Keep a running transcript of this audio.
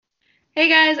Hey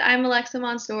guys, I'm Alexa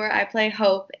Mansour. I play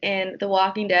Hope in The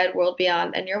Walking Dead World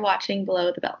Beyond, and you're watching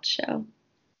Below the Belt Show.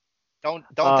 Don't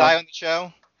Uh, die on the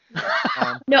show.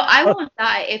 No, I won't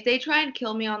die. If they try and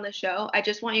kill me on the show, I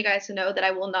just want you guys to know that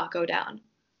I will not go down.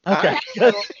 All okay, right.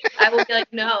 good. I will be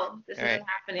like, no, this All right. isn't At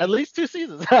happening. least 2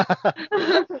 seasons.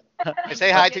 Hey, say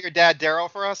hi to your dad,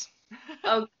 Daryl, for us.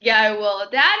 Oh, yeah, I will.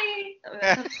 Daddy! Oh,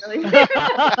 that sounds really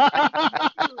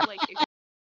like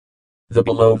The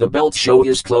Below the Belt show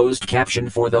is closed caption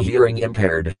for the hearing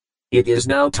impaired. It is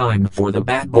now time for the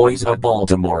Bad Boys of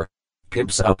Baltimore.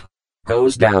 Pimps up.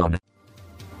 Goes down.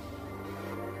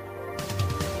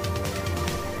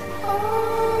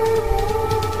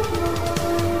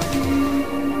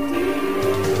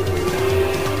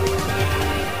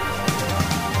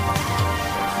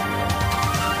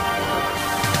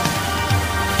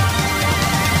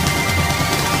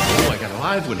 Oh, I got a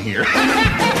live one here.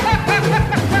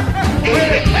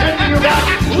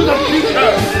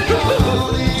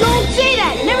 Don't say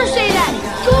that! Never say that!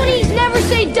 Goonies never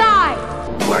say die!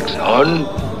 Wax on,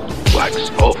 wax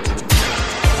off.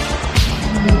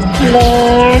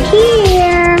 They're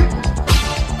here!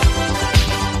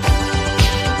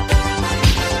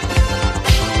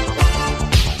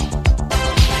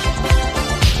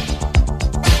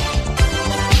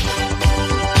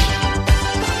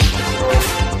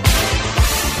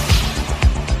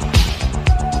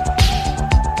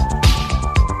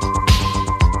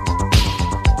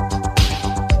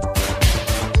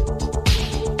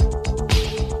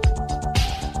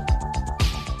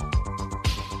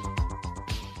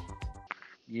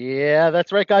 Yeah,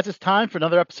 that's right, guys. It's time for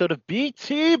another episode of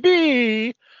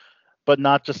BTB, but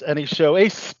not just any show, a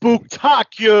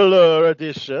spooktacular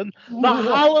edition, the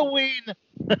Halloween,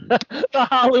 the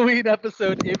Halloween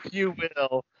episode, if you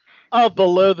will, of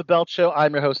Below the Belt Show.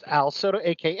 I'm your host, Al Soto,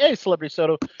 aka Celebrity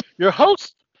Soto, your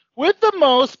host with the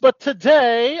most. But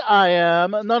today, I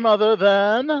am none other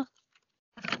than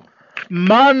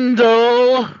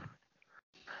Mando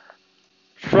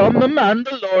from the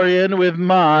Mandalorian with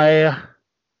my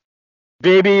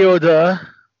Baby Yoda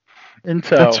in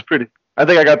tow. That's pretty. I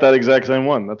think I got that exact same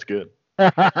one. That's good.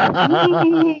 So Oh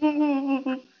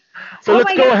let's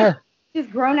my go God. ahead.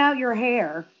 Just grown out your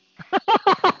hair.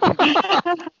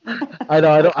 I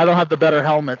know I don't have the better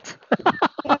helmet.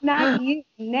 Not you,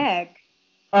 Nick.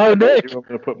 Oh, Nick. You want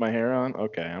me to put my hair on?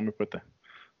 Okay, I'm gonna put the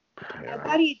I hair on.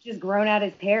 thought he'd just grown out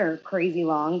his hair crazy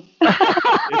long.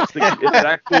 It's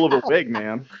that cool of a wig,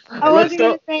 man. I Let's wasn't go.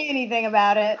 going to say anything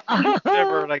about it.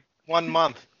 Never like 1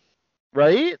 month.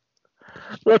 Right?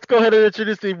 Let's go ahead and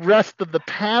introduce the rest of the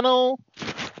panel.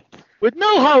 With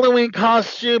no Halloween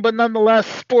costume, but nonetheless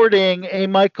sporting a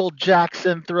Michael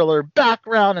Jackson Thriller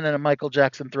background and a Michael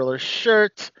Jackson Thriller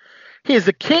shirt. He is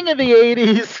the king of the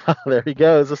 80s. Oh, there he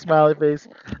goes, a smiley face.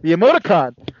 The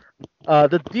emoticon.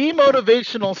 The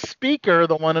demotivational speaker,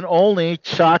 the one and only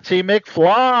Chachi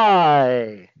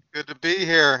McFly. Good to be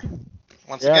here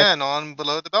once Yeah. again on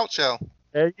Below the Belt Show.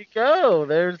 There you go.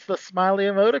 There's the smiley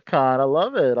emoticon. I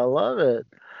love it. I love it.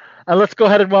 And let's go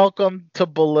ahead and welcome to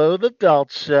Below the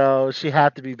Belt Show. She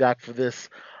had to be back for this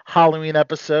Halloween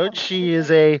episode. She is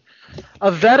a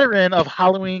veteran of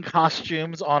Halloween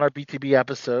costumes on our BTB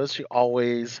episodes. She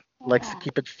always likes to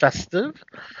keep it festive.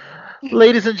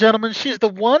 Ladies and gentlemen, she's the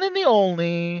one and the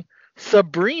only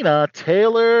Sabrina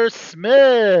Taylor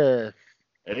Smith.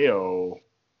 Heyo.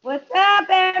 What's up,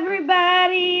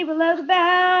 everybody? Below the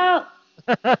belt.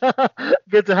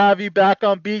 Good to have you back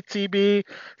on BTB.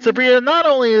 Sabrina, not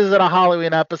only is it a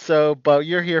Halloween episode, but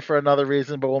you're here for another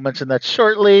reason, but we'll mention that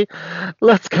shortly.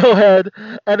 Let's go ahead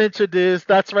and introduce,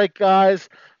 that's right, guys,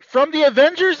 from the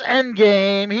Avengers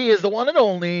Endgame, he is the one and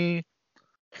only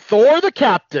Thor the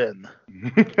Captain.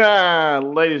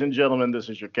 Ladies and gentlemen, this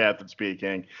is your captain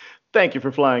speaking. Thank you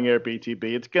for flying Air BTB.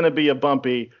 It's gonna be a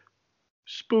bumpy,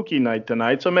 spooky night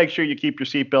tonight, so make sure you keep your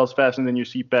seatbelts fastened and your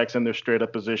seatbacks in their straight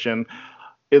up position.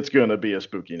 It's gonna be a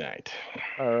spooky night.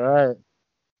 All right.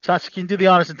 Chachi, can you do the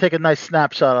honors and take a nice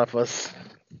snapshot of us?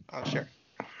 Oh, sure.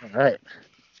 All right.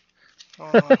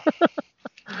 Oh,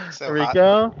 so Here we hot.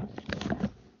 go.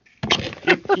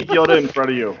 Keep Yoda in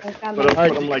front of you. That Put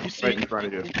sounds him like you see- right in front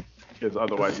of you, because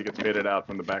otherwise he gets faded out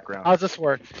from the background. How's this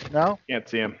work? No? Can't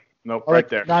see him. Nope, All right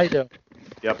there. Now you do.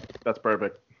 Yep, that's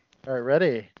perfect. All right,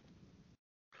 ready?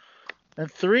 And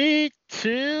 3,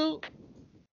 2.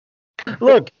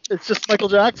 Look, it's just Michael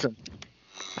Jackson.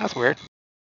 That's weird.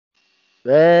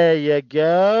 There you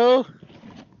go.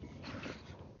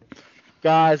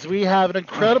 Guys, we have an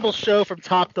incredible show from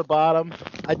top to bottom.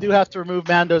 I do have to remove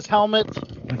Mando's helmet.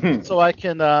 so I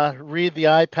can read the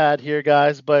iPad here,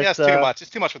 guys. But Yeah, it's too much.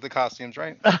 It's too much with the costumes,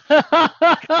 right?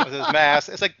 With those masks.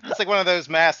 It's like one of those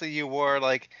masks that you wore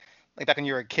like back when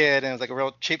you were a kid, and it was like a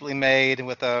real cheaply made and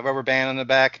with a rubber band on the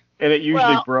back. And it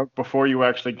usually broke before you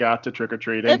actually got to trick or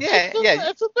treating.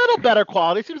 It's a little better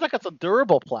quality. It seems like it's a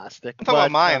durable plastic. I'm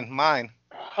talking about mine.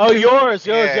 Oh, yours.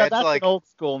 Yeah, that's like an old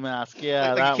school mask.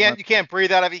 Yeah, like you can't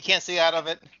breathe out of it. You can't see out of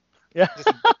it. Yeah, just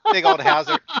a big old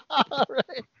hazard.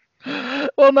 Right.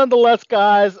 Well, nonetheless,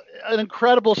 guys, an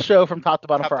incredible show from top to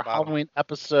bottom for our Halloween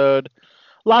episode.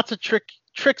 Lots of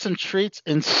tricks and treats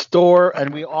in store,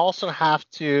 and we also have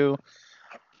to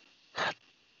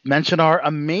mention our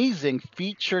amazing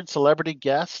featured celebrity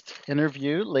guest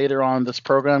interview later on this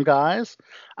program, guys.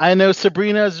 I know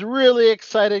Sabrina is really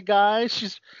excited, guys.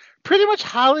 She's pretty much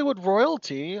Hollywood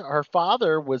royalty. Her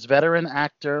father was veteran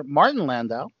actor Martin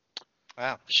Landau.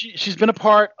 Wow. She's been a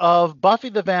part of Buffy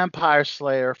the Vampire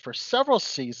Slayer for several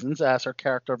seasons as her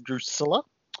character of Drusilla.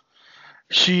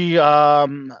 She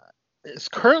is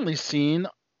currently seen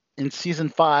in season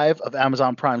 5 of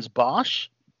Amazon Prime's Bosch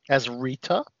as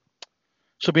Rita.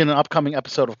 She'll be in an upcoming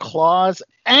episode of Claws,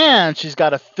 and she's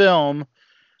got a film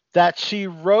that she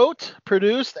wrote,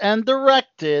 produced, and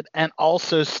directed, and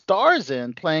also stars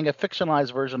in, playing a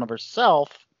fictionalized version of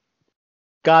herself.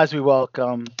 Guys, we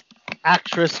welcome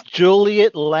actress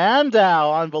Juliet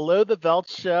Landau on Below the Belt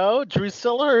Show.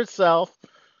 Drusilla herself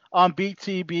on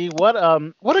BTB. What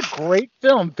a great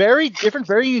film. Very different,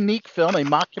 very unique film, a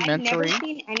mockumentary. I've never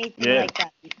seen anything like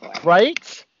that before.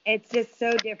 Right? It's just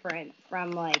so different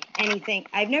from like anything.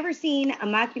 I've never seen a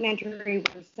mockumentary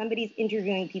where somebody's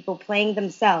interviewing people playing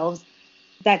themselves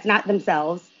that's not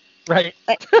themselves. Right.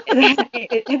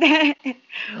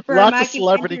 For lots of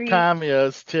celebrity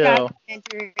cameos too.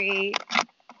 Documentary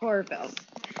horror film.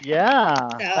 Yeah.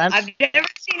 So I've never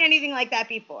seen anything like that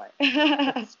before.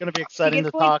 It's going to be exciting to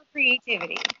for talk.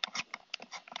 Creativity.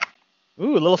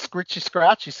 Ooh, a little scratchy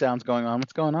sounds going on.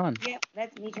 What's going on? Yep,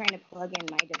 that's me trying to plug in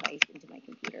my device into my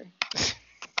computer.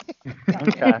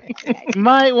 Okay.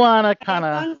 Might want to kind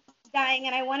of. My phone's dying,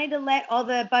 and I wanted to let all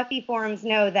the Buffy forums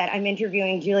know that I'm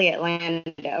interviewing Juliet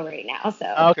Landau right now.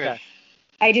 So okay.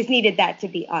 I just needed that to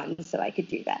be on so I could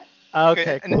do that.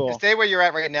 Okay, cool. And stay where you're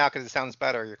at right now because it sounds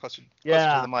better. You're closer to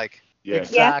the mic. Yeah.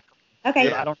 Exactly. Yeah. Okay.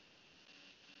 Yeah,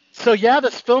 So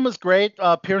this film is great.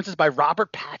 Appearances by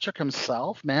Robert Patrick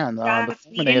himself, man, the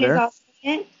Fulminator.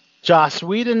 Joss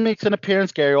Whedon makes an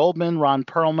appearance. Gary Oldman, Ron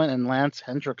Perlman, and Lance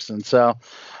Hendrickson. So,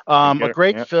 a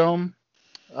great film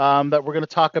that we're going to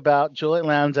talk about. Juliet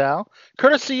Landau,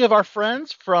 courtesy of our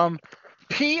friends from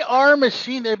PR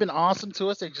Machine. They've been awesome to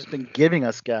us. They've just been giving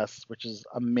us guests, which is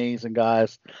amazing,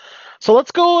 guys. So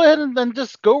let's go ahead and then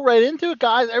just go right into it,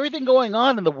 guys. Everything going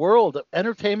on in the world of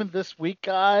entertainment this week,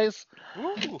 guys.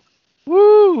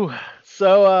 Woo!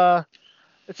 So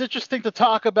it's interesting to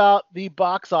talk about the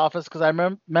box office because I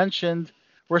mentioned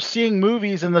we're seeing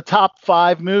movies in the top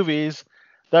 5 movies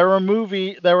that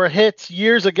were hits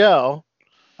years ago,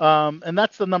 and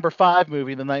that's the number 5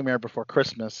 movie, The Nightmare Before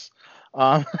Christmas.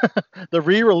 The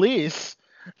re-release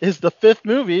is the 5th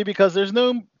movie because there's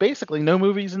basically no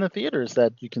movies in the theaters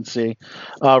that you can see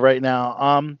right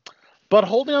now. But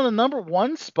holding on the number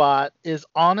 1 spot is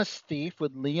Honest Thief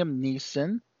with Liam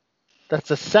Neeson. That's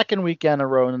the second weekend in a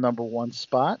row in the number 1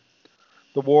 spot.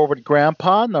 The War with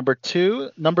Grandpa, number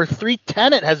 2. Number 3,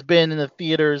 Tenet has been in the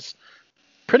theaters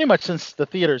pretty much since the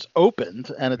theaters opened,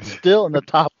 and it's still in the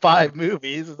top 5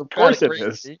 movies. Of course it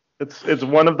is. It's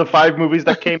one of the 5 movies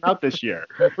that came out this year.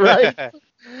 Right.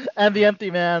 And The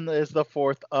Empty Man is the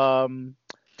 4th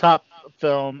top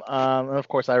film. And of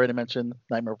course, I already mentioned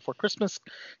Nightmare Before Christmas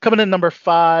coming in number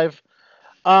 5.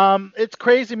 It's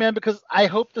crazy, man, because I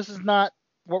hope this is not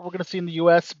what we're going to see in the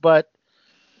U.S., but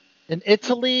in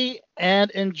Italy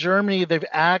and in Germany, they've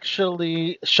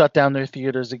actually shut down their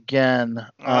theaters again.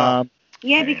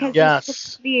 Yeah, because there's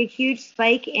supposed to be a huge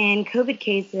spike in COVID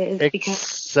cases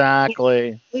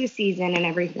exactly. Because flu season and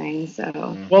everything.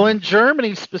 So well, in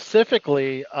Germany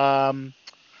specifically, they're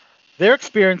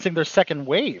experiencing their second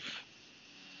wave,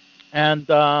 and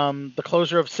the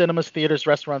closure of cinemas, theaters,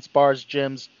 restaurants, bars,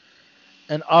 gyms,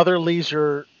 and other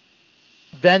leisure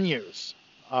venues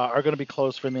are going to be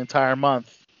closed for the entire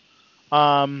month.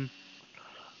 Man,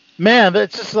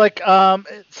 that's just like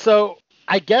so.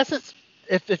 I guess it's.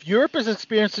 If Europe is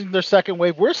experiencing their second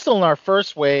wave, we're still in our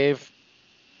first wave.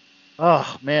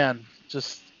 Oh, man.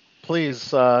 Just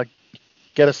please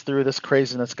get us through this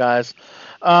craziness, guys.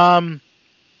 Yeah,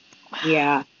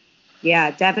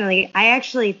 definitely. I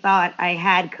actually thought I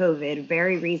had COVID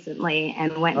very recently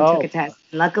and went and took a test.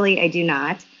 Luckily, I do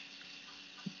not.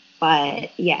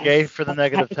 But, yes. Yay for the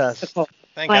negative test.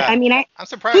 Thank Thank But God. I mean, I'm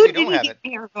surprised who you don't didn't have get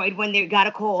it. paranoid when they got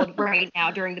a cold right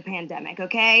now during the pandemic?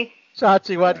 Okay.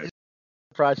 Chachi, why did you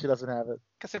surprised she doesn't have it?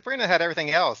 Because Sabrina had everything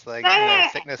else, like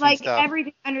sickness and Like stuff.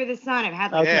 everything under the sun. I've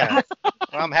had like Yeah. Well,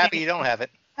 I'm happy you don't have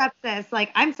it. sepsis. Like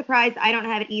I'm surprised I don't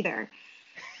have it either.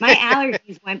 My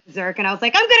allergies went berserk, and I was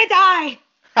like, I'm gonna die.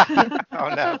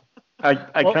 Oh no.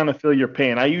 I kind of feel your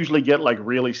pain. I usually get like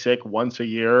really sick once a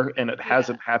year, and it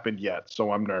hasn't happened yet,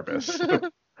 so I'm nervous.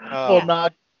 Well,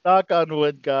 knock on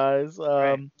wood, guys.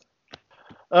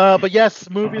 But yes,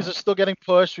 movies are still getting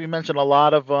pushed. We mentioned a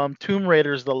lot of Tomb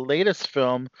Raider's the latest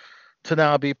film to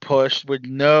now be pushed with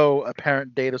no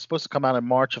apparent date. It's supposed to come out in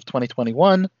March of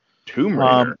 2021. Tomb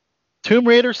Raider. Tomb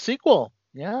Raider sequel.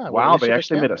 Yeah. Wow, they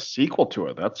actually made a sequel to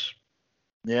it. That's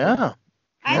yeah.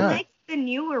 I Yeah. liked the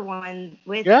newer one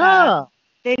with Yeah.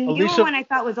 the newer Alicia- one I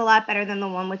thought was a lot better than the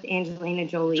one with Angelina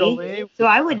Jolie. So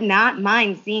I would not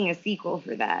mind seeing a sequel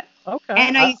for that. Okay.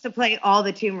 And I used to play all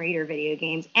the Tomb Raider video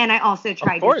games, and I also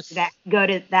tried to go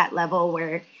to that level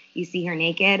where you see her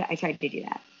naked. I tried to do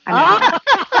that.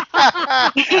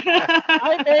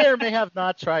 I may or may have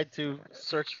not tried to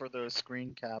search for those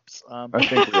screen caps. I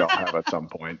think we all have at some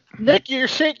point. Nick,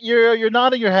 you're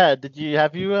nodding your head.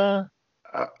 Have you?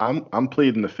 I'm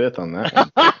pleading the fifth on that one.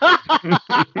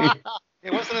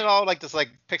 It wasn't it all like just like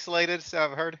pixelated, so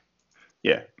I've heard.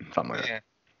 Yeah, something like that.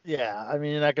 Yeah, I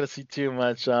mean, you're not gonna see too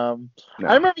much. I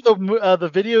remember the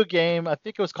video game. I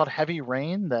think it was called Heavy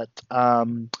Rain. That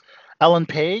Ellen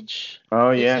Page.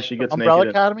 Oh yeah, she gets Umbrella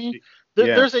naked. Academy.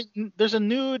 There's a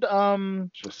nude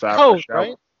code,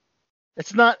 right?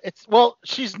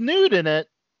 She's nude in it,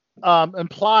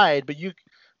 implied,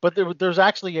 but there's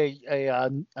actually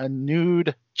a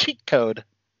nude cheat code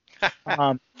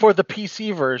for the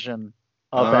PC version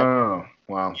of that. Oh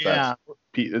wow, yeah,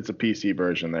 it's a PC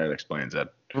version there. It explains it.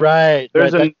 Right.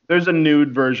 There's a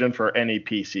nude version for any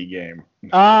PC game.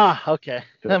 Ah, okay.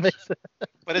 That makes sense.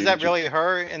 But is that really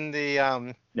her in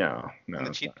the No, in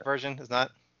the cheap version? Is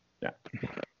not. Yeah.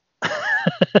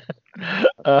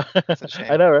 That's a shame.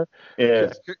 I know, right?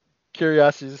 Yeah.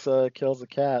 Curiosity kills the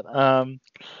cat. The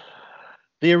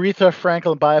Aretha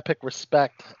Franklin biopic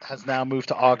Respect has now moved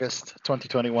to August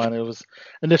 2021. It was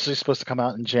initially supposed to come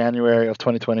out in January of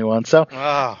 2021. So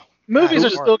movies are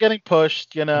still getting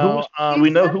pushed, you know. Do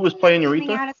we know who was playing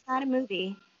Aretha? It's not a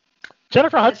movie.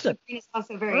 Jennifer Hudson. Sabrina's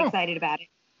also very excited about it.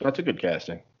 That's a good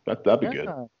casting. That'd be good.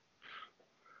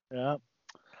 Yeah.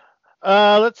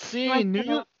 Let's see.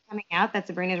 Coming out that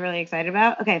Sabrina's really excited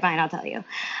about. Okay, fine, I'll tell you.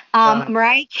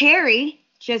 Mariah Carey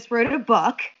just wrote a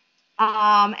book,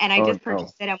 and I just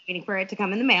purchased it. I'm waiting for it to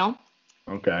come in the mail.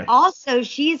 Okay. Also,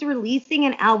 she's releasing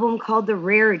an album called The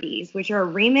Rarities, which are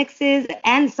remixes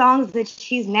and songs that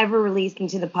she's never released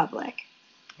into the public.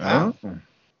 Oh.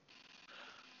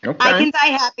 Okay. I can die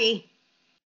happy.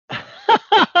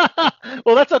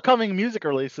 Well, that's upcoming music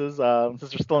releases,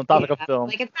 since we're still on topic of film.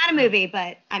 Like, it's not a movie,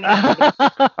 but I mean.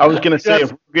 I was going to say,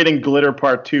 if we're getting Glitter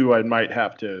Part 2, I might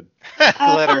have to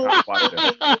Glitter. watch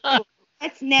it.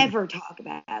 Let's never talk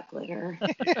about glitter.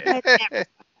 Let's never talk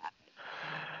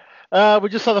We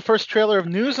just saw the first trailer of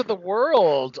News of the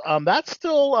World. That's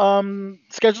still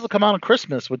scheduled to come out on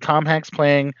Christmas, with Tom Hanks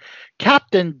playing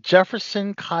Captain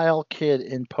Jefferson Kyle Kidd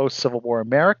in post-Civil War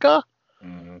America.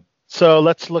 Mm-hmm. So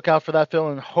let's look out for that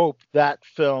film and hope that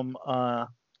film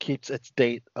keeps its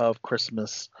date of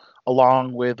Christmas,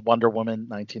 along with Wonder Woman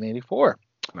 1984.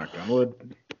 Knock on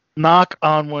wood. Knock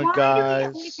on wood, Why guys.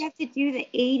 do we always have to do the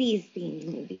 80s themed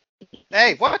movie?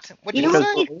 Hey, what? What'd you know say?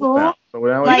 what's cool?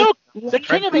 The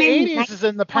king of the 80s is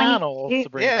in the panel,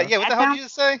 Sabrina. Yeah. What the hell did you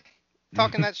just say?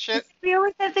 Talking that shit? We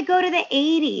always have to go to the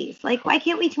 80s. Like, why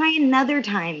can't we try another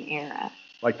time era?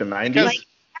 Like the 90s? Like,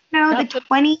 no, the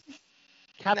 20s.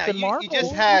 Captain Marvel. You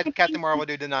just had Captain Marvel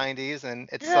do the 90s, and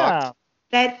it sucked.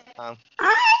 I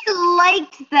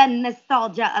liked the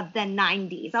nostalgia of the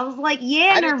 90s. I was like,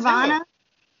 yeah, Nirvana.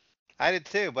 I did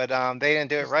too, but they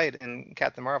didn't do it right in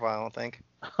Captain Marvel, I don't think.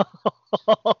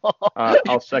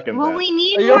 I'll second that. Well, we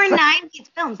need more 90s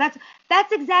films. That's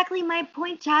exactly my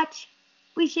point, Chach.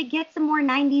 We should get some more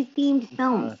 90s themed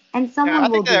films, and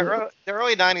someone will do it. The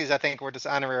early 90s, I think, were just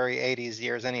honorary 80s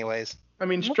years anyways. I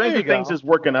mean, Stranger Things is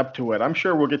working up to it. I'm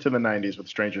sure we'll get to the 90s with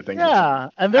Stranger Things. Yeah,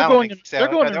 and they're going in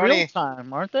real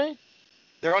time, aren't they?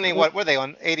 They're only, what were they,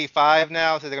 on 85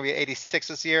 now? So they're going to be 86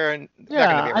 this year, and they're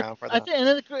not going to be around for that. I think,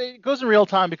 and it goes in real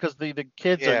time because the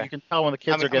kids are, you can tell when the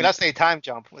kids are getting. That's a time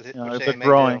jump with it. They're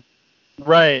growing.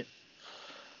 Right.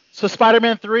 So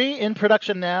Spider-Man 3 in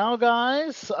production now,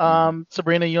 guys.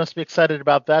 Sabrina, you must be excited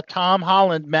about that. Tom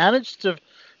Holland managed to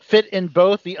fit in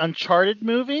both the Uncharted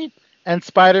movie and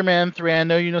Spider-Man 3. I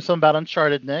know you know something about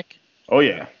Uncharted, Nick. Oh,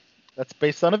 yeah. That's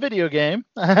based on a video game.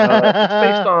 It's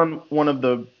based on one of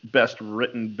the best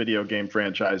written video game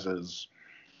franchises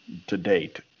to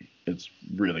date. It's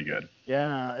really good.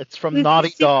 Yeah, it's from Who's Naughty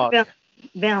the Dog. super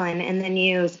villain in the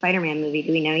new Spider-Man movie?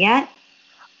 Do we know yet?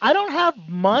 I don't have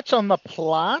much on the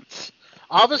plot.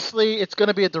 Obviously, it's going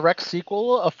to be a direct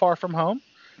sequel of Far From Home.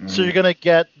 So you're going to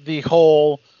get the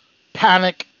whole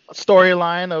panic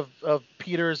storyline of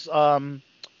Peter's,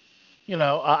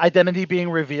 identity being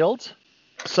revealed.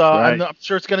 So Right. I'm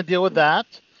sure it's going to deal with that.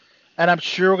 And I'm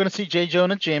sure we're going to see J.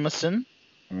 Jonah Jameson.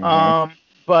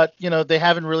 But, they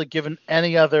haven't really given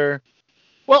any other...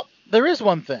 Well, there is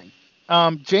one thing.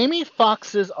 Jamie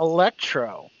Foxx's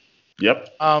Electro Yep.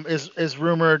 is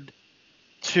rumored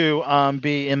to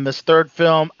be in this third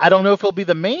film. I don't know if he'll be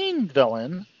the main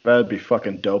villain. That'd be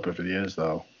fucking dope if it is,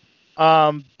 though.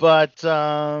 But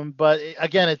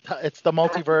again, it's the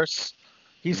multiverse.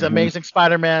 He's Amazing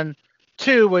Spider-Man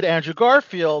 2 with Andrew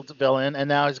Garfield villain, and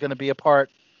now he's going to be a part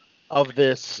of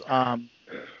this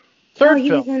third he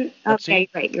film. was in. Okay,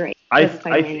 you're right. I That's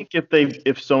Spider-Man. think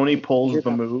if Sony pulls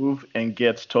the move and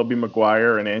gets Tobey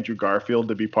Maguire and Andrew Garfield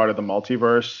to be part of the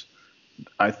multiverse,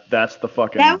 that's the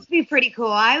fucking. That would be pretty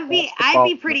cool. I'd be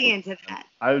problem. pretty into that.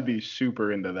 I would be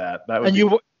super into that. That would And be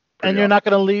you're pretty not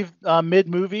going to leave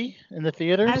mid-movie in the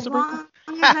theater? As Sabrina?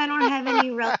 long as I don't have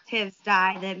any relatives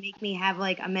die that make me have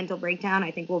like a mental breakdown,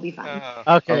 I think we'll be fine.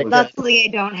 Okay. Luckily,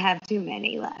 I don't have too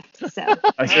many left. So.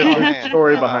 I guess there's a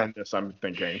story behind this, I'm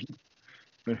thinking.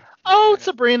 Oh,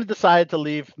 Sabrina decided to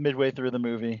leave midway through the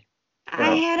movie.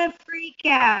 I had a freak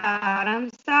out.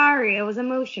 I'm sorry. I was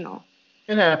emotional.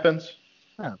 It happens.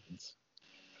 Happens.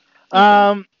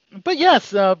 But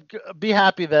yes, be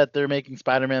happy that they're making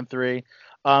Spider-Man 3.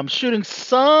 Shooting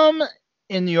some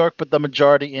in New York, but the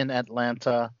majority in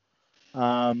Atlanta.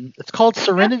 It's called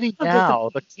Serenity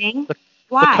Now.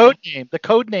 Why? The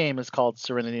code name is called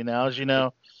Serenity Now, as you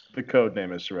know. The code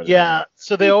name is Serenity. Yeah,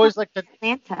 so they always like to.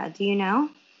 Atlanta, do you know?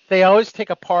 They always take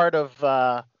a part of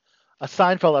a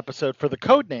Seinfeld episode for the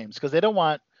code names because they don't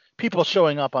want people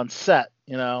showing up on set,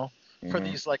 for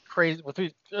these like crazy,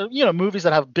 movies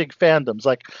that have big fandoms.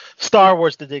 Like Star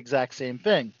Wars did the exact same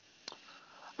thing.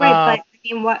 Right, but I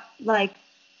mean, what like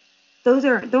those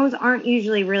aren't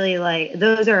usually really like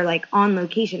those are like on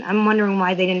location. I'm wondering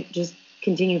why they didn't just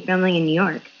continue filming in New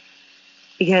York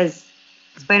because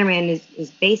Spider-Man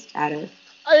is based out of.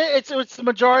 It's the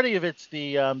majority of it's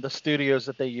the studios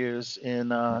that they use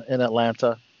in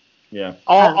Atlanta. Yeah.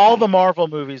 All the Marvel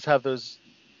movies have those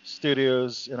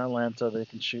studios in Atlanta. They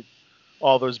can shoot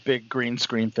all those big green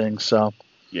screen things. So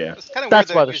yeah, it's kind of that's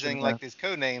weird why they're they're using shooting like these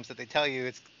code names that they tell you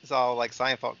it's all like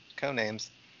Seinfeld code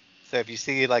names. So if you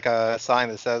see like a sign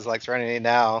that says like Serenity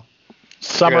Now,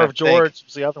 Summer of George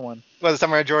was the other one. Well, the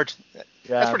Summer of George. Yeah,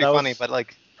 that's pretty funny, but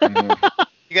like you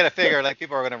got to figure like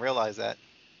people are going to realize that.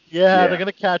 Yeah, they're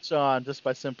gonna catch on just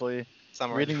by simply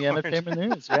Summer reading the George. entertainment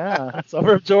news. Yeah,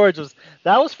 Summer of George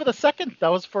that was for the second. That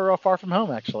was for Far From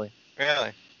Home, actually.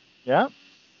 Really? Yeah. Are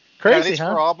Crazy, these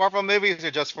huh? for all Marvel movies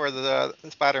or just for the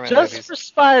Spider-Man Just movies? for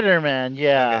Spider-Man,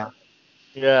 yeah.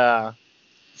 Okay. Yeah.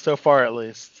 So far, at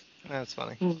least. That's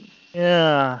funny.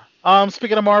 Yeah.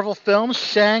 Speaking of Marvel films,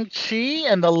 Shang-Chi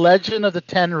and the Legend of the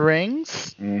Ten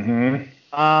Rings.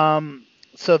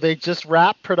 So they just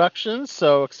wrapped production,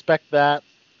 so expect that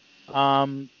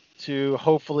to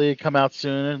hopefully come out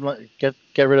soon and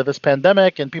get rid of this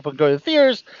pandemic and people can go to the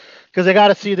theaters because they got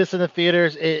to see this in the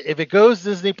theaters. If it goes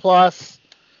Disney Plus,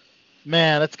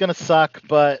 man, it's gonna suck.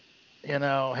 But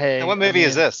hey. And what movie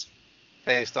is this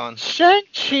based on?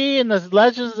 Shang-Chi and the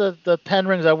Legends of the Ten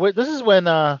Rings. This is when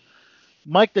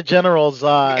Mike the General's.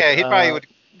 Yeah, he probably would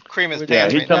cream his pants. Yeah,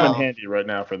 he'd right come now. in handy right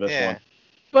now for this one.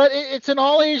 But it's an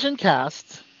all Asian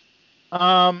cast,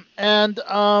 well,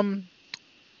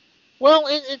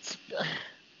 it's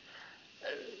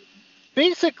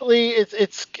basically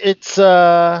it's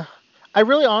I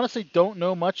really honestly don't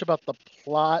know much about the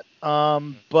plot,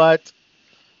 but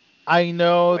I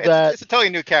know that it's a totally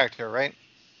new character, right?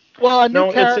 Well,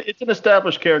 it's an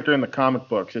established character in the comic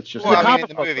books. It's just in the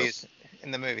comic movies.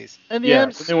 In the movies. In the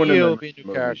MCU, will be a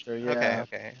new character. Yeah.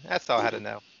 Okay. That's all I had to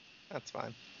know. That's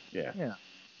fine. Yeah. Yeah.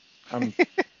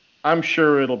 I'm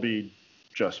sure it'll be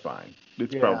just fine.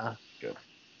 It's probably good.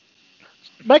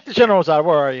 Mike the General's out.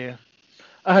 Where are you?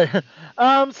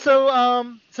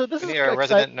 So this is a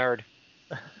resident nerd.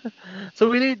 So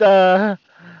we need. I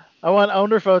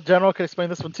wonder if a general could explain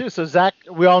this one too. So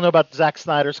we all know about Zack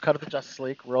Snyder's cut of the Justice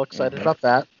League. We're all excited about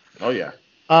that. Oh yeah.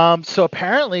 So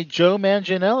apparently Joe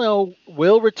Manganiello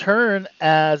will return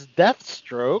as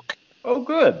Deathstroke. Oh,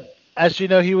 good. As you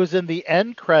know, he was in the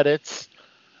end credits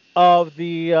of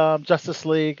the Justice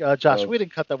League Joss Whedon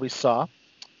cut that we saw.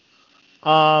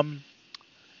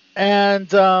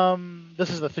 This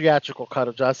is the theatrical cut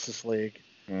of Justice League.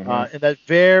 Mhm. In that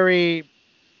very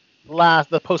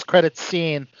the post-credit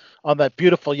scene on that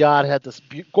beautiful yacht had this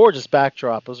gorgeous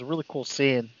backdrop. It was a really cool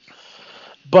scene.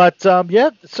 But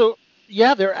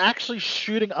they're actually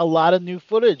shooting a lot of new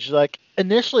footage. Like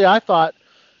initially, I thought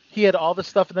he had all the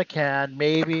stuff in the can,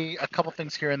 maybe a couple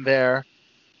things here and there,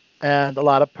 and a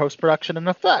lot of post-production and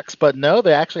effects. But no,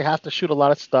 they actually have to shoot a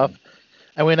lot of stuff.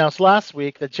 And we announced last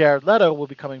week that Jared Leto will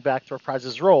be coming back to reprise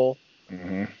his role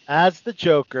as the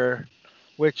Joker,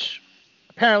 which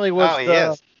apparently was Oh, he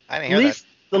is. I didn't hear that.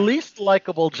 the least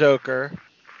likable Joker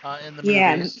in the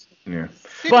movies. Yeah.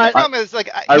 See, But- the problem is, like,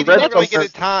 I he didn't read really get somewhere-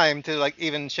 the time to, like,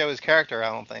 even show his character, I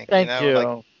don't think. Thank you. you.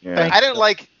 Like, Yeah. Thank I didn't you.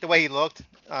 like the way he looked,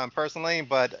 personally,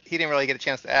 but he didn't really get a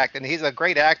chance to act, and he's a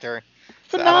great actor.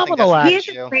 So I don't think Phenomenal that's an He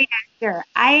actor. is issue. a great actor.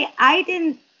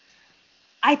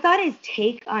 I thought his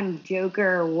take on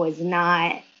Joker was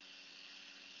not.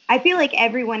 I feel like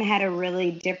everyone had a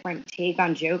really different take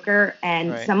on Joker,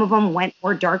 and Right. some of them went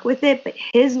more dark with it, but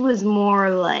his was more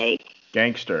like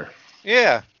Gangster.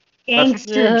 Yeah.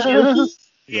 gangster Yeah. jokey,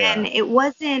 Yeah. and it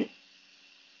wasn't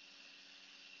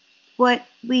what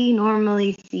we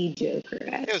normally see Joker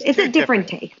as. It was It's too a different different.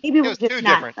 take. Maybe It we're was just too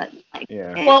not different. like.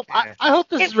 Yeah. Well, Yeah. I hope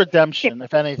this is redemption,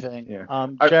 if anything. Yeah.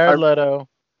 Jared I- Leto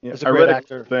Yeah, is a I great read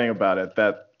actor. a thing about it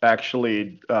that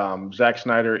actually Zack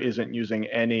Snyder isn't using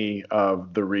any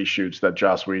of the reshoots that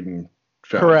Joss Whedon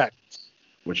filmed. Correct.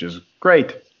 Which is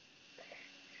great.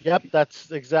 Yep, that's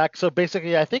exact. So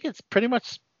basically, I think it's pretty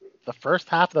much the first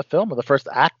half of the film, or the first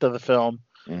act of the film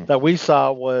that we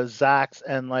saw was Zach's,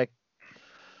 and like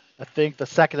I think the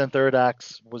second and third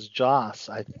acts was Joss.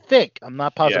 I think I'm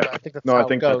not positive. Yeah. I think that's No, how I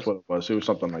think it goes. that's what it was. It was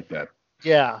something like that.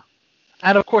 Yeah,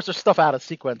 and of course there's stuff out of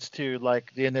sequence too,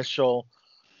 like the initial,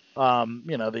 the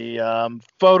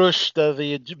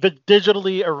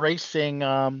digitally erasing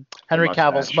Henry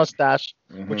Cavill's mustache,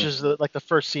 which is like the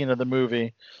first scene of the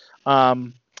movie.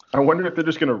 I wonder if they're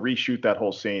just going to reshoot that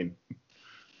whole scene.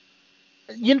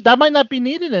 That might not be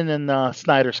needed in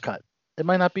Snyder's cut. It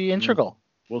might not be integral.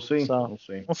 We'll see. So, We'll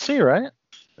see. We'll see, right?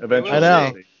 Eventually. I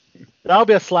know. we'll see. That'll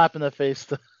be a slap in the face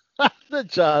to the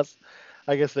Jaws.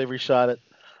 I guess they reshot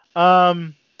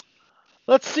it.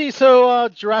 Let's see. So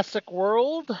Jurassic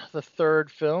World, the third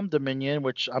film, Dominion,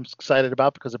 which I'm excited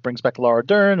about because it brings back Laura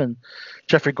Dern and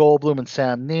Jeffrey Goldblum and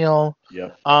Sam Neill.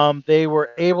 Yep. They were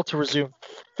able to resume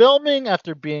filming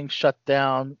after being shut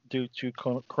down due to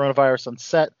coronavirus on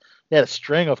set. They had a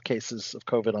string of cases of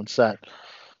COVID on set.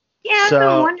 Yeah, I've So-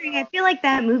 been wondering. I feel like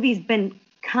that movie's been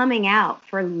coming out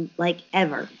for like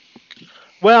ever.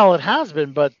 Well, it has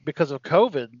been, but because of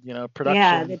COVID, production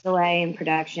Yeah, the delay in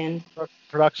production.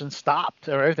 production stopped,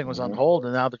 or everything was on hold,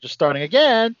 and now they're just starting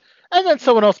again. And then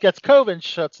someone else gets COVID and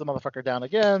shuts the motherfucker down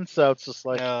again. So it's just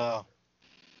like No.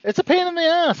 it's a pain in the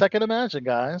ass. I can imagine,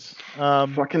 guys.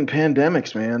 Fucking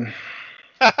pandemics, man.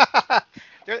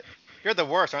 They're the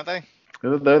worst, aren't they?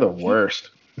 They're the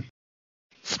worst.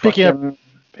 Speaking of Fucking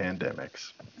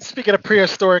pandemics.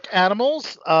 prehistoric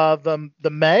animals, the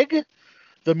Meg,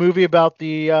 the movie about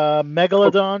the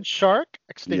megalodon shark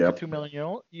extinct Yep. for 2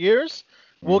 million years,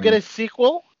 will get a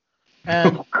sequel.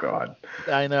 And Oh God.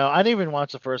 I know I didn't even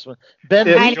watch the first one. Ben,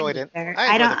 Yeah, I enjoyed didn't it. either.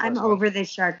 I enjoyed the I'm first one. over the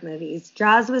shark movies.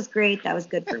 Jaws was great. That was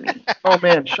good for me. Oh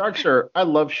man, I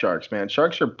love sharks, man.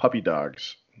 Sharks are puppy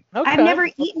dogs. okay. I've never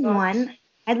eaten one.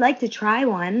 I'd like to try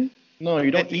one. No, you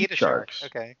don't Eat eat a shark.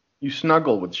 sharks. Okay. You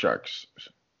snuggle with sharks.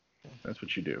 That's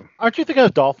what you do. Aren't you thinking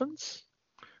of dolphins?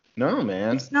 No,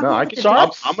 man. You snuggle No, I with can. the I'm,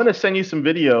 sharks? I'm gonna send you some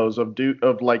videos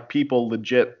of like people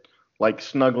legit like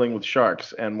snuggling with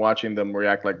sharks and watching them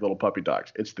react like little puppy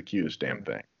dogs. It's the cutest damn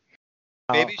thing.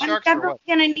 Baby I'm sharks or never what?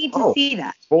 gonna need to Oh. see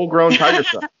that. Full-grown tiger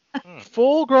shark.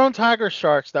 Full-grown tiger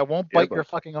sharks that won't Yeah, bite but- your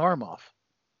fucking arm off.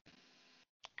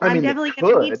 I mean, I'm they definitely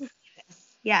gonna need could, to see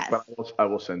this. Yes, but I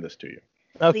will send this to you.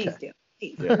 Okay. please do.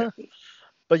 Please. Yeah. Please.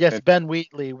 But yes, And- Ben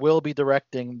Wheatley will be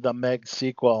directing the Meg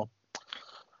sequel.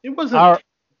 It wasn't. Our-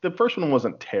 The first one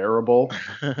wasn't terrible.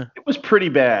 It was pretty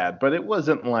bad, but it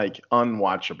wasn't like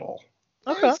unwatchable.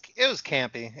 Okay. It was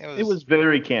campy. It was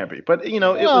very campy, but it was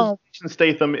Well- Jason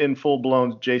Statham in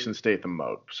full-blown Jason Statham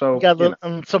mode. So We got you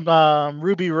know, some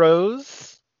Ruby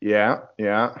Rose. yeah.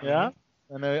 Yeah.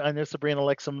 I know Sabrina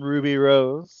likes some Ruby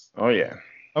Rose. Oh yeah.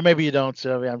 Or maybe you don't,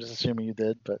 Sylvia. I'm just assuming you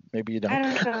did, but maybe you don't.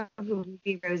 I don't know who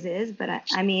Ruby Rose is, but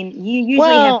I mean, you usually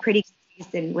Well- have pretty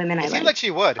taste in women I It seems like. like she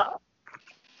would.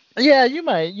 Yeah, you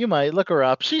might look her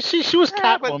up. She was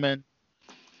Yeah, but- Catwoman.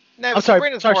 No, I'm sorry,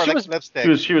 Sabrina's sorry, more she like was-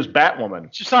 lipstick. She was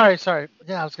Batwoman. Sorry.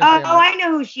 Yeah, I was gonna say. I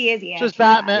know who she is. Yeah, She was she's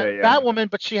Batman, Yeah. Batwoman,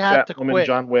 but she had to Batwoman, quit.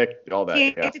 John Wick, all that.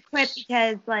 She Yeah. had to quit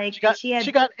because like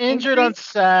She got injured on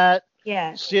set.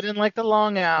 Yeah. She didn't like the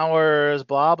long hours.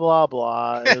 Blah blah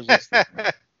blah. It was just,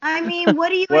 I mean, what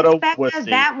do you What a expect of wussy.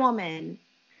 Batwoman?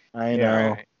 I Yeah, know.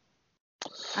 Right.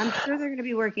 I'm sure they're going to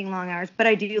be working long hours, but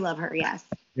I do love her, yes.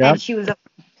 Yep. And she was a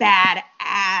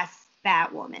badass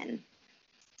Batwoman.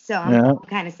 So I'm Yeah.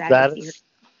 kind of sad That to see her. is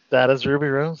that is Ruby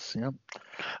Rose. Yep.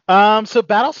 So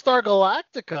Battlestar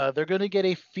Galactica, they're going to get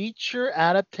a feature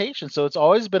adaptation. So it's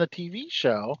always been a TV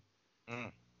show,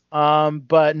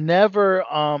 but never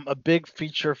a big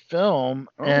feature film.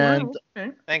 Oh, and wow,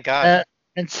 okay. Thank God.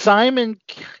 and Simon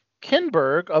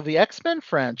Kinberg of the X-Men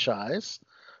franchise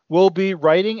will be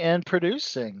writing and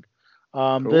producing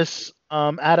this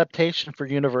adaptation for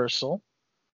Universal.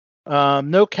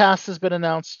 No cast has been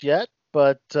announced yet,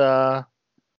 but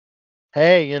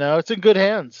hey, it's in good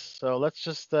hands. So let's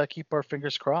just keep our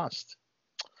fingers crossed.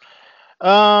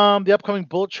 The upcoming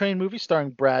Bullet Train movie starring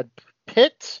Brad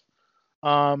Pitt,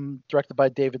 directed by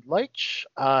David Leitch,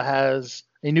 has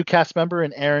a new cast member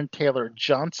in Aaron Taylor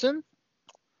Johnson.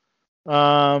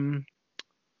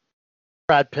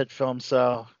 Brad Pitt film,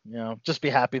 so just be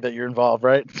happy that you're involved,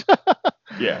 right?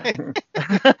 Yeah.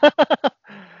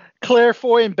 Claire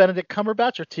Foy and Benedict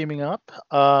Cumberbatch are teaming up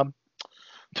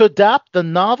to adapt the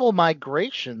novel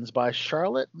Migrations by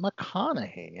Charlotte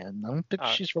McConaughey, and I don't think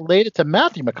she's related to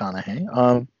Matthew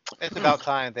McConaughey. It's about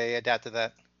time they adapted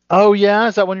that. Oh yeah,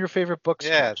 is that one of your favorite books?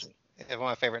 Yeah, it's one of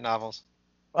my favorite novels.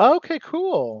 Okay,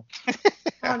 cool.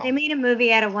 They made a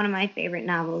movie out of one of my favorite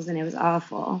novels, and it was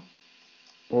awful.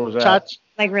 What was that?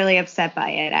 Like really upset by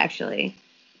it, actually.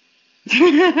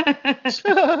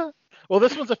 Well,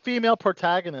 this one's a female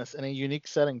protagonist in a unique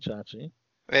setting, Chachi.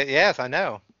 Yes, I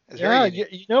know. It's Yeah, very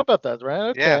unique. you know about that,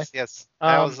 right? Okay. Yes.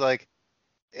 I was like,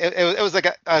 it was like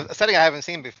a setting I haven't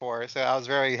seen before, so I was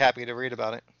very happy to read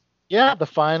about it. Yeah, the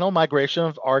final migration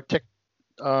of Arctic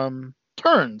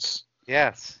terns.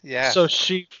 Yes. So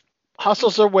she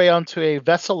hustles her way onto a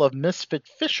vessel of misfit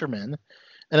fishermen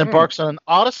and embarks on an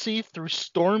odyssey through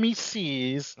stormy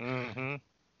seas. Mm-hmm.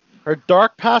 Her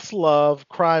dark past love,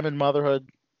 crime, and motherhood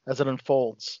as it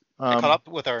unfolds. It caught up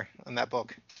with her in that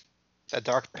book. That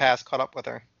dark past caught up with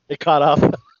her. It caught up.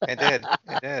 It did.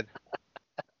 It did.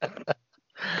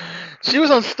 She was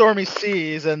on Stormy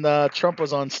Seas, and Trump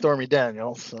was on Stormy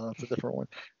Daniels, so it's a different one.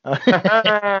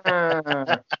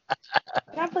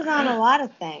 Trump was on a lot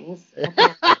of things.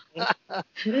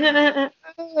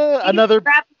 Another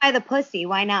Grabbed by the pussy.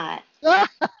 Why not?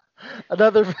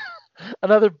 another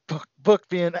book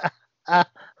being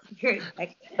Take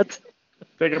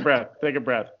a breath.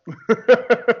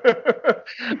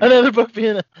 another book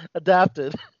being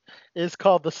adapted is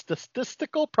called The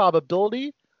Statistical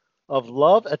Probability of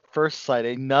Love at First Sight,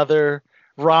 another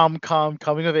rom-com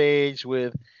coming of age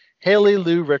with Haley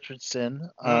Lou Richardson.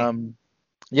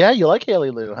 Yeah, you like Haley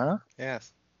Lou, huh?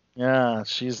 Yes. Yeah,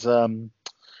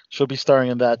 she'll be starring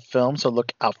in that film, so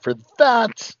look out for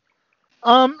that.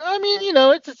 I mean,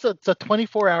 it's a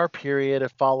 24-hour period.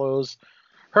 It follows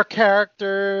her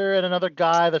character and another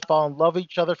guy that fall in love with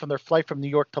each other from their flight from New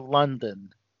York to London.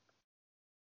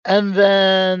 And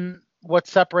then what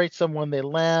separates them when they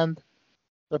land,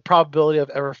 the probability of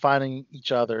ever finding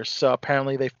each other. So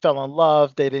apparently they fell in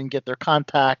love, they didn't get their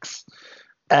contacts,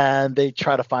 and they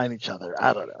try to find each other.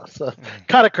 I don't know. So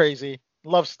kind of crazy.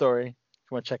 Love story.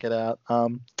 If you want to check it out.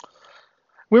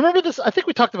 We remember this. I think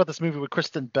we talked about this movie with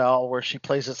Kristen Bell, where she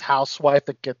plays this housewife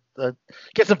that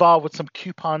gets involved with some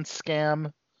coupon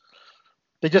scam.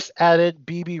 They just added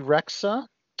Bibi Rexha.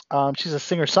 She's a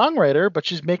singer-songwriter, but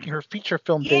she's making her feature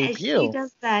film debut. She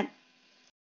does that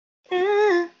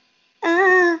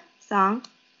song.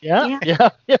 Yeah.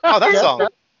 Oh, that Yeah. song.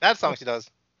 That song she does.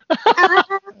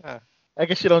 I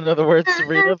guess you don't know the words,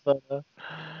 Sabrina, but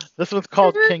this one's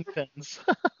called Kingpins.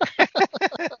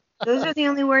 Those are the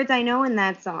only words I know in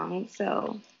that song.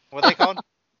 So. What are they called?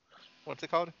 What's it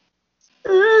called?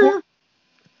 Ooh.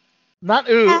 Not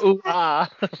ooh, ah,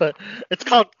 but it's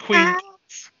called Queen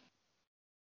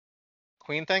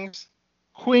Queen things?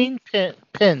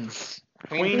 Pins.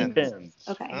 Queen pins.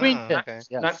 Okay. Queen Oh, pins. okay.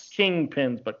 Yes. Not king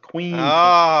pins, but queen Oh,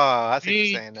 that's what you're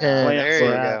Queen saying now. pins. There you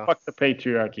Yeah. go. Fuck the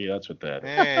patriarchy. That's what that is.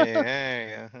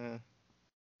 There you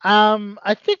go.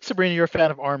 I think Sabrina, you're a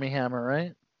fan of Armie Hammer,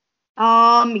 right?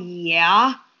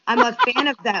 Yeah. I'm a fan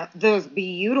of those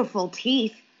beautiful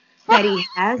teeth that he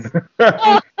has.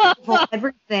 And beautiful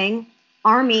everything.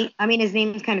 Army. I mean, his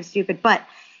name's kind of stupid, but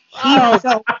he's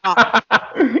so hot.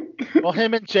 Well,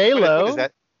 him and What J-Lo. is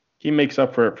that? He makes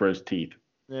up for his teeth.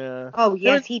 Yeah. Oh,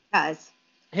 yes, he does.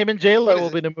 Him and J Lo What is will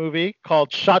it? be in a movie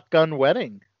called Shotgun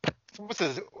Wedding. What's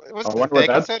this? What's I this wonder what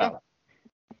bacon that's soda? about.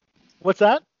 What's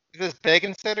that? Is this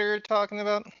bacon soda you're talking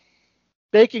about?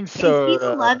 Baking Is he the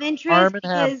soda. love interest? Arm and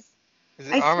Ham. Because Is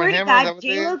it I Arm swear and to Hammer? Is that God, what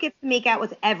J Lo gets to make out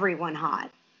with everyone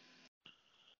hot.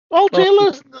 Well,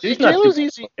 Well, she's not J-Lo's too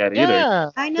easy. bad either. Yeah,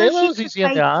 I know J-Lo's she's easy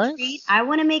on the feisty eyes. street. I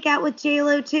want to make out with J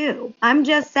Lo too. I'm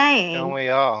just saying. Don't we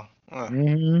all?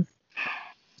 hmm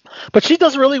But she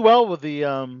does really well with the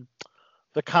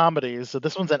comedies. So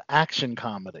this one's an action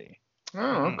comedy.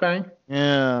 Oh, okay.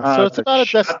 Yeah. So it's a about a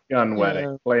shotgun wedding.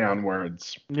 yeah. Play on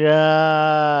words.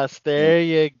 Yes, there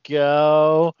you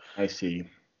go. I see.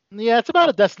 Yeah, it's about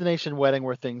a destination wedding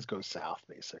where things go south,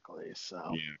 basically.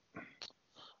 So.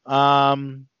 Yeah.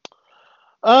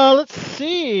 Let's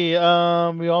see. We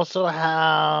also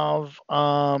have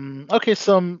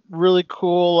some really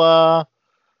cool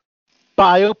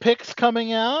biopics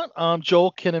coming out.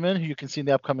 Joel Kinnaman, who you can see in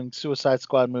the upcoming Suicide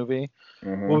Squad movie,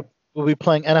 Mhm. will be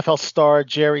playing NFL star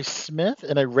Jerry Smith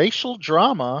in a racial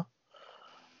drama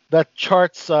that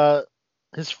charts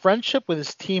his friendship with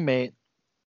his teammate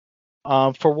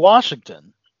for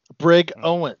Washington, Brig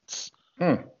Owens.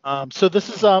 So this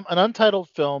is an untitled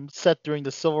film set during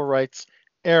the civil rights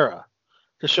era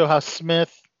to show how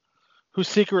Smith, who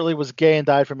secretly was gay and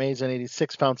died from AIDS in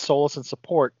 '86, found solace and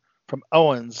support from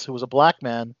Owens, who was a black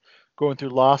man going through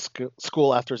law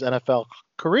school after his NFL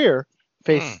career,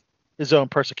 faced his own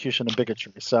persecution and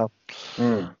bigotry. So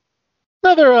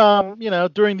another,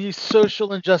 during these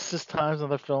social injustice times,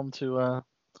 another film to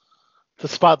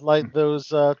spotlight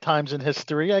those times in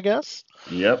history, I guess.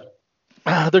 Yep.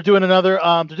 They're doing another.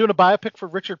 They're doing a biopic for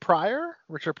Richard Pryor.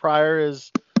 Richard Pryor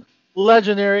is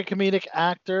legendary comedic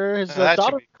actor. His that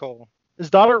daughter, should be cool. his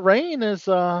daughter Rain is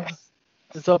a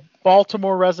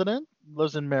Baltimore resident.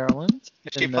 Lives in Maryland.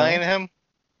 Is she playing him?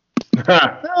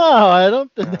 No, I don't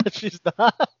think that she's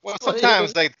not. Well,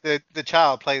 sometimes like the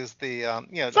child plays the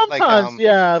Sometimes,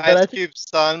 yeah, but I Ice think Cube's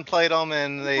son played him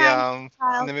in the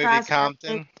movie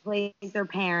Compton. Plays their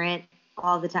parent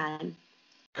all the time.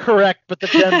 correct, but the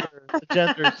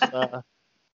gender's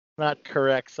not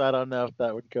correct, so I don't know if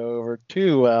that would go over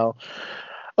too well.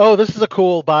 Oh, this is a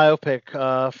cool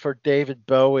biopic for David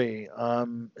Bowie.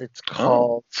 It's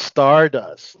called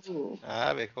Stardust. Ooh,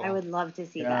 That'd be cool. I would love to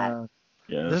see that.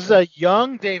 Yeah. This is a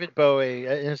young David Bowie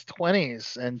in his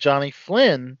 20s, and Johnny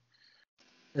Flynn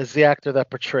is the actor that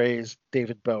portrays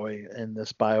David Bowie in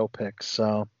this biopic.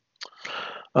 So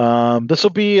this will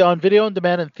be on video on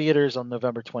demand in theaters on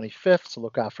November 25th, so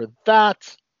look out for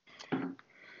that.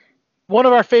 One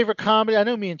of our favorite comedy, I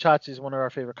know me and Chachi's one of our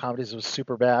favorite comedies was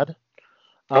Superbad.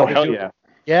 Oh, hell yeah.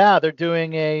 Yeah, they're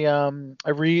doing a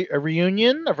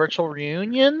reunion, a virtual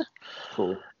reunion.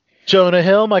 Cool. Jonah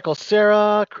Hill, Michael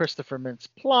Cera, Christopher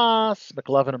Mintz-Plasse,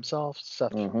 McLovin himself,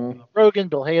 Seth Rogen,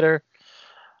 Bill Hader,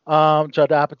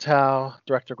 Judd Apatow,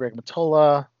 director Greg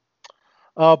Mottola.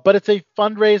 But it's a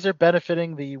fundraiser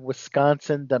benefiting the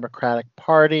Wisconsin Democratic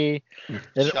Party.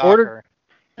 In order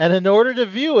to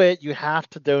view it, you have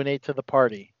to donate to the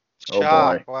party.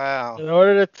 Shock! Wow. In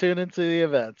order to tune into the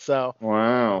event, so.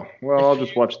 Wow. Well, I'll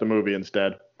just watch the movie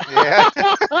instead. Yeah.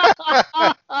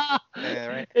 Yeah,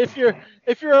 right. If you're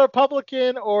a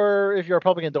Republican, or if you're a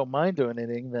Republican and don't mind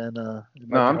donating, then No,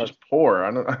 I'm just poor.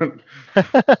 I don't.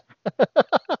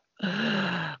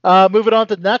 Moving on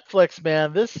to Netflix,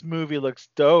 man. This movie looks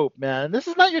dope, man. This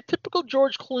is not your typical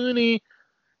George Clooney,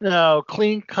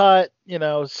 clean cut,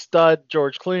 stud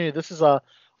George Clooney. This is a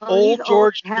old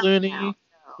George Clooney,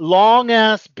 long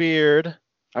ass beard.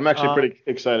 I'm actually pretty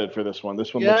excited for this one.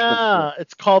 This one looks pretty cool.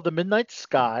 It's called The Midnight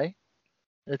Sky.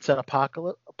 It's an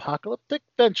apocalyptic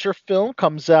venture film.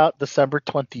 Comes out December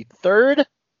 23rd.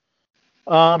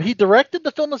 He directed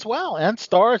the film as well and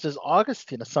stars as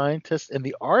Augustine, a scientist in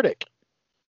the Arctic.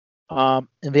 In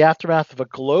the aftermath of a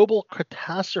global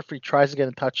catastrophe, tries to get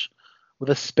in touch with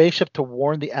a spaceship to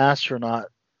warn the astronauts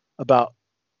about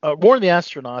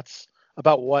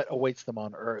what awaits them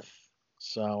on Earth.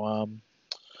 So,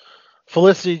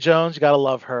 Felicity Jones, you gotta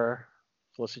love her.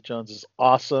 Felicity Jones is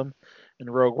awesome in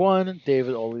Rogue One.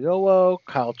 David Oyelowo,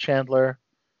 Kyle Chandler,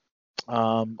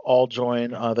 all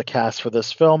join the cast for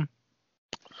this film.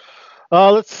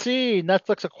 Let's see.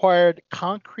 Netflix acquired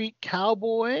Concrete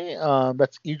Cowboy.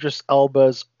 That's Idris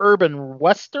Elba's urban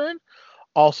western.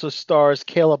 Also stars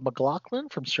Caleb McLaughlin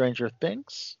from Stranger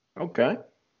Things. Okay.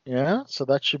 Yeah, so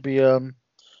that should be a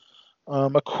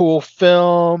cool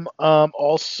film.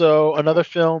 Also another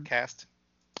film. Cast.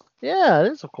 Yeah,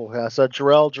 it is a cool cast.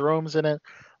 Jarrell Jerome's in it.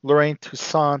 Lorraine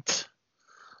Toussaint.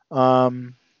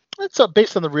 It's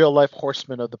based on the real life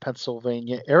horsemen of the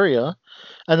Pennsylvania area,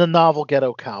 and the novel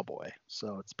Ghetto Cowboy.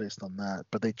 So it's based on that,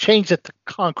 but they changed it to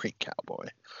Concrete Cowboy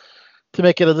to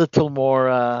make it a little more,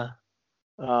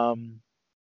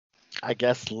 I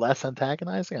guess, less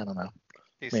antagonizing. I don't know,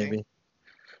 PC. maybe.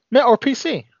 No, or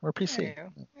PC. Yeah.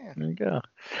 There you go.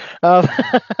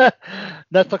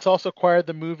 Netflix also acquired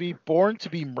the movie Born to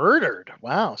be Murdered.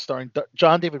 Wow, starring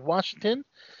John David Washington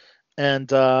and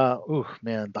the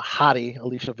hottie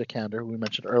Alicia Vikander, who we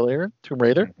mentioned earlier, Tomb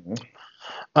Raider.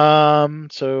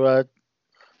 So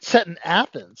set in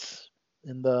Athens,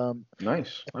 in the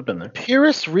Nice. I've been there.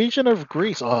 Pyrrhus region of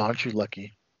Greece. Oh, aren't you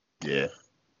lucky? Yeah.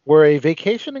 Where a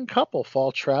vacationing couple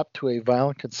fall trapped to a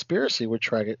violent conspiracy with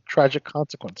tragic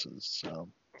consequences. So,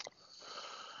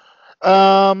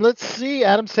 let's see.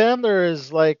 Adam Sandler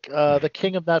is like the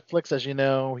king of Netflix, as you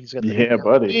know. He's got the Yeah,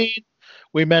 buddy. Lead.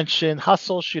 We mentioned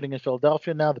Hustle, shooting in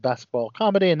Philadelphia now, the basketball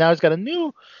comedy, and now he's got a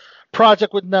new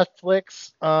project with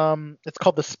Netflix. It's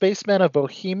called The Spaceman of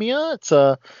Bohemia. It's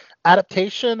a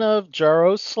adaptation of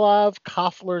Jaroslav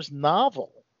Kofler's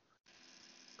novel.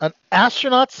 An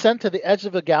astronaut sent to the edge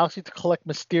of the galaxy to collect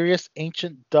mysterious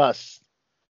ancient dust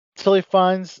until he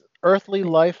finds earthly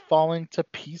life falling to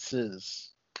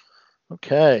pieces.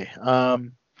 Okay.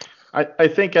 I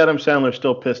think Adam Sandler's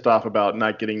still pissed off about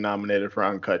not getting nominated for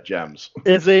Uncut Gems.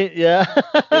 Is he? Yeah.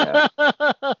 Yeah.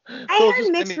 I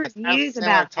heard mixed reviews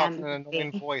about talking them. in an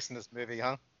annoying voice in this movie,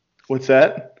 huh? What's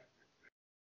that?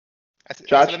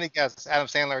 Josh? Let me guess. Adam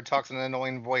Sandler talks in an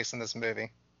annoying voice in this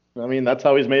movie. I mean, that's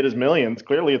how he's made his millions.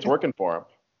 Clearly, it's working for him.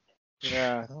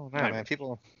 Yeah. Oh no, man,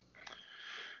 people.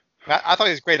 I thought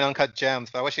he was great in Uncut Gems,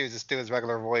 but I wish he would just do his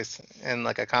regular voice in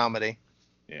like a comedy.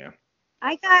 Yeah.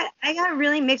 I got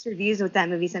really mixed reviews with that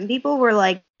movie. Some people were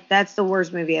like, "That's the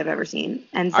worst movie I've ever seen,"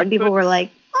 and some people were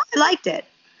like, "Oh, I liked it."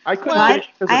 I couldn't Well, say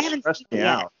because I it haven't stressed seen me it yet.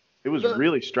 out. It was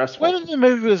really stressful. Whether the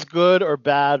movie was good or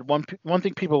bad, one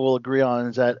thing people will agree on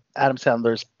is that Adam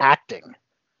Sandler's acting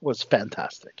was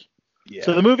fantastic. Yeah.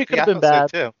 So the movie could Yeah, have been I bad,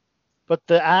 thought so too. but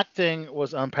the acting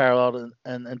was unparalleled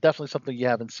and definitely something you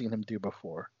haven't seen him do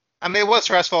before. I mean, it was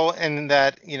stressful in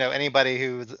that, anybody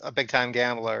who's a big time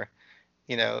gambler,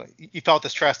 you felt the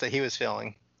stress that he was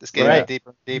feeling. This getting Right.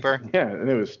 deeper and deeper. Yeah, and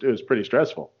it was pretty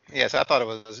stressful. Yeah, so I thought it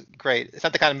was great. It's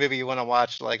not the kind of movie you want to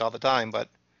watch like all the time, but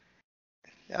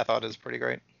yeah, I thought it was pretty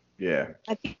great. Yeah.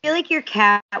 I feel like your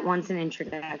cat wants an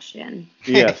introduction.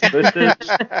 Yes.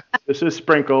 This is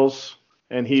Sprinkles,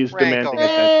 and he's demanding Sprinkles.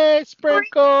 attention. Hey,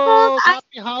 Sprinkles! I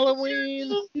Happy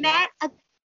Halloween! met a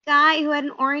guy who had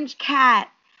an orange cat,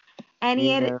 and he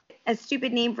Yeah. had a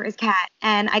stupid name for his cat.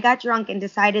 And I got drunk and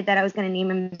decided that I was going to name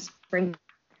him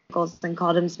Sprinkles and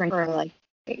called him Sprinkler like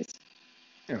face.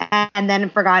 Yeah. And then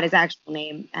forgot his actual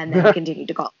name and then continued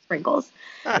to call him Sprinkles.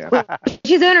 Yeah. Which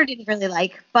his owner didn't really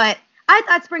like, but I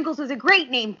thought Sprinkles was a great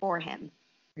name for him.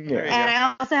 Yeah. And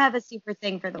I also have a super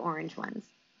thing for the orange ones.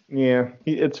 Yeah.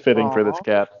 It's fitting for this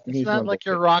cat. Isn't that like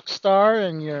your rock star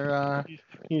and your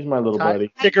He's my little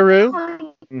buddy.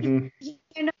 Dickaroo? hmm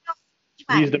You know,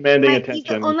 He's demanding He's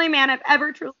attention. the only man I've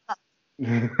ever truly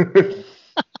loved.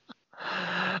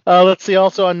 Let's see.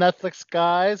 Also on Netflix,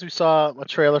 guys, we saw a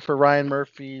trailer for Ryan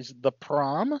Murphy's The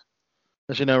Prom.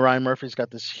 As you know, Ryan Murphy's got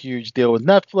this huge deal with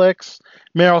Netflix.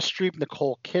 Meryl Streep,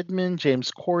 Nicole Kidman,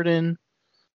 James Corden.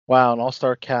 Wow, an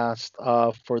all-star cast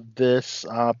for this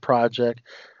project.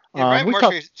 Yeah, Ryan we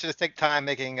Murphy should just take time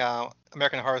making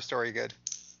American Horror Story good.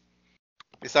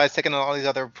 Besides taking on all these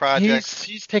other projects.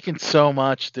 He's taken so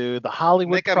much, dude. The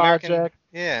Hollywood Make American- Project,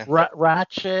 Yeah.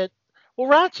 Ratchet. Well,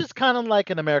 Ratchet's kind of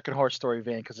like an American Horror Story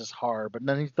vein because it's horror, but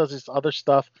then he does this other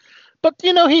stuff. But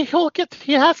he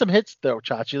has some hits though,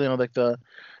 Chachi. Like the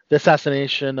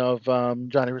assassination of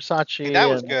Johnny Versace. Hey, that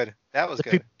was and good. That was the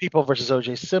good. People versus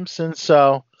O.J. Simpson.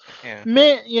 So, Yeah.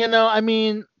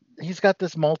 man, he's got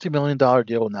this multi-million-dollar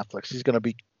deal with Netflix. He's going to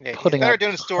be Yeah, putting they're out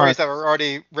doing stories that were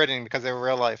already written because they were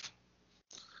real life.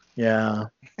 Yeah,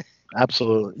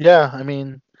 absolutely. Yeah, I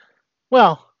mean,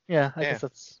 well, yeah, I Yeah. guess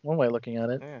that's one way of looking at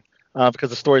it. Yeah. Because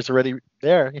the story's already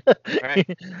there.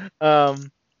 Right.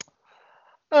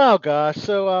 Oh gosh,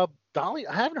 so Dolly,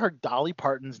 I haven't heard Dolly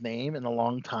Parton's name in a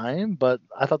long time, but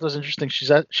I thought that was interesting. She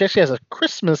actually has a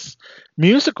Christmas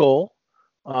musical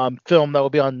film that will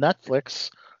be on Netflix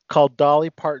called Dolly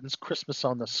Parton's Christmas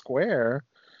on the Square.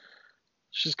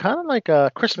 She's kind of like a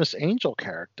Christmas angel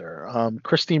character.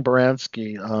 Christine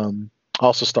Baranski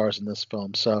also stars in this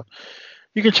film, so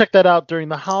you can check that out during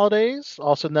the holidays.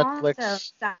 Also, Netflix.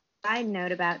 Also, side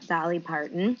note about Dolly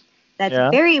Parton. That's Yeah.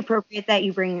 very appropriate that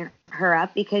you bring her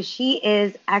up because she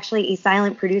is actually a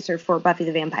silent producer for Buffy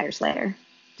the Vampire Slayer.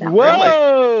 So,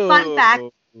 Whoa! Fun fact.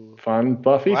 Fun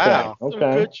Buffy Wow. thing. Some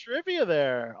Okay. good trivia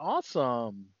there.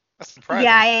 Awesome. That's surprising.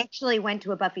 Yeah, I actually went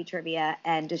to a Buffy trivia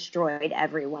and destroyed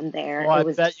everyone there. Oh, I it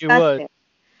was bet you disgusting. would.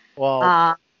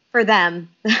 Well, For them.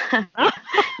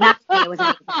 Not for me, it was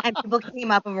amazing. And people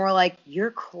came up and were like,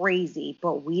 "You're crazy,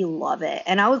 but we love it."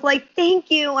 And I was like,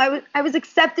 "Thank you. I was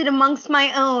accepted amongst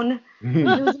my own." It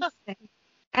was amazing.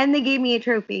 And they gave me a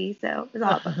trophy, so it was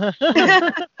awesome.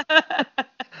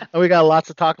 and we got lots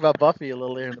to talk about Buffy a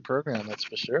little later in the program, that's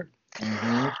for sure.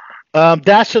 Mm-hmm.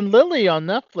 Dash and Lily on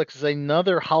Netflix is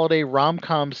another holiday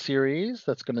rom-com series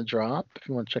that's going to drop. If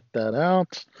you want to check that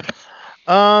out.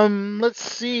 Let's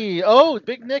see. Oh,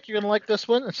 Big Nick, you're going to like this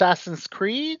one. Assassin's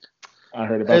Creed I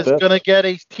heard about is this. going to get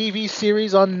a TV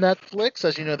series on Netflix.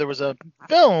 As you know, there was a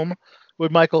film with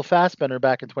Michael Fassbender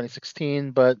back in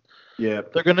 2016, but Yeah.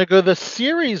 they're going to go the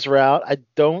series route. I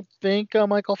don't think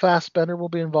Michael Fassbender will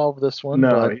be involved with this one. No,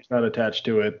 but he's not attached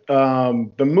to it.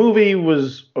 The movie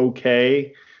was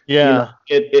okay. yeah.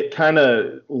 You know, it kind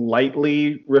of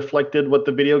lightly reflected what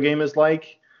the video game is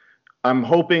like. I'm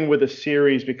hoping with a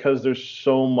series, because there's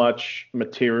so much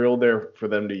material there for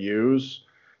them to use,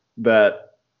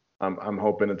 that I'm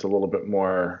hoping it's a little bit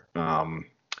more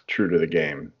true to the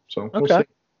game. So we'll Okay. see.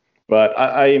 But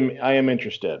I am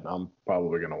interested. I'm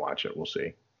probably going to watch it. We'll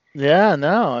see. Yeah,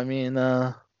 no, I mean,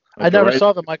 I Like, never right-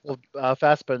 saw the Michael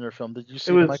Fassbender film. Did you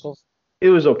see was- the Michael? It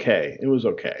was okay. It was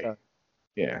okay. Okay.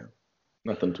 Yeah.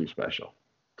 Nothing too special.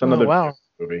 It's Oh, another wow.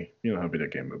 movie. You know how video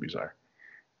game movies are.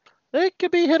 It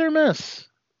could be hit or miss.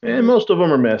 And most of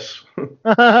them are miss.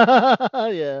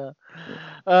 Yeah.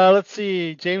 Let's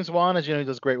see. James Wan, as you know, he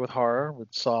does great with horror,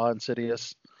 with Saw,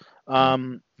 Insidious.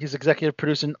 He's executive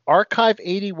producing Archive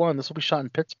 81. This will be shot in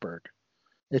Pittsburgh.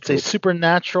 It's a Cool.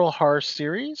 supernatural horror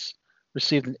series.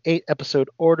 Received an 8-episode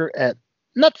order at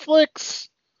Netflix.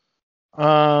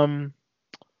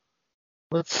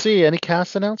 Let's see. Any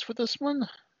cast announced for this one?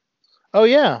 Oh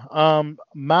yeah.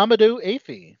 Mamadou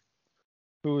Athie,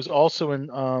 who's also in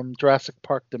Jurassic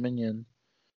Park Dominion,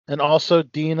 and also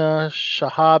Dina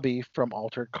Shahabi from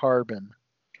Altered Carbon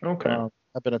Okay.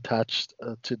 have been attached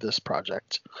to this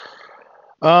project.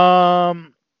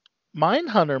 Mindhunter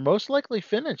most likely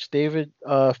finished. David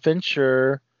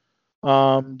Fincher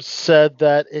said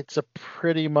that it's a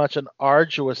pretty much an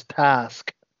arduous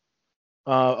task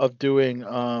of doing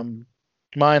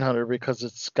Mindhunter because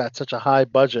it's got such a high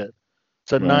budget.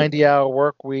 It's a Right. 90-hour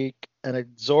work week and it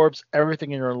absorbs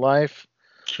everything in your life.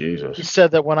 He Jesus.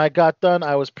 said that when I got done,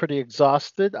 I was pretty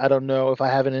exhausted. I don't know if I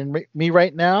have it in me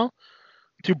right now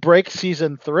to break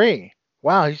season 3.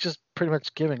 Wow, he's just pretty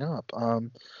much giving up. I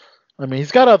mean,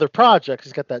 he's got other projects.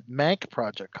 He's got that Mank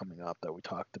project coming up that we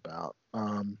talked about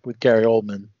with Gary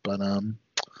Oldman. But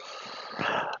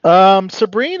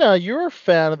Sabrina, you're a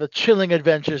fan of the chilling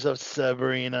adventures of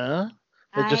Sabrina.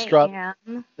 They just dropped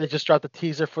the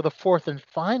teaser for the 4th and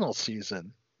final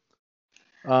season.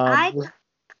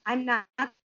 I'm not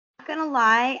gonna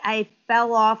lie, I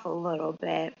fell off a little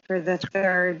bit for the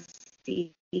 3rd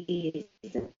season.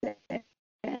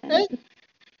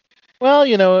 Well,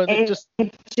 you know, It just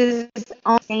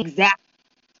exactly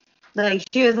like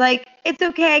she was like, "It's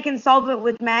okay, I can solve it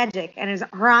with magic," and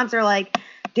her aunts are like,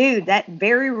 "Dude, that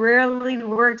very rarely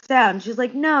works out." And she's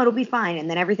like, "No, it'll be fine." And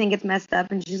then everything gets messed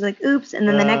up, and she's like, "Oops." And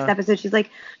then the next episode, she's like,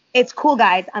 "It's cool,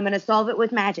 guys. I'm gonna solve it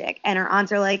with magic." And her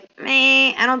aunts are like,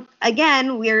 "Meh, I don't."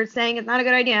 Again, we're saying it's not a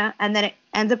good idea, and then it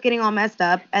ends up getting all messed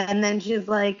up. And then she's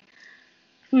like,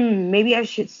 maybe I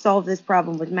should solve this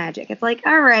problem with magic. It's like,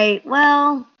 all right,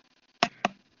 well,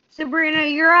 Sabrina,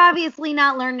 you're obviously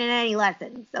not learning any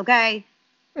lessons, okay?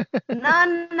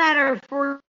 None that are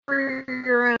for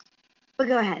your own. But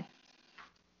go ahead.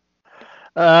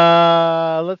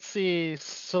 Let's see.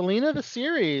 Selena the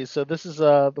series. So this is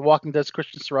The Walking Dead's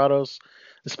Christian Serratos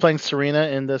is playing Serena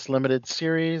in this limited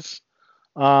series.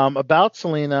 About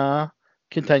Selena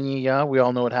Quintanilla, we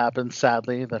all know what happened,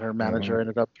 sadly, that her manager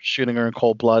ended up shooting her in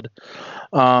cold blood.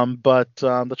 But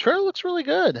the trailer looks really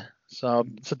good. So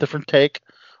it's a different take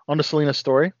on the Selena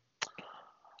story.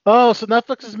 Oh, so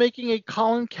Netflix is making a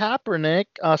Colin Kaepernick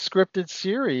scripted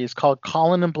series called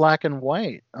Colin in Black and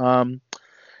White.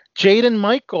 Jaden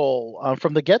Michael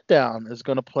from The Get Down is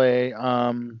going to play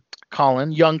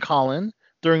Colin, young Colin,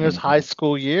 during his high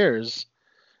school years.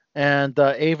 And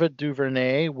Ava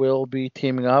DuVernay will be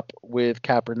teaming up with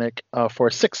Kaepernick for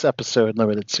a 6-episode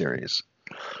limited series.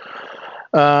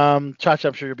 Chacha,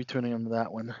 I'm sure you'll be tuning into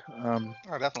that one. Oh,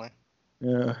 definitely.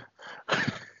 Yeah.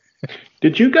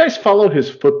 Did you guys follow his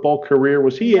football career?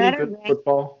 Was he any good at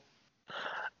football?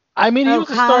 I mean, he was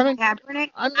a starting. Kaepernick?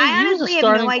 I mean, I he was a honestly have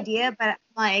starting. no idea, but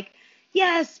like,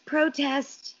 yes,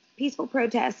 protest, peaceful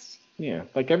protest. Yeah,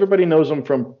 like everybody knows him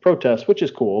from protests, which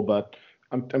is cool, but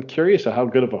I'm curious of how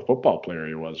good of a football player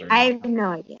he was. Or I not. have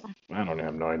no idea. I don't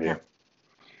have no idea.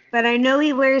 But I know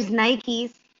he wears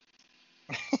Nikes.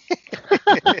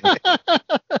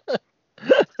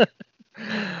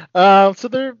 So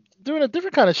they're doing a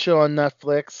different kind of show on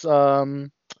Netflix,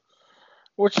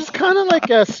 which is kind of like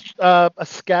a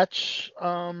sketch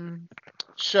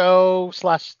show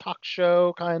 / talk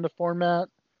show kind of format.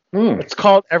 It's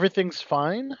called Everything's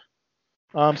Fine.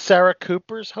 Sarah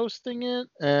Cooper's hosting it,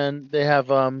 and they have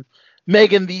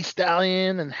Megan Thee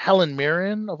Stallion and Helen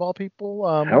Mirren, of all people.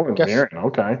 Helen Mirren,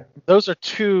 okay. Those are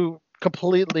two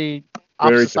completely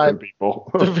Very opposite different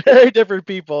people. very different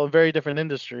people in very different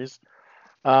industries.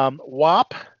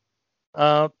 WAP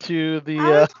to the. I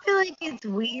always feel like it's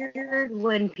weird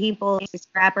when people use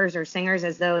rappers or singers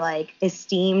as though like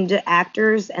esteemed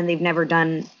actors and they've never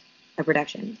done a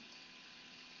production.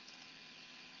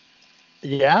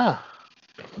 Yeah.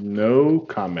 No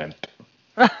comment.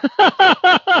 I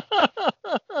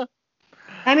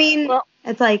mean,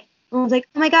 it's like, oh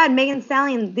my God, Megan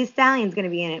Thee Stallion's gonna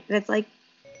be in it, but it's like,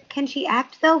 can she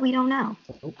act though? We don't know.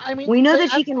 I mean, we know that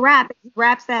she can rap. She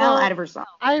raps the hell out of herself.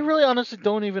 I really honestly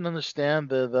don't even understand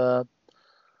the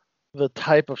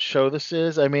type of show this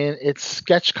is. I mean, it's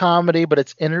sketch comedy, but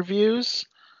it's interviews.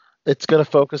 It's going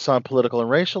to focus on political and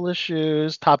racial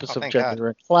issues, topics of gender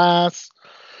and class.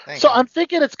 I'm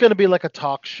thinking it's going to be like a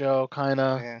talk show kind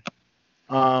of. Yeah.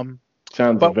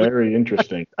 Sounds very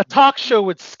interesting. A talk show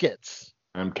with skits.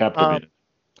 I'm captivated.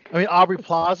 I mean, Aubrey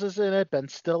Plaza's in it, Ben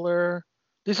Stiller.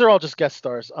 These are all just guest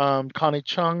stars. Connie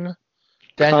Chung.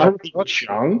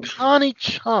 Connie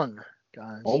Chung,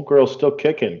 guys. Old girl's still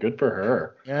kicking. Good for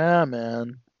her. Yeah,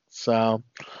 man. So,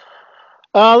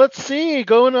 let's see.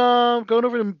 Going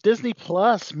over to Disney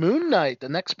Plus, Moon Knight, the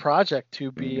next project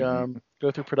to be go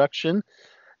through production,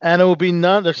 and it will be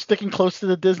they're sticking close to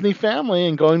the Disney family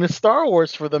and going to Star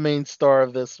Wars for the main star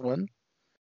of this one,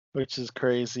 which is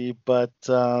crazy. But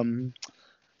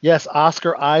yes,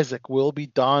 Oscar Isaac will be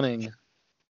donning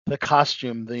the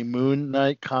costume, the Moon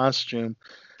Knight costume.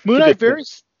 Moon Knight,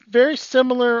 very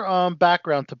similar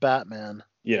background to Batman.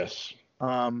 Yes.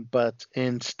 But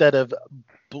instead of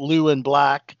blue and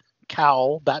black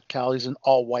bat cowl, he's in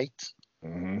all white.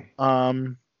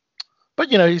 Mm-hmm. But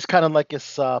he's kind of like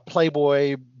this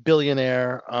playboy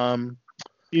billionaire.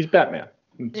 He's Batman.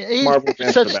 He's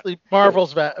essentially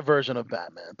Marvel's version of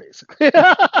Batman, basically.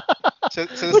 So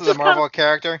this is a Marvel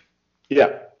character?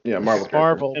 Yeah,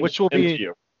 Marvel, which will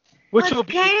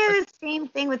be kind of the same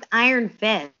thing with Iron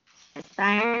Fist.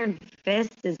 Iron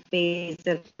Fist is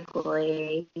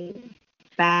basically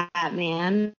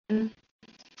Batman.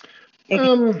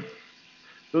 Moon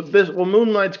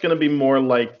Knight's going to be more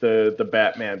like the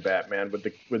Batman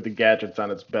with the gadgets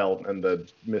on its belt and the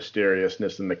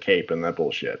mysteriousness and the cape and that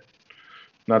bullshit.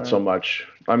 Not so much.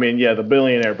 I mean, yeah, the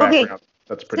billionaire background.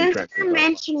 That's pretty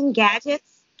trendy.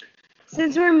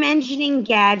 Since we're mentioning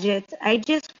gadgets, I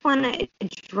just want to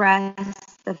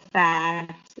address the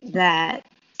fact that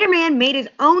Spider-Man made his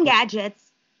own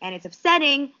gadgets, and it's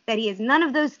upsetting that he has none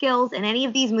of those skills in any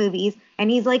of these movies. And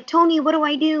he's like, Tony, what do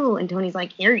I do? And Tony's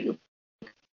like, here, you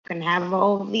can have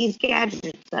all of these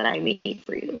gadgets that I made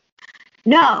for you.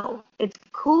 No, it's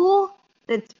cool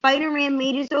that Spider-Man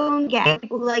made his own gadgets.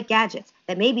 People who like gadgets.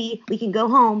 That maybe we can go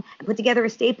home and put together a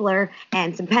stapler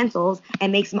and some pencils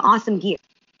and make some awesome gear.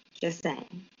 Just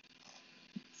saying.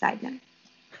 Side note.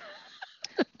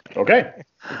 Okay.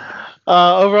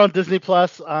 Over on Disney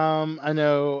Plus, I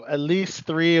know at least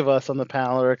 3 of us on the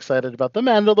panel are excited about The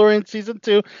Mandalorian Season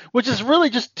 2, which is really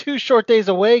just 2 short days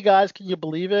away, guys. Can you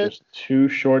believe it? Just 2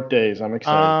 short days. I'm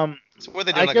excited. So what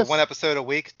are they doing, like a 1 episode a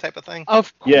week type of thing?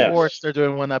 Of course they're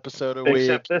doing 1 episode a week.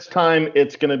 Except this time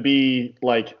it's going to be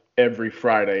like every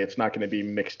Friday. It's not going to be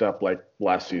mixed up like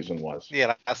last season was.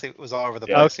 Yeah, last season it was all over the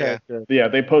place. Okay, Good. Yeah,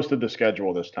 they posted the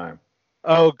schedule this time.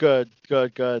 Oh, good.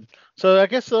 So I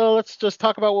guess let's just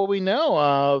talk about what we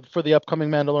know for the upcoming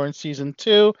Mandalorian Season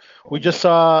 2. We just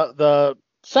saw the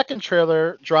second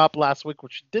trailer drop last week,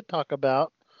 which we did talk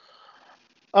about.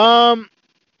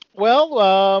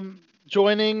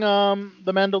 Joining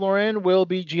The Mandalorian will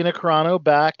be Gina Carano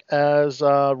back as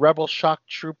Rebel Shock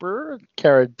Trooper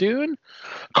Cara Dune.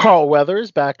 Carl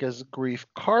Weathers back as Grief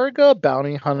Karga,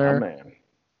 Bounty Hunter,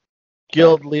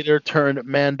 Guild Leader turned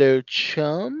Mando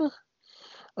Chum.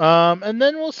 And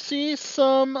then we'll see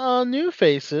some new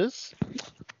faces,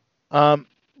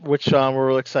 which we're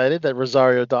real excited that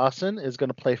Rosario Dawson is going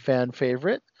to play fan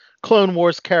favorite Clone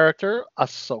Wars character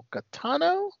Ahsoka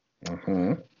Tano.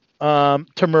 Mm-hmm.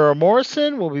 Tamura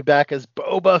Morrison will be back as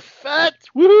Boba Fett.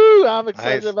 Woohoo! I'm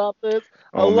excited about this.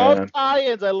 I love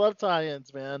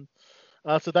tie-ins, man.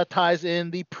 So that ties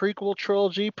in the prequel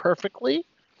trilogy perfectly.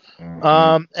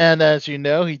 Mhm. And as you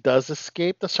know, he does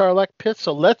escape the Sarlacc pit.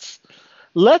 So let's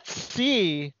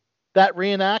see that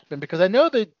reenactment, because I know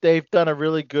that they've done a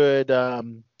really good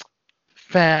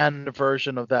fan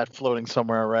version of that floating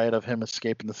somewhere, right? Of him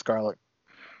escaping the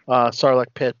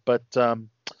Sarlacc pit, but it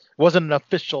wasn't an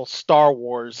official Star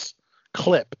Wars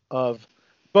clip of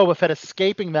Boba Fett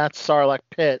escaping that Sarlacc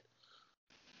pit.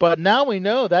 But now we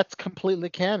know that's completely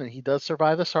canon. He does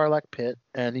survive the Sarlacc pit,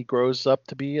 and he grows up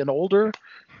to be an older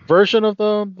version of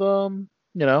the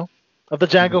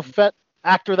Jango Fett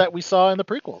actor that we saw in the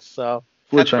prequels. So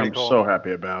Which pretty I'm cool. so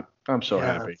happy about. I'm so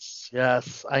happy.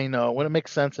 Yes, I know. When it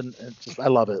makes sense, and just I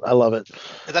love it. I love it.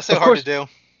 That's so Of hard course- to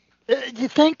do.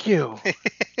 Thank you.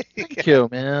 Thank you,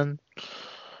 man.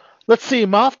 Let's see.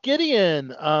 Moff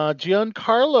Gideon,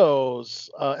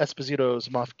 Giancarlo's Esposito's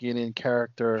Moff Gideon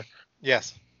character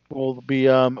Yes. will be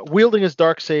wielding his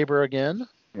darksaber again.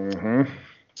 Mm-hmm.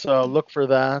 So look for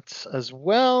that as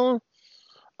well.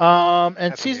 And That's gonna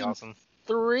be season awesome.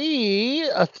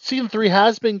 season 3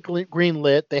 has been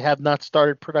greenlit. They have not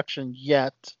started production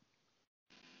yet,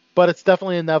 but it's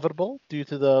definitely inevitable due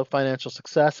to the financial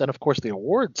success and, of course, the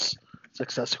awards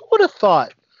success. Who would have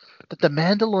thought that The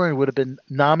Mandalorian would have been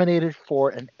nominated for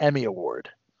an Emmy Award?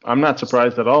 I'm not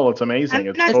surprised at all. It's amazing. I'm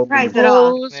It's not totally surprised at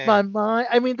all. Blows Yeah. my mind.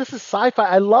 I mean, this is sci-fi.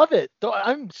 I love it.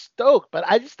 I'm stoked, but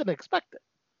I just didn't expect it.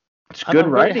 It's I'm good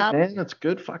very writing, happy. man. It's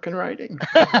good fucking writing.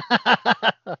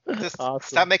 Just Awesome.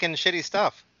 stop making shitty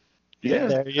stuff. Yeah.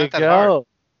 There you not that hard. go.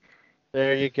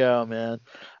 There you go, man.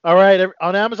 All right,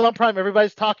 on Amazon Prime,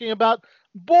 everybody's talking about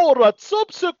Borat's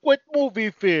subsequent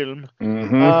movie film.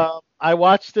 Mm-hmm. I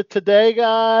watched it today,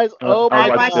 guys. Oh I my I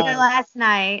watched watched god! it last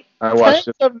night. I watched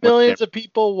Tens it. of millions of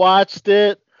people watched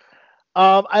it.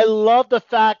 I love the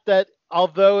fact that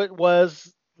although it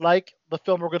was like the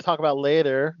film we're going to talk about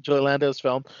later, Joey Lando's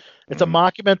film, it's a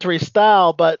mockumentary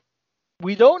style, but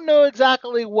we don't know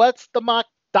exactly what's the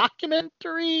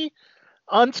documentary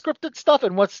unscripted stuff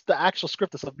and what's the actual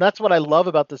scripted stuff. And that's what I love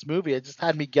about this movie. It just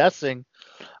had me guessing.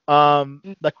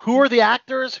 Like who are the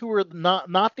actors, who are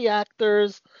not the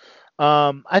actors.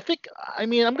 I'm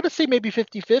going to say maybe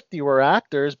 50-50 were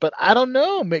actors, but I don't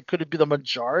know. Could it be the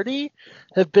majority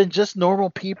have been just normal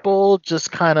people,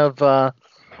 just kind of,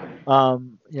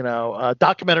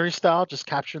 documentary style, just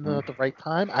capturing them at the right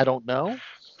time? I don't know.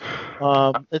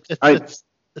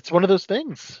 It's one of those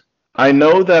things. I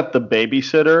know that the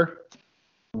babysitter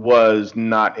was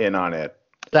not in on it.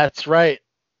 That's right.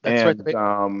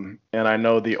 And I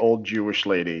know the old Jewish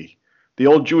lady. The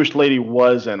old Jewish lady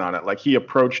was in on it. Like he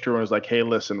approached her and was like, "Hey,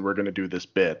 listen, we're gonna do this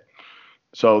bit."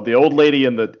 So the old lady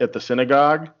at the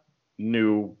synagogue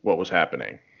knew what was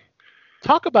happening.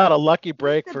 Talk about a lucky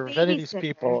break the for if any of these babysitter?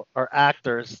 people are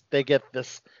actors. They get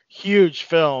this huge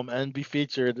film and be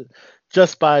featured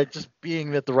just by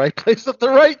being at the right place at the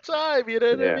right time. You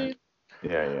know what I mean?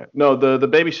 Yeah. No, the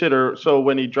babysitter. So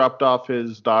when he dropped off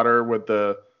his daughter with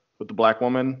the black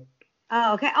woman.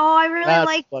 Oh, okay. Oh, I really That's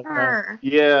liked what- her.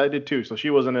 Yeah, I did too. So she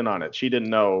wasn't in on it. She didn't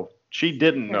know. She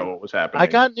didn't know what was happening. I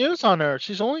got news on her.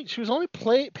 She was only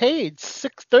paid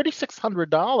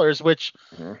 $3,600, which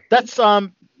that's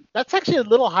actually a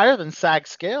little higher than SAG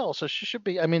scale. So she should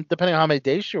be. I mean, depending on how many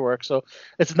days she works, so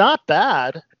it's not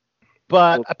bad.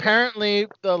 But apparently,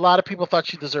 a lot of people thought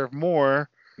she deserved more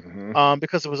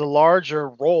because it was a larger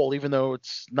role, even though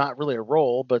it's not really a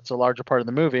role, but it's a larger part of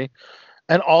the movie.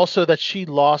 And also that she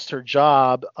lost her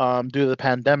job due to the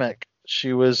pandemic.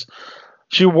 She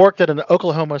worked at an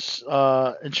Oklahoma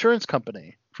insurance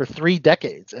company for 3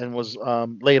 decades and was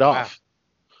laid off.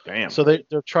 Damn. So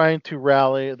they're trying to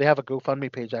rally. They have a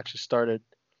GoFundMe page actually started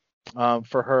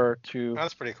for her to.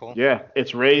 That's pretty cool. Yeah,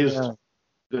 it's raised. Yeah.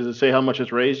 Does it say how much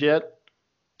it's raised yet?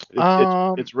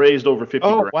 It's raised over 50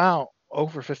 Oh grand. wow,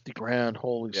 over 50 grand!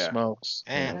 Holy Yeah. smokes!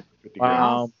 Man. 50 grand.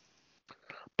 Wow.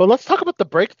 But let's talk about the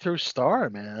breakthrough star,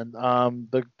 man.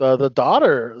 The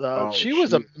daughter. She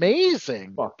was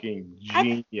amazing. Fucking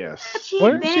I genius. She'd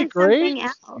Wasn't been she in great? something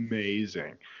else.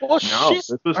 Amazing. Well, No, she's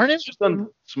this was her name's just done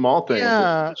small things.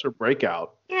 Yeah. This is her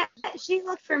breakout. Yeah, she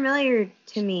looked familiar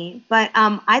to me, but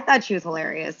I thought she was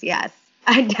hilarious. Yes,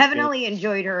 I definitely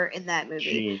enjoyed her in that movie.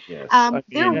 Genius.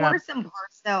 There Yeah. were some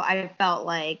parts though I felt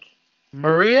like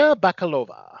Maria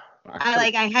Bakalova.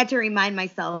 I had to remind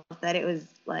myself that it was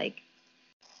like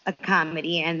a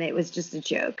comedy and it was just a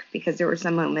joke because there were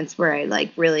some moments where I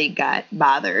like really got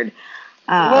bothered.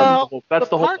 Well, that's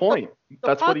the whole part point.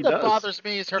 That's what he The part does. that bothers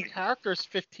me is her character's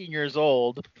 15 years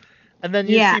old, and then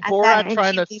you Yeah, see and Borat then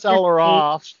trying to she's sell her just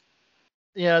off.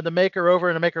 Yeah, to make her over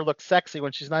and to make her look sexy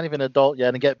when she's not even an adult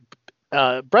yet, and get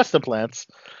breast implants,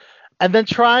 and then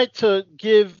try to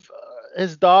give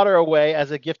his daughter away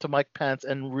as a gift to Mike Pence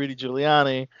and Rudy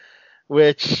Giuliani,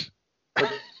 which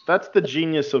That's the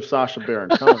genius of Sacha Baron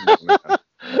Cohen.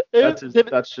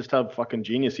 That's just how fucking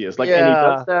genius he is. Like, and he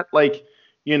does that, like,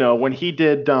 you know, when he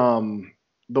did the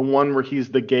one where he's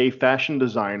the gay fashion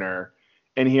designer,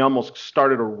 and he almost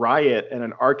started a riot in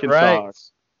an Arkansas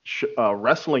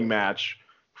wrestling match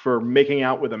for making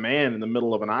out with a man in the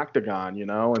middle of an octagon, you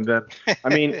know, and that, I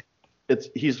mean,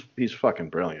 he's fucking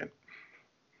brilliant.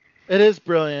 It is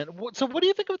brilliant. So, what do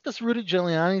you think of this Rudy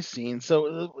Giuliani scene?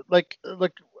 So, like,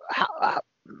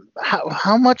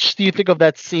 how much do you think of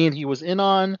that scene he was in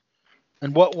on,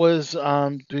 and what was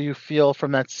do you feel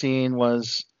from that scene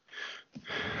was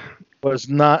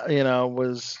not, you know,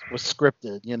 was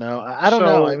scripted? You know, I don't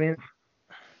know.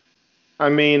 I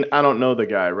mean, I don't know the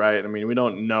guy, right? I mean, we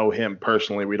don't know him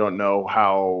personally. We don't know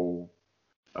how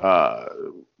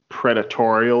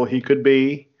predatorial he could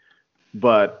be.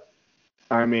 But,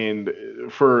 I mean,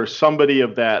 for somebody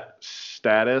of that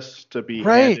status to be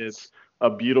handed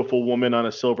a beautiful woman on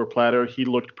a silver platter, he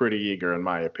looked pretty eager, in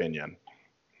my opinion.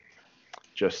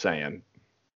 Just saying.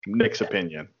 Nick's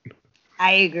opinion.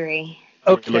 I agree.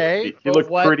 Okay. He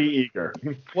looked pretty eager.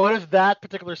 What if that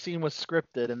particular scene was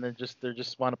scripted and they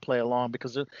just want to play along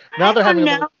because now they're having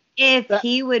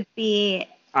he would be.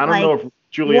 I don't know if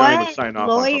Giuliani would sign off.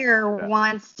 What lawyer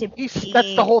wants to be?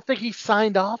 That's the whole thing. He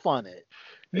signed off on it.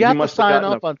 You have to sign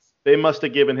off on. They must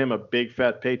have given him a big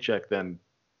fat paycheck then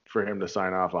for him to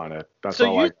sign off on it. That's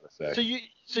all I gotta say.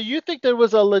 So you think there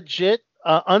was a legit,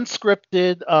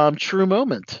 unscripted, true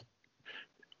moment?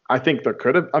 I think there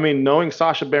could have. I mean, knowing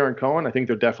Sacha Baron Cohen, I think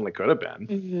there definitely could have been.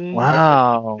 Mm-hmm.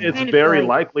 Wow. It's very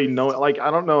likely. Like, I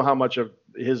don't know how much of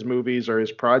his movies or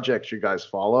his projects you guys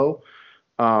follow,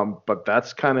 but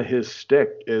that's kind of his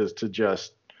shtick, is to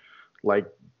just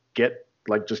get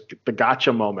the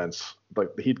gotcha moments. Like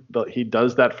he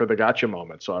does that for the gotcha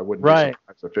moment. So I wouldn't be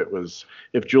surprised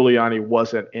if Giuliani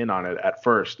wasn't in on it at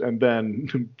first, and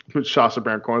then Sacha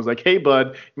Baron Cohen was like, "Hey,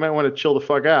 bud, you might want to chill the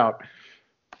fuck out."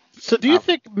 So do you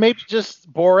think maybe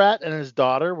just Borat and his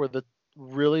daughter were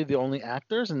really the only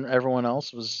actors, and everyone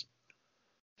else was?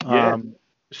 So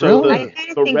really?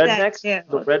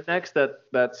 the rednecks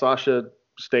that Sacha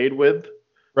stayed with,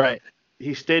 right?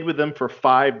 He stayed with them for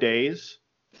 5 days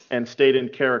and stayed in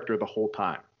character the whole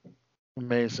time.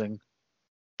 Amazing.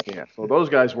 Yeah. So those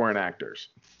guys weren't actors.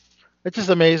 It just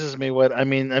amazes me what I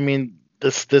mean.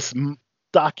 This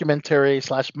documentary /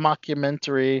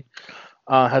 mockumentary.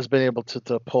 Has been able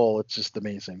to pull. It's just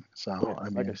amazing. So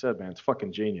like I said, man, it's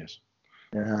fucking genius.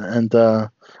 Yeah, and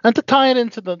to tie it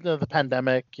into the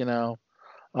pandemic, you know,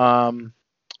 when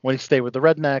he stayed with the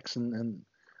rednecks and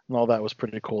all that was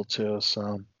pretty cool too.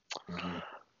 So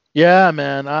yeah,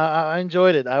 man, I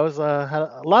enjoyed it. I was had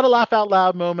a lot of laugh out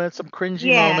loud moments, some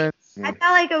cringy moments. I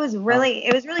felt like it was really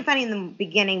funny in the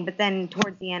beginning, but then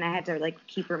towards the end, I had to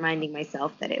keep reminding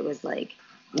myself that it was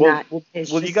Well,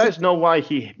 you guys know why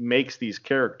he makes these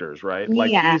characters, right?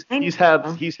 He's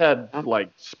had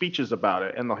speeches about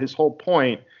it, and his whole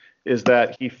point is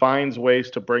that he finds ways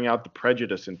to bring out the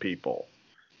prejudice in people,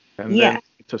 and then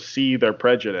to see their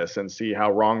prejudice and see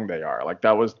how wrong they are. Like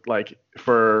that was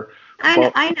for.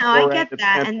 I know, I get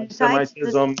that, and so I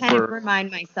just kind of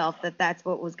remind myself that that's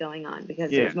what was going on,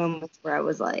 because there's moments where I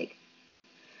was like,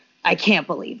 I can't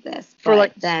believe this. For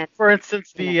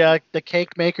instance, the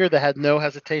cake maker that had no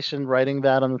hesitation writing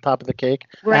that on the top of the cake.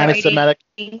 Anti-Semitic.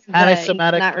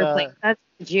 That's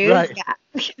Jews. Right. Yeah.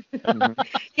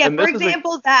 Yeah. For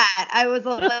example, that I was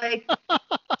like,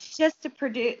 just to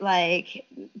produce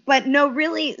but no,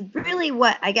 really,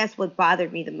 what I guess what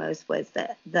bothered me the most was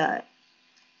the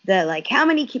how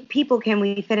many people can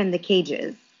we fit in the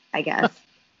cages? I guess.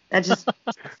 That just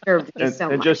disturbed me so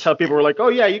much. And just how people were like, oh,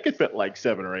 yeah, you could fit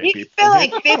 7 or 8 people. You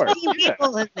could fit 15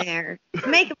 people in there. Just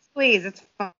make them squeeze. It's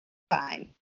fine.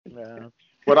 Yeah.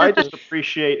 What I just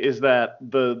appreciate is that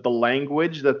the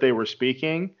language that they were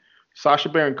speaking, Sacha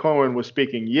Baron Cohen was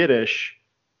speaking Yiddish,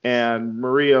 and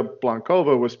Maria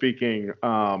Blankova was speaking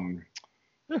Armenian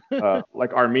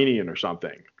or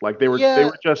something. Like they were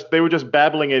just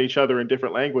babbling at each other in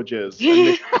different languages.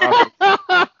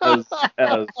 As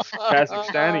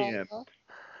Kazakhstanian.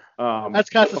 That's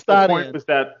Kazakhstanian. The point was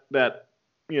that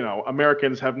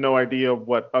Americans have no idea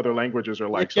what other languages are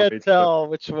like. You can't tell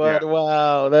which one. Yeah.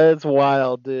 Wow, that's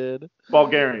wild, dude.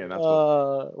 Bulgarian. That's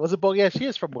was it Bulgaria? She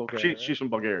is from Bulgaria. She's from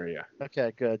Bulgaria.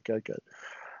 Okay, good.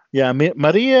 Yeah,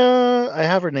 Maria. I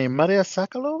have her name. Maria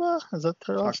Sokolova. Is that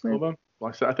her last name? Well,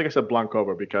 I think I said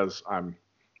Blankova because I'm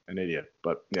an idiot,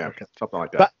 but yeah, something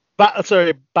like that.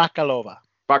 Bakalova.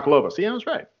 Bakalova. See, I was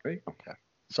right. There you go. Okay.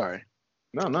 Sorry.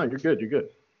 No, you're good.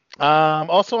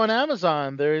 Also on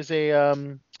Amazon, there is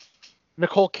a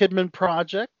Nicole Kidman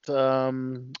project, a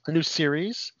new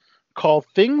series called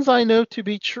Things I Know to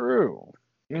Be True.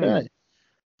 Okay.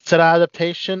 It's an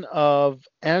adaptation of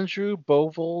Andrew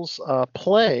Bovell's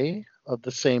play of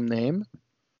the same name,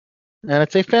 and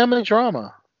it's a family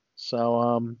drama.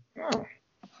 So,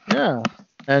 yeah.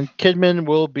 And Kidman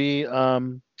will be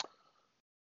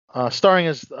starring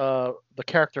as the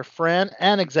character Fran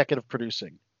and executive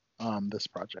producing this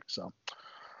project. So,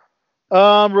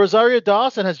 Rosario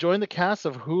Dawson has joined the cast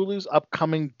of Hulu's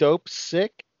upcoming Dope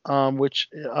Sick, which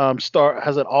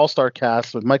has an all-star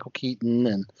cast with Michael Keaton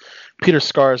and Peter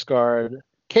Skarsgård,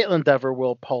 Caitlin Dever,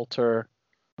 Will Poulter,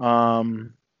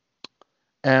 and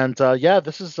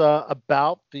this is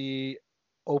about the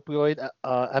opioid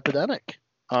epidemic.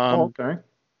 Okay.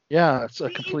 Yeah, it's a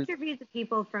We complete. interviewed the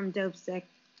people from Dope Sick.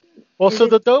 Well, Is so it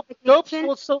the dope. fiction?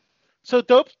 Well, so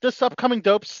dope. This upcoming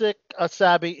Dope Sick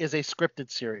Sabby is a scripted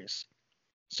series.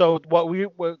 So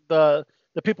the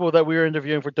people that we were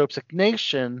interviewing for Dope Sick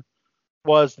Nation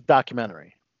was the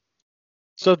documentary.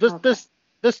 So this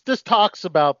talks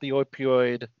about the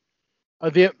opioid,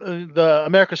 the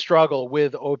America's struggle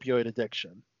with opioid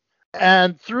addiction,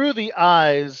 and through the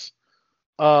eyes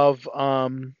of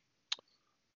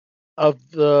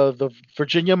the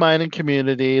Virginia mining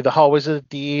community, the hallways of the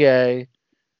DEA,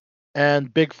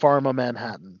 and Big Pharma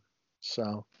Manhattan.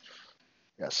 So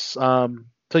yes.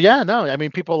 So yeah, no, I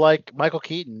mean people like Michael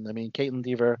Keaton. I mean Caitlin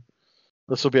Dever.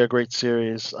 This will be a great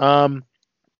series. On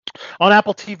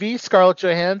Apple TV, Scarlett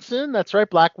Johansson, that's right,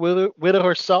 Black Widow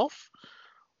herself,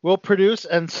 will produce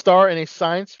and star in a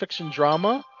science fiction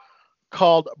drama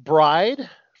called Bride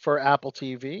for Apple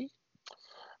TV.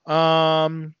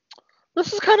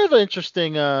 This is kind of an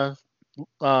interesting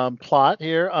plot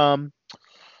here.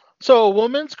 So a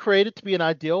woman's created to be an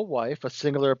ideal wife, a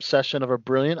singular obsession of a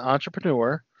brilliant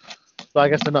entrepreneur. So I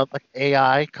guess another like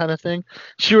AI kind of thing.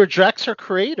 She rejects her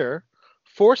creator,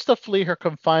 forced to flee her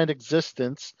confined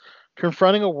existence,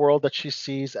 confronting a world that she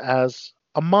sees as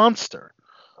a monster.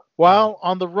 While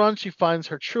on the run, she finds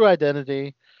her true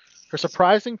identity, her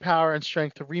surprising power and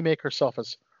strength to remake herself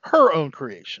as her own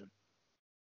creation.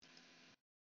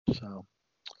 So,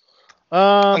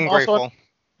 Ungrateful. also,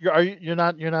 you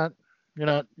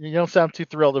don't sound too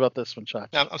thrilled about this one, Chuck.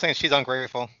 No, I'm saying she's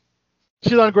ungrateful.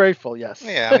 She's ungrateful, yes.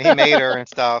 Yeah, I mean, he made her and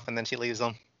stuff, and then she leaves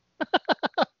him.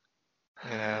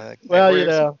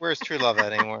 Well, where's true love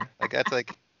at anymore? That's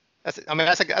like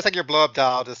your blow up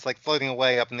doll just like floating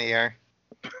away up in the air.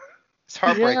 It's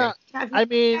heartbreaking. Yeah, I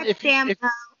mean, if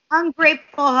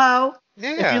ungrateful hoe.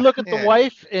 Yeah, if you look at the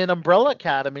wife in Umbrella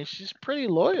Academy, she's pretty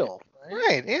loyal.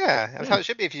 Right. Yeah, that's how it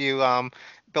should be if you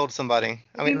build somebody.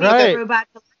 I mean, right.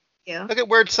 Look at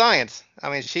Weird Science.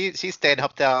 I mean, she stayed and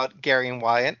helped out Gary and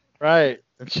Wyatt. Right.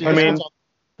 And have any of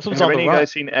you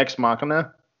guys seen Ex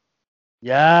Machina?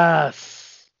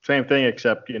 Yes. Same thing,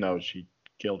 except she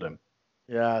killed him.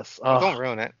 Yes. Oh, don't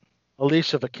ruin it.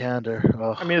 Alicia Vikander.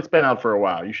 Oh. I mean, it's been out for a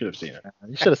while. You should have seen it.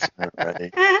 You should have seen it already.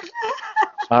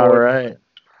 All right.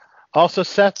 Also,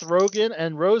 Seth Rogen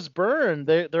and Rose Byrne.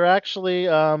 They're actually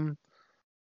in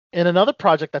another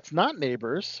project that's not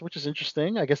Neighbors, which is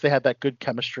interesting. I guess they had that good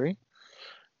chemistry.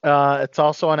 It's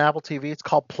also on Apple TV. It's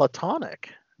called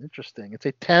Platonic. Interesting. It's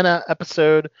a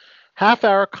 10-episode,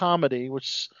 half-hour comedy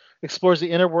which explores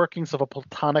the inner workings of a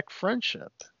platonic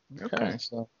friendship. Okay.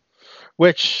 So,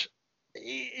 which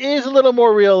is a little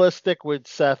more realistic with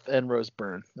Seth and Rose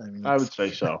Byrne. I would say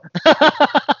so.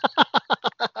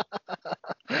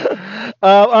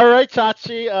 All right,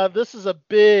 Chachi. This is a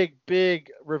big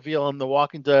reveal in The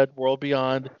Walking Dead World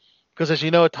Beyond, because as you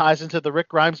know, it ties into the Rick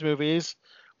Grimes movies.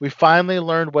 We finally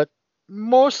learned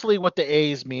mostly what the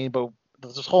A's mean, but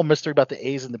there's this whole mystery about the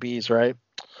A's and the B's, right?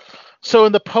 So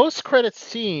in the post-credit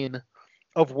scene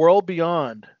of World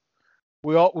Beyond,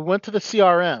 we went to the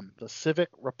CRM, the Civic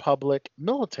Republic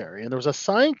Military, and there was a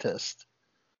scientist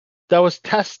that was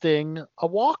testing a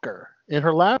walker in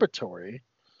her laboratory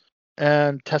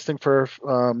and testing for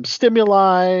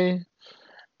stimuli,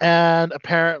 and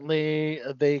apparently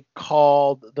they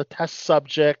called the test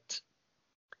subject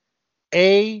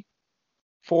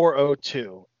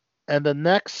A402, and the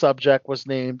next subject was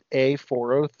named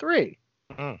A403.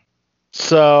 Mm.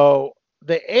 So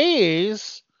the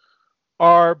A's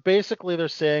are basically, they're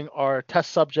saying, are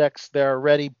test subjects. They're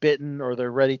already bitten, or they're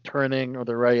already turning, or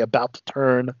they're already about to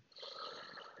turn.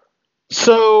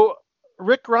 So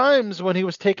Rick Grimes, when he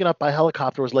was taken up by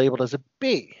helicopter, was labeled as a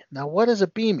B. Now, what does a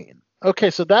B mean?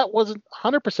 Okay, so that wasn't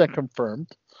 100%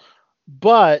 confirmed,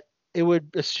 but it would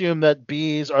assume that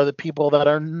Bs are the people that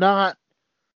are not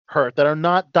hurt, that are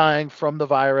not dying from the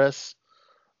virus,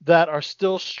 that are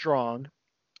still strong.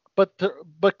 but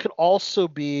could also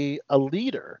be a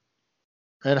leader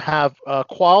and have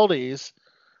qualities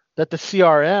that the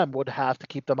CRM would have to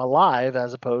keep them alive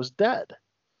as opposed dead.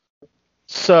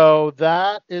 So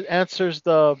that it answers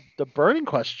the burning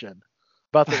question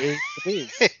about the A's to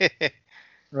B's,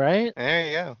 right? There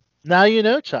you go. Now you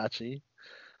know, Chachi.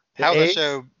 How's the A's-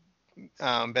 show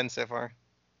been so far?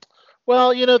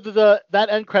 Well, you know, that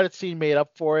end credit scene made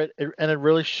up for it, and it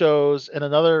really shows in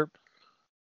another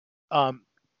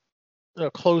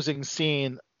closing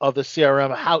scene of the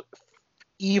CRM how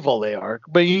evil they are.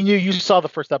 But you saw the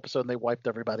first episode and they wiped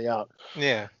everybody out.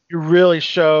 Yeah. You really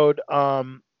showed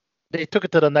they took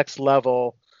it to the next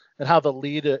level, and how the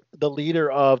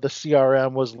leader of the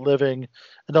CRM was living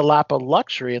in the lap of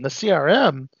luxury. And the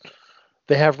CRM,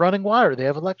 they have running water, they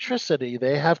have electricity,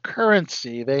 they have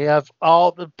currency, they have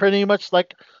pretty much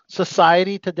like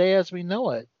society today as we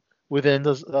know it within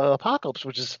the apocalypse,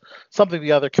 which is something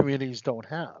the other communities don't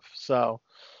have. So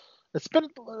it's been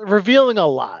revealing a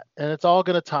lot, and it's all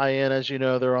going to tie in. As you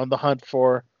know, they're on the hunt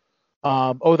for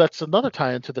that's another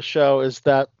tie into the show, is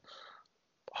that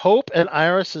Hope and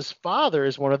Iris's father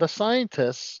is one of the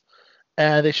scientists,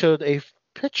 and they showed a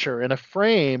picture in a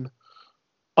frame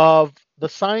of the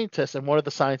scientist, and one of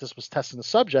the scientists was testing the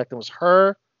subject, and it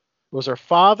was her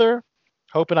father,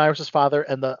 Hope and Iris's father,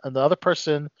 and the other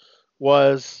person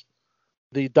was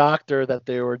the doctor that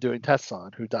they were doing tests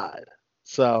on, who died.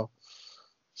 So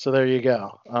there you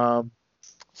go.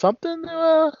 Something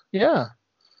to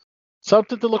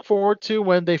look forward to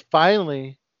when they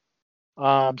finally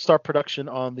start production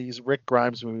on these Rick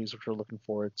Grimes movies, which we're looking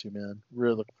forward to, man.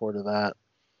 Really looking forward to that.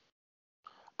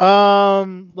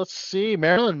 Let's see.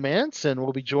 Marilyn Manson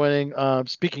will be joining.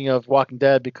 Speaking of Walking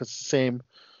Dead, because it's the same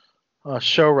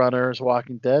showrunner as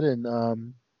Walking Dead,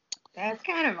 and that's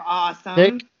kind of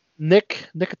awesome. Nick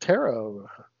Nicotero.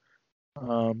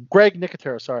 Greg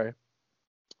Nicotero, sorry.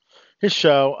 His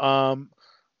show.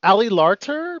 Ali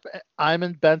Larter,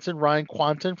 Iman Benson, Ryan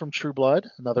Quanten from True Blood,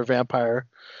 another vampire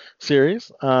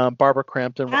series. Barbara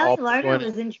Crampton. Ali Larter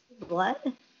was in True Blood?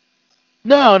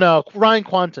 No. Ryan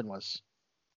Quanten was.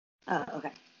 Oh,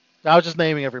 okay. I was just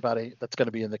naming everybody that's going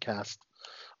to be in the cast.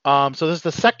 So this is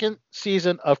the second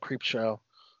season of Creepshow.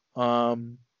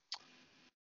 And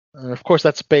of course,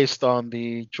 that's based on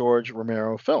the George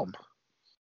Romero film.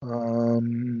 Oh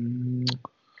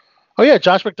yeah,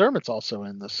 Josh McDermott's also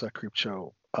in this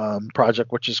Creepshow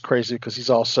project, which is crazy because he's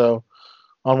also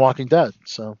on Walking Dead.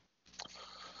 So,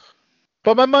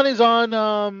 but my money's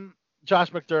on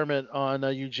Josh McDermott, on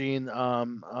Eugene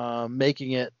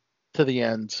making it to the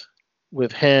end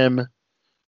with him,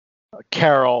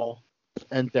 Carol,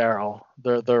 and Daryl.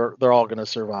 They're all going to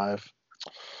survive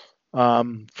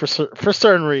for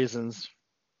certain reasons.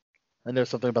 I know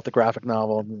something about the graphic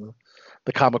novel and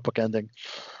the comic book ending.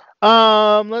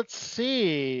 Let's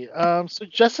see. So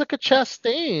Jessica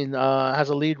Chastain has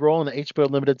a lead role in the HBO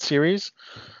limited series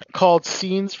called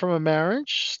Scenes from a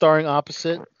Marriage, starring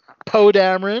opposite Poe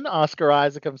Dameron, Oscar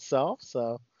Isaac himself.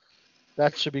 So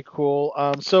that should be cool.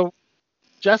 So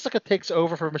Jessica takes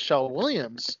over for Michelle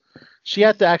Williams. She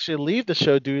had to actually leave the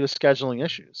show due to scheduling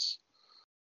issues.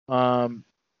 And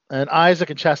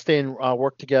Isaac and Chastain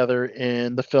worked together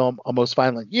in the film A Most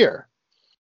Violent Year.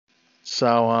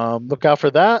 So look out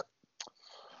for that.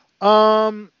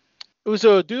 Uzo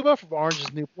Aduba from Orange is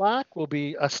the New Black will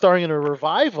be starring in a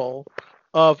revival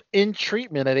of In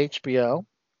Treatment at HBO.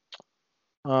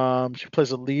 She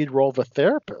plays a lead role of a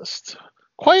therapist.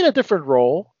 Quite a different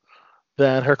role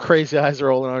than her Crazy Eyes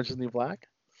role in Orange is the New Black.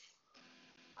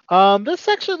 This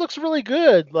actually looks really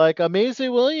good. Like Maisie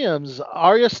Williams,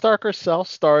 Arya Stark herself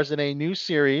stars in a new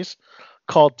series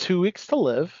called 2 Weeks to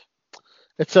Live.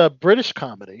 It's a British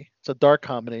comedy. It's a dark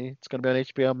comedy. It's going to be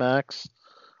on HBO Max.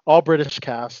 All British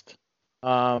cast.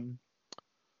 And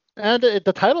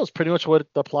the title is pretty much what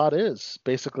the plot is.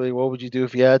 Basically, what would you do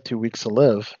if you had 2 weeks to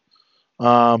live?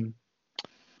 Yeah.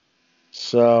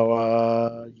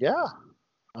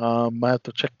 I have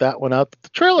to check that one out. The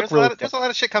trailer. There's a lot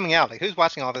of shit coming out. Like, who's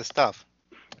watching all this stuff?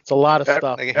 It's a lot of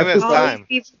stuff. Like, who has all time?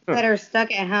 these people that are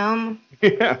stuck at home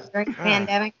during the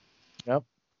pandemic. Yep.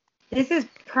 This is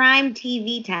prime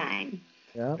TV time.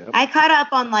 Yeah. I caught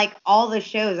up on like all the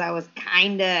shows I was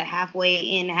kind of halfway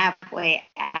in, halfway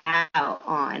out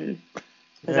on.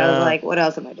 Because I was like, what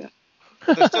else am I doing?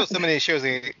 There's still so many shows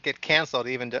that get canceled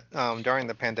even during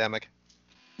the pandemic.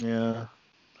 Yeah.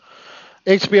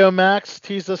 HBO Max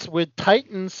teased us with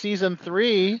Titans Season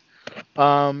 3.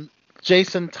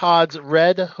 Jason Todd's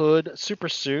Red Hood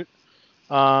supersuit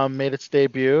made its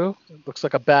debut. It looks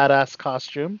like a badass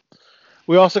costume.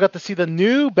 We also got to see the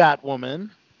new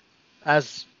Batwoman.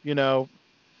 As you know,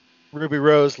 Ruby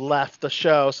Rose left the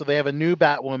show, so they have a new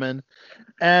Batwoman,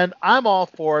 and I'm all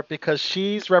for it because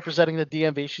she's representing the DMV.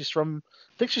 I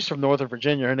think she's from Northern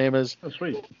Virginia. Her name is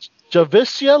sweet.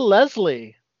 Javicia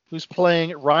Leslie, who's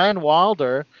playing Ryan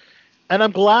Wilder, and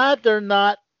I'm glad they're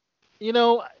not,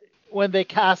 when they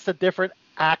cast a different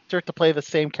actor to play the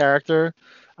same character,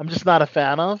 I'm just not a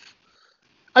fan of.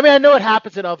 I mean, I know it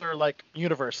happens in other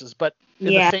universes, but in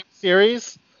the same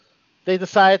series, they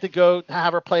decided to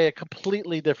have her play a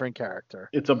completely different character.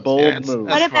 It's a bold move.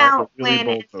 What about really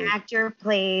when an actor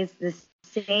plays the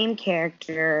same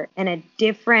character in a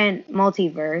different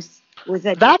multiverse with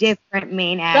a different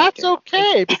main actor? That's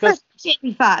okay because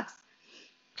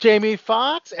Jamie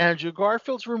Foxx, Andrew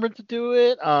Garfield's rumored to do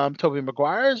it. Tobey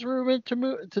Maguire's rumored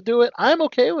to do it. I'm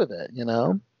okay with it.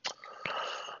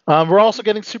 We're also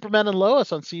getting Superman and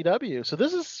Lois on CW, so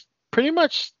this is pretty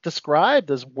much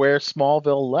described as where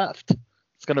Smallville left.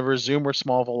 It's going to resume where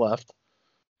Smallville left.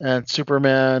 And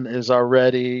Superman is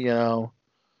already,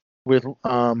 with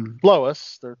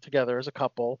Lois. They're together as a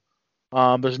couple.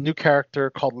 There's a new character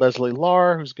called Leslie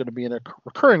Larr who's going to be in a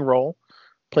recurring role,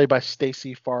 played by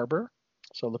Stacey Farber.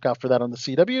 So look out for that on the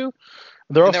CW.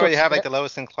 They already have the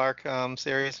Lois and Clark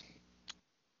series.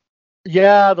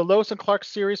 Yeah, the Lois and Clark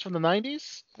series from the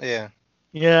 90s. Yeah.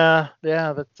 Yeah,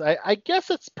 that's. I guess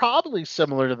it's probably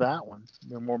similar to that one.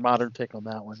 A more modern take on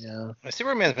that one. Yeah.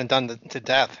 Superman's been done to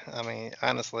death. I mean,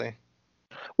 honestly.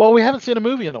 Well, we haven't seen a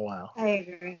movie in a while. I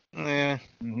agree. Yeah.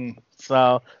 Mm-hmm.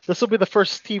 So this will be the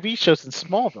first TV show since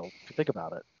Smallville. If you think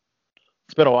about it,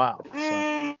 it's been a while.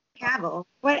 Cavill.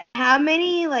 How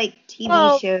many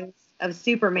TV shows of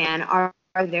Superman are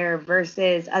there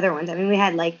versus other ones? I mean, we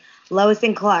had Lois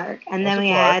and Clark, and then we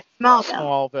had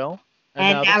Smallville.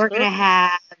 And now we're going to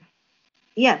have,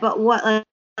 but what,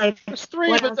 there's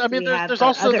three, but I mean, there's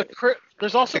also the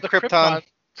Krypton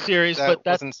series, but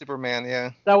that wasn't Superman,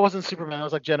 yeah. That wasn't Superman, that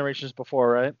was generations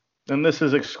before, right? And this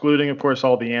is excluding, of course,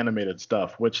 all the animated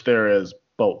stuff, which there is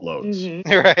boatloads. Mm-hmm.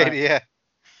 Right, yeah.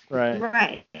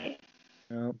 Right.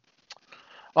 Yeah.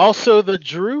 Also, the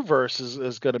Drewverse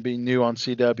is going to be new on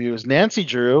CW, is Nancy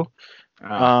Drew.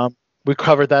 We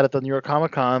covered that at the New York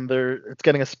Comic Con. It's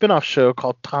getting a spin-off show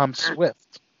called Tom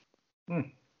Swift.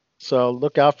 So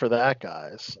look out for that,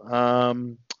 guys.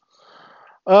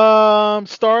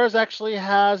 Starz actually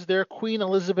has their Queen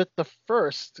Elizabeth I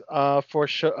for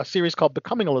a series called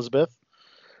Becoming Elizabeth.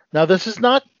 Now, this is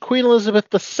not Queen Elizabeth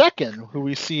II, who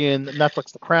we see in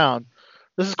Netflix The Crown.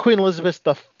 This is Queen Elizabeth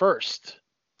I.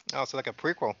 Oh, so like a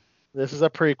prequel. This is a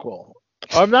prequel.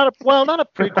 Not a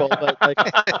prequel, but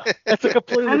it's a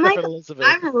completely different Elizabeth.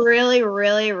 I'm really,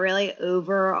 really, really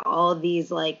over all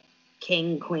these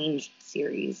King Queen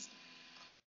series.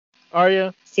 Are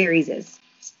you? Series.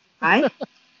 I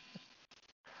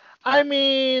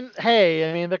mean,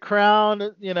 The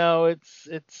Crown,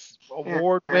 it's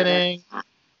award winning.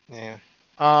 Yeah.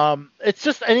 It's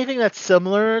just anything that's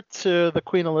similar to the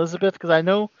Queen Elizabeth, because I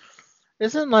know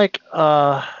isn't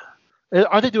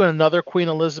are they doing another Queen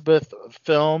Elizabeth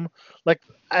film?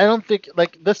 I don't think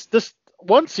this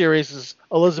one series is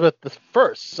Elizabeth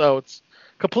I, so it's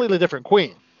completely different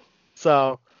queen.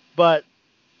 So, but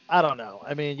I don't know.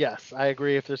 I mean, yes, I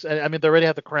agree. They already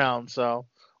have the crown, so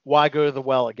why go to the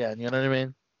well again? You know what I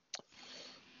mean?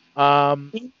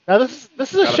 Now this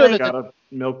is a show that gotta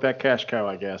milk that cash cow,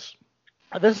 I guess.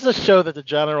 This is a show that the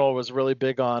General was really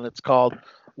big on. It's called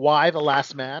Why the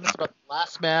Last Man. It's about the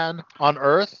last man on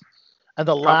Earth. And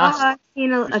the last, I've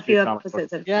seen a few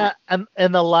episodes of that. and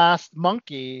the last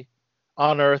monkey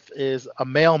on Earth is a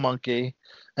male monkey,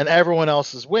 and everyone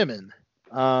else is women.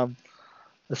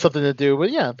 It's something to do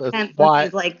with and why.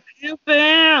 He's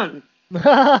stupid.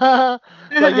 But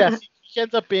yes, he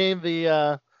ends up being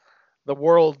the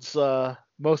world's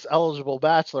most eligible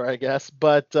bachelor, I guess.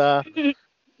 But they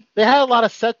had a lot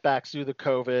of setbacks due to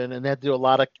COVID, and they had to do a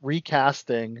lot of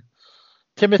recasting.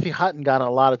 Timothy Hutton got in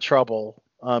a lot of trouble.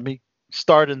 He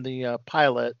starred in the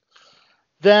pilot.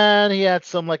 Then he had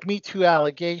some Me Too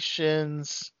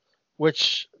allegations,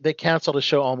 which they canceled the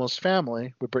show Almost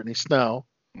Family with Brittany Snow.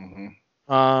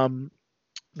 Mm-hmm.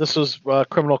 This was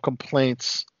criminal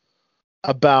complaints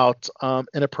about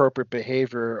inappropriate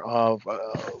behavior of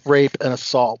rape and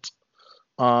assault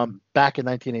back in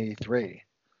 1983.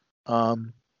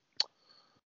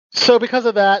 So because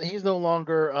of that, he's no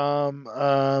longer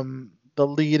the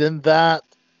lead in that.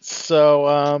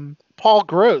 So Paul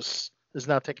Gross is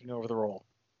now taking over the role.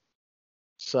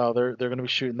 So they're going to be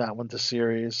shooting that one to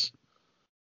series.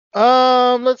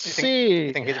 Let's see.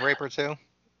 You think he's a raper too?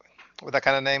 With that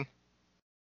kind of name?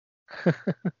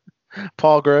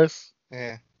 Paul Gross?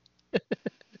 Yeah.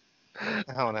 I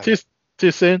don't know. Too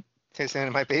soon? Too soon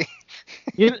it might be.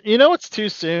 You know it's too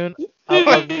soon. A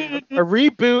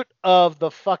reboot of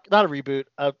the not a reboot,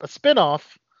 a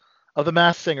spin-off of The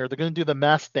Masked Singer. They're going to do The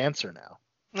Masked Dancer now.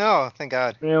 No, thank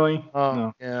God. Really? Oh,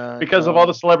 No. yeah. Because of all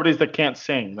the celebrities that can't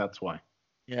sing, that's why.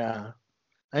 Yeah.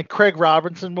 And Craig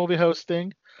Robinson will be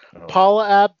hosting. Oh. Paula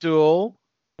Abdul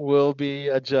will be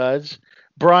a judge.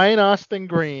 Brian Austin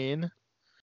Green.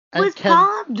 And Was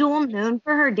Paula Abdul known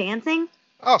for her dancing?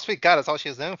 Oh, sweet God, that's all she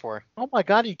was known for. Oh my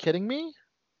God, are you kidding me?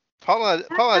 Paula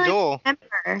Abdul.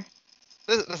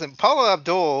 Listen, Paula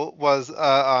Abdul was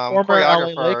former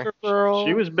choreographer. LA Laker girl.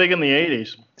 She was big in the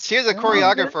 80s. She was a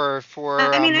choreographer for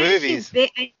movies.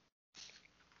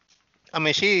 I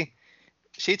mean, she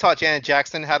taught Janet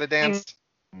Jackson how to dance.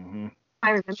 Mm-hmm. I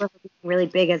remember her being really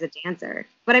big as a dancer.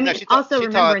 But I mean, she also she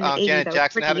remember taught in the 80s, Janet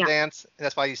Jackson how to young. dance.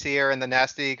 That's why you see her in the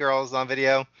Nasty Girls on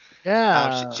video.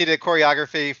 Yeah. She did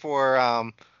choreography for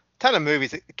a ton of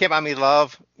movies. Can't Buy Me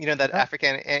Love, you know, that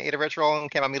African Anteater Ritual,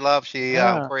 Can't Buy Me Love. She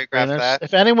choreographed that.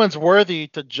 If anyone's worthy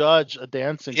to judge a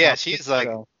dancing she's like,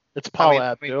 show, it's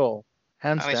Paula Abdul.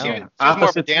 Hands down. She was more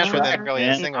of a dancer than really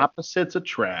a singer. Opposites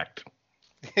attract.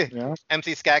 Yeah.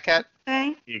 MC Scat Cat.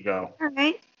 Okay. Here you go. All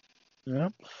right. Yeah.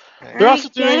 Okay. They're also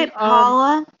Get doing it,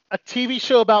 Paula. a TV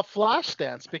show about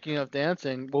Flashdance. Speaking of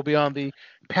dancing, will be on the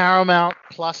Paramount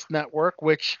Plus network,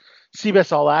 which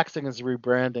CBS All Access is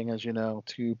rebranding, as you know,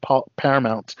 to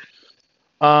Paramount.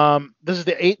 This is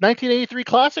the 1983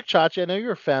 classic, Chachi. I know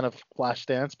you're a fan of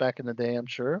Flashdance back in the day, I'm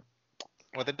sure.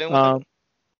 What they're doing with it?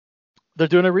 They're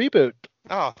doing a reboot.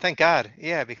 Oh, thank God.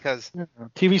 Yeah, because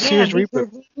TV series because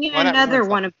reboot. we need another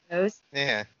one of those.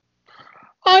 Yeah.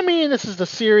 I mean, this is the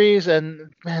series, and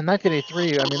man,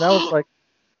 1983. I mean, that was like,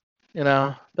 you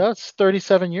know, that's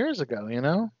 37 years ago. You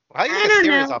know. How do you I make a don't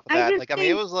series know. off of that? Like, I mean,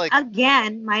 it was like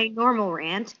again my normal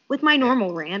rant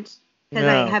because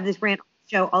I have this rant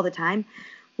show all the time.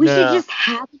 We should just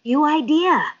have a new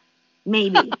idea,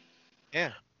 maybe.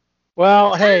 Yeah.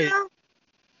 Well, hey,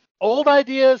 old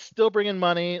ideas still bringing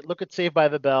money. Look at Saved by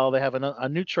the Bell. They have a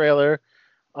new trailer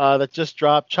that just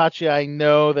dropped. Chachi, I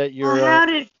know that you're. Well, how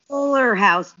did Fuller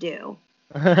House do?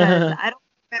 Because I don't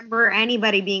remember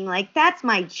anybody being like, "That's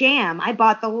my jam. I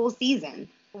bought the whole season."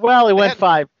 Well, it went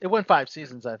 5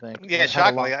 seasons, I think. Yeah,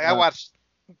 shockingly. I watched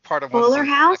part of one. Fuller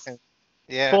House?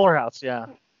 Yeah. Fuller House, yeah.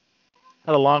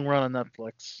 Had a long run on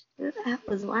Netflix. Who the hell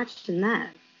was watching that?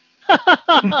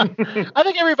 I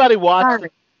think everybody watched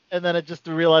it, and then it just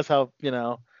realized how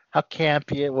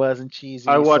campy it was and cheesy.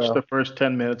 I watched the first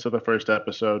 10 minutes of the first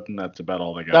episode, and that's about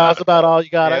all I got. That's about all you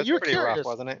got. Yeah, it you were was pretty curious, rough,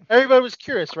 wasn't it? Everybody was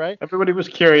curious, right? Everybody was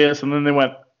curious, and then they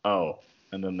went, "Oh,"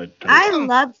 and then they. I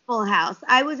loved Full House.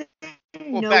 I was in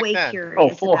no way curious. Oh,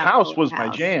 Full about House Full was my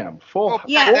House. jam. Yeah, Full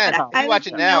but I watch was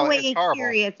it in now, no way it's horrible.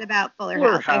 curious about Fuller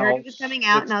Fuller House. I heard it House, was coming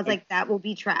out, and I was it's like, that will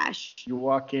be trash. You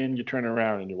walk in, you turn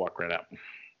around, and you walk right out.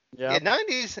 Yeah.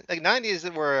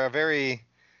 90s were a very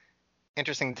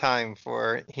interesting time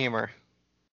for humor.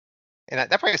 And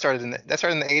that probably started in the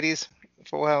 80s,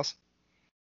 Full House.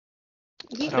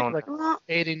 I think like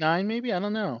 89 maybe, I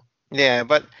don't know. Yeah,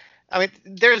 but I mean,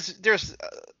 there's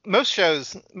most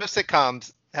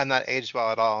sitcoms have not aged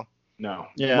well at all. No.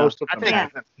 Yeah. Most of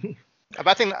them.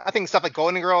 I think stuff like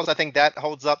Golden Girls, I think that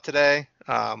holds up today.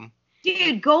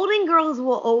 Dude, Golden Girls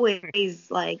will always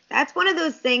that's one of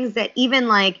those things that even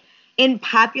in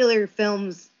popular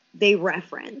films they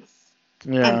reference.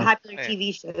 Yeah. And popular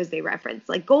TV shows they reference.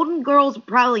 Like Golden Girls will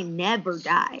probably never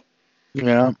die.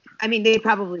 Yeah. I mean, they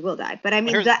probably will die, but I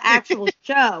mean the actual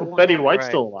show. Betty White's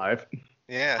still alive.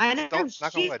 Yeah. I know.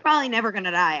 She's probably never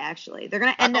gonna die. Actually, they're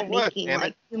gonna end up making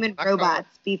human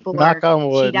robots before knock on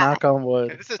wood. she dies. Knock on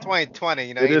wood. This is 2020.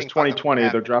 You know. It is 2020.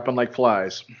 They're dropping like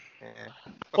flies. Yeah.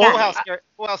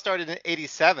 Full House started in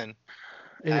 87.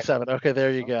 87. Okay,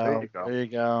 there you go. There you go. There you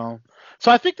go. So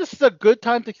I think this is a good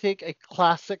time to take a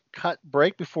classic cut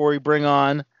break before we bring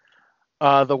on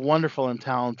the wonderful and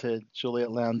talented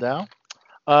Juliet Landau.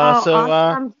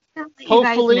 Awesome.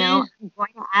 Hopefully, you guys know, I'm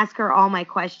going to ask her all my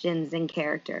questions in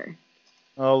character.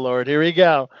 Oh Lord, here we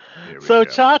go. So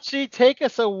Chachi, take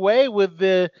us away with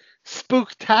the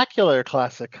spooktacular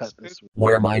classic cut this week.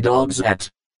 Where my dog's at?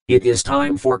 It is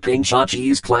time for King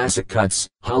Chachi's classic cuts.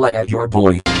 Holla at your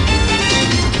boy.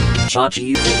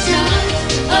 Chachi.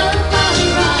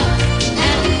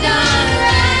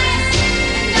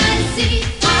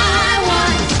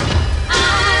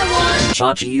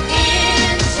 Chachi.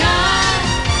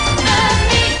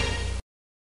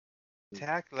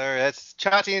 Spectacular. That's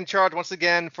Chachi in charge once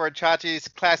again for Chachi's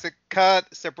classic cut.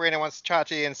 Sabrina wants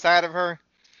Chachi inside of her.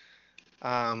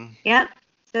 Yep.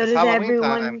 So it's does Halloween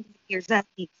everyone time. hears that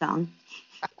theme song.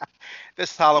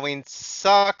 This Halloween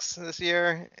sucks this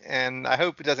year, and I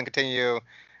hope it doesn't continue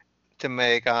to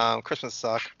make Christmas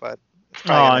suck, but it's Oh,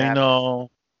 probably gonna I happen.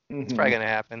 know. It's probably gonna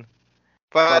happen.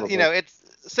 But Probably. you know, it's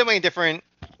so many different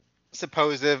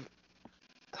supposed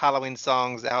Halloween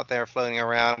songs out there floating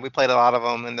around. We played a lot of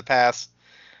them in the past,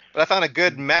 but I found a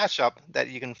good mashup that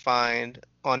you can find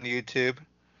on YouTube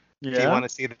if you Yeah. want to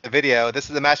see the video. This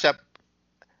is the mashup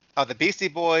of the Beastie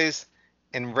Boys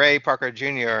and Ray Parker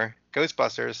Jr.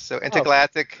 Ghostbusters. So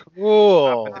Intergalactic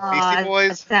Cool. with the Beastie That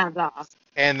Boys, sounds awesome.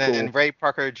 and then Cool. Ray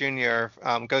Parker Jr.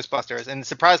 Ghostbusters, and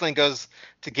surprisingly goes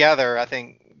together. I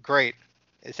think great.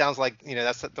 It sounds like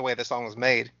that's the way the song was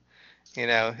made.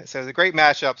 So it's a great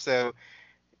mashup. So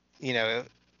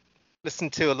listen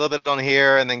to a little bit on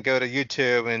here, and then go to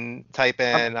YouTube and type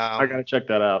in I gotta check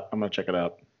that out. I'm gonna check it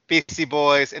out. Beastie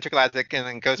Boys, Intergalactic, and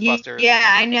then Ghostbusters. Yeah,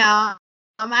 I know.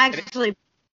 I'm actually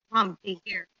pumped to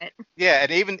hear it. Yeah,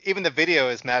 and even the video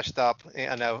is mashed up.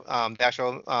 I know the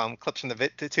actual clips from the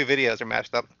two videos are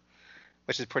mashed up,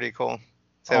 which is pretty cool.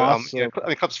 So Awesome.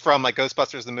 clips from like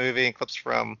Ghostbusters the movie, and clips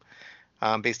from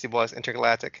Beastie Boys,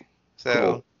 Intergalactic. So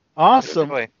Cool. Awesome.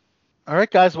 enjoy. All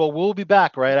right, guys. Well, we'll be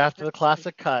back right after the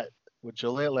classic cut with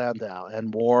Juliet Landau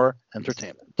and more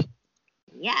entertainment.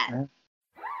 Yeah.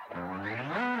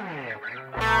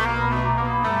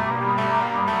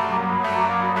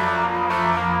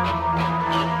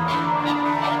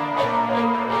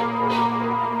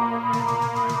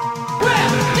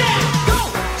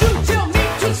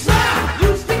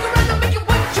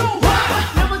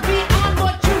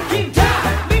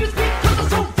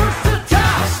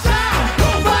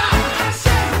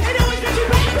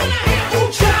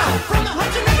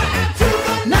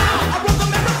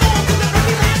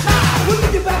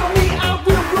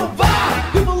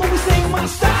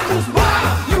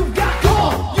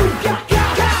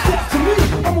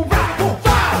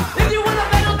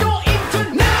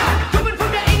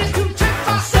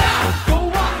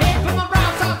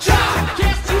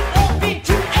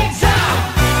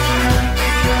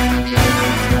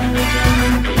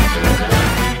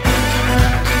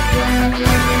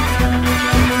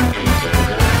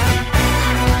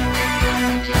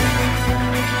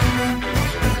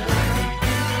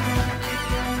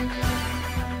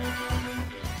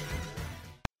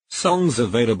 Songs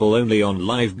available only on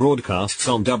live broadcasts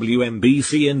on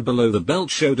WMBC and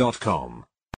BelowTheBeltShow.com.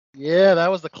 Yeah, that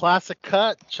was the classic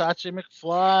cut. Chachi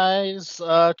McFly's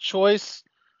choice.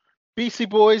 Beastie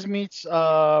Boys meets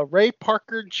Ray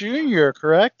Parker Jr.,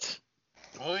 correct?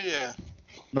 Oh yeah,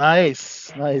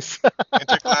 Nice.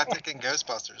 Intergalactic and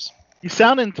Ghostbusters. You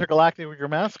sound intergalactic with your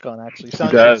mask on, actually. You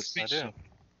sound does. I do.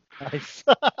 Nice.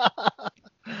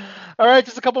 All right,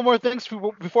 just a couple more things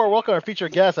before I welcome our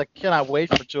featured guest. I cannot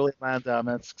wait for Juliet Landau,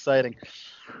 man. It's exciting.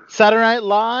 Saturday Night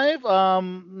Live,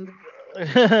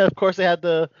 of course, they had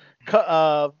the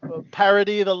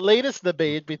parody, the latest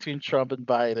debate between Trump and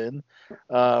Biden.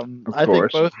 I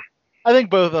think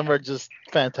both of them are just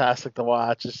fantastic to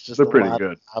watch. It's just They're a pretty lot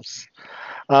good. of laughs.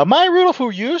 Maya Rudolph,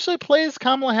 who usually plays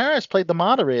Kamala Harris, played the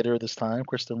moderator this time,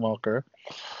 Kristen Welker.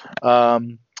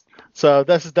 So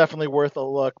this is definitely worth a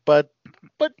look. But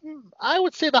I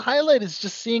would say the highlight is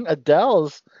just seeing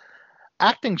Adele's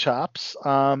acting chops.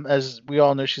 As we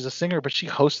all know, she's a singer, but she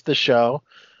hosts the show.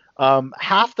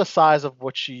 Half the size of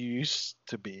what she used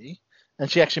to be.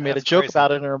 And she actually made a joke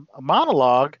about it in her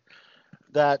monologue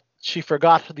that she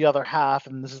forgot the other half,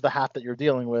 and this is the half that you're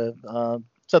dealing with.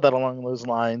 Said that along those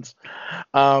lines.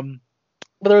 But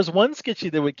there was one skit she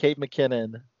did with Kate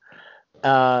McKinnon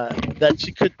that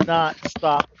she could not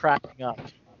stop cracking up.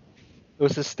 It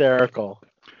was hysterical.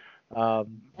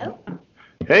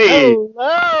 Hey.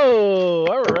 Hello.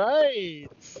 All right.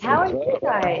 How are you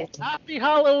guys? Happy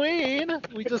Halloween.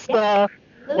 We just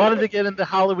wanted to get into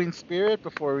Halloween spirit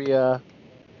before we do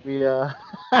that.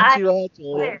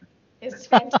 It's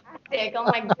fantastic. Oh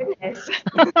my goodness.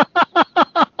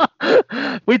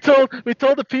 we told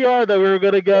the PR that we were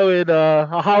going to go in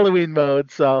a Halloween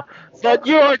mode. But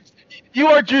you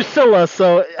are Drusilla,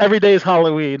 so every day is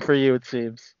Halloween for you, it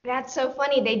seems. That's so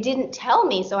funny. They didn't tell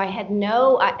me, so I had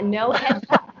no heads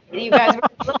up that you guys were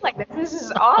going to look like this. This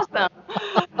is awesome.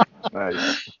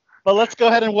 Nice. But let's go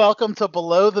ahead and welcome to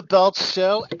Below the Belt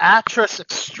Show, actress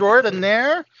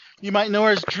extraordinaire. You might know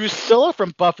her as Drusilla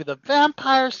from Buffy the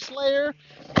Vampire Slayer.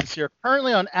 You can see her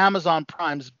currently on Amazon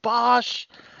Prime's Bosch.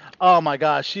 Oh my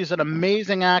gosh, she's an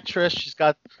amazing actress. She's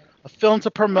got a film to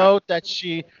promote that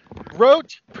she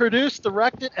wrote, produced,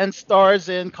 directed, and stars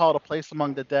in called A Place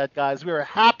Among the Dead. Guys, we are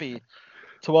happy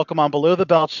to welcome on Below the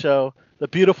Belt Show the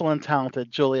beautiful and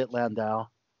talented Juliet Landau.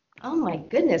 Oh my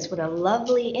goodness, what a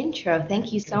lovely intro.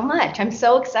 Thank you so much. I'm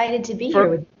so excited to be here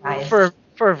with you guys.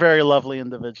 For a very lovely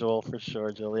individual, for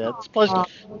sure, Juliet. It's a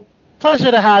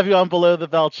Pleasure to have you on Below the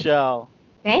Belt Show.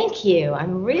 Thank you.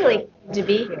 I'm really glad to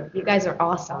be here. You guys are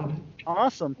awesome.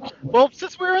 Awesome. Well,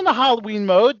 since we're in the Halloween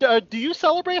mode, do you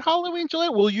celebrate Halloween,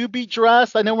 Julia? Will you be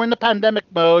dressed? I know we're in the pandemic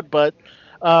mode, but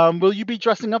will you be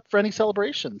dressing up for any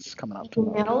celebrations coming up?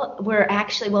 No, we're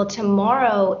actually, well,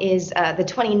 tomorrow is the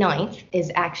 29th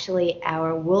is actually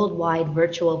our worldwide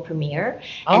virtual premiere.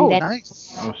 Oh, and then,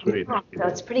 nice. Oh, sweet. So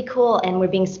it's pretty cool, and we're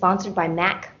being sponsored by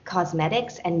MAC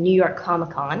Cosmetics and New York Comic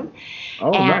Con.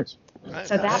 Oh, and nice.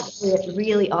 So that's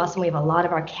really awesome. We have a lot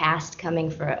of our cast coming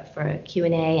for a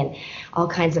Q&A and all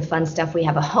kinds of fun stuff. We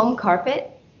have a home carpet,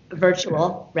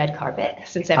 virtual red carpet,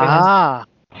 since everyone's.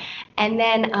 And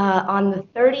then on the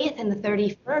 30th and the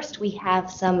 31st, we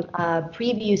have some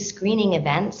preview screening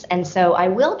events. And so I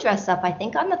will dress up. I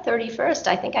think on the 31st,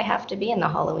 I think I have to be in the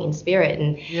Halloween spirit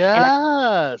and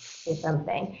say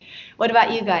something. What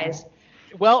about you guys?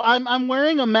 Well, I'm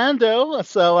wearing a Mando,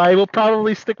 so I will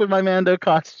probably stick with my Mando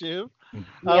costume.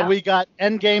 Yeah. We got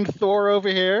Endgame Thor over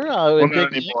here. Well,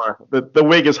 not anymore. The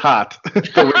wig is hot. Yeah,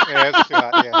 it's too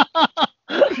hot,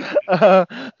 yeah.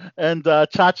 And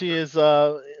Chachi is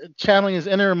channeling his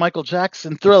inner Michael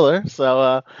Jackson Thriller.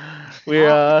 So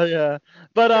yeah.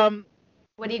 But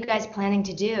what are you guys planning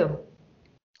to do?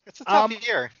 It's a tough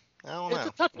year. I don't know. It's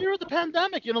a tough year with the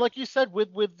pandemic. You know, like you said,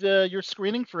 with your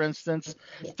screening, for instance,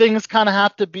 things kind of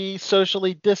have to be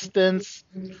socially distanced.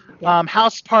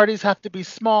 House parties have to be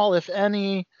small, if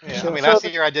any. Yeah, I mean, last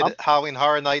year I did Halloween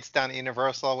Horror Nights down at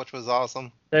Universal, which was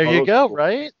awesome. There you go,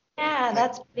 right? Yeah,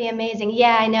 that's pretty amazing.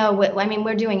 Yeah, I know. I mean,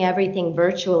 we're doing everything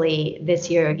virtually this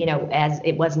year, you know, as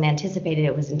it wasn't anticipated.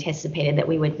 It was anticipated that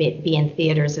we would be in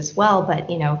theaters as well, but,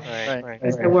 you know,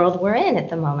 it's the world we're in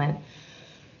at the moment.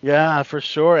 Yeah, for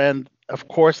sure. And of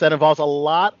course, that involves a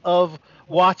lot of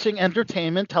watching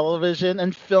entertainment, television,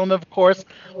 and film, of course.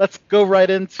 Let's go right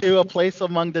into A Place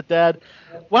Among the Dead.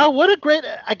 Wow, what a great,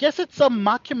 I guess it's a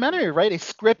mockumentary, right? A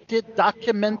scripted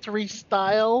documentary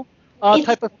style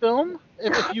type of film,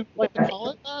 if you like to call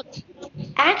it that.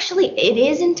 Actually, it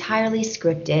is entirely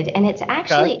scripted, and it's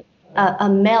actually a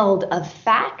meld of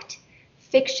fact,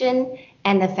 fiction,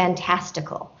 and the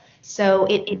fantastical. So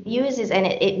it uses and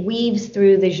it weaves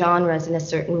through the genres in a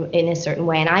certain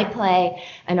way. And I play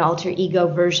an alter ego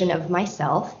version of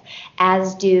myself,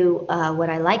 as do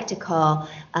what I like to call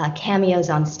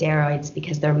cameos on steroids,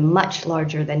 because they're much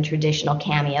larger than traditional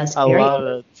cameos. I love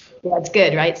it. Yeah, it's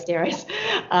good, right? Steroids.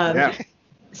 Yeah.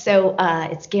 So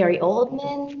it's Gary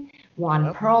Oldman,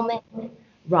 Ron Perlman,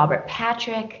 Robert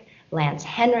Patrick, Lance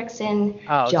Henriksen,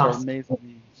 Joss,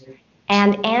 amazing.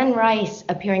 and Anne Rice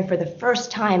appearing for the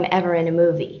first time ever in a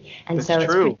movie. And That's so it's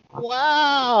true. pretty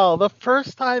Wow, the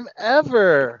first time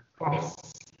ever.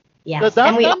 Yes.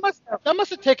 That must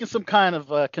have taken some kind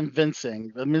of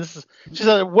convincing. I mean, she's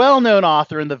a well-known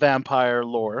author in the vampire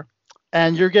lore,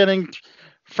 and you're getting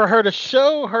for her to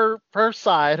show her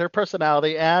side, her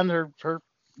personality, and her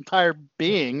entire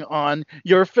being on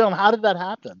your film. How did that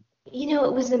happen? You know,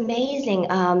 it was amazing.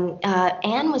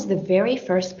 Anne was the very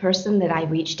first person that I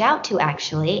reached out to,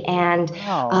 actually, and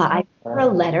I wrote her a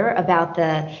letter about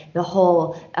the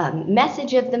whole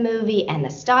message of the movie and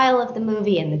the style of the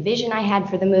movie and the vision I had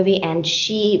for the movie, and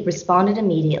she responded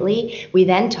immediately. We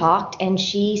then talked, and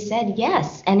she said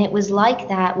yes, and it was like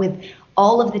that with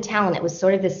all of the talent. It was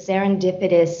sort of this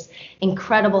serendipitous,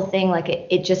 incredible thing, like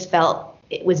it just felt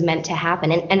it was meant to happen.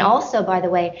 And also, by the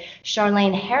way,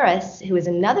 Charlaine Harris, who is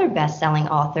another best-selling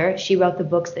author, she wrote the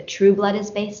books that True Blood is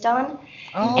based on.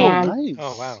 Nice.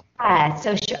 Oh, wow.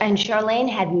 And Charlaine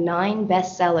had 9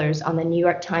 bestsellers on the New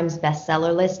York Times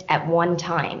bestseller list at one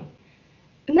time.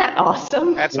 Isn't that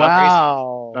awesome? That's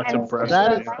wow. That's impressive.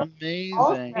 That is amazing.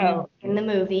 Also in the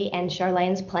movie, and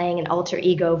Charlaine's playing an alter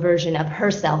ego version of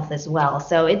herself as well.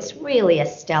 So it's really a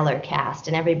stellar cast,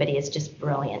 and everybody is just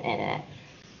brilliant in it.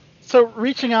 So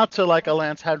reaching out to like a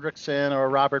Lance Henriksen or a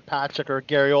Robert Patrick or a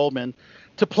Gary Oldman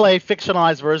to play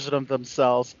fictionalized version of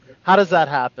themselves, how does that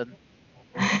happen?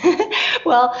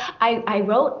 Well, I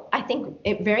wrote, I think,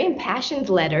 very impassioned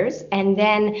letters, and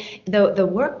then the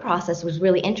work process was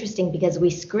really interesting because we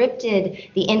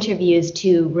scripted the interviews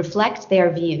to reflect their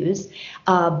views,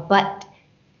 but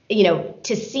you know,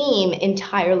 to seem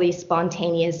entirely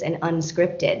spontaneous and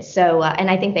unscripted. So, and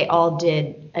I think they all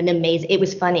did an amazing. It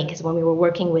was funny because when we were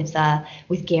working with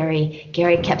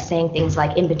Gary kept saying things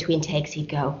like in between takes, he'd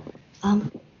go,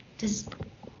 "Does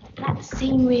that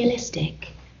seem realistic?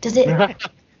 Does it?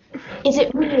 Is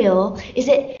it real? Is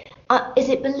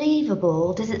it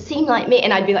believable? Does it seem like me?"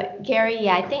 And I'd be like, "Gary,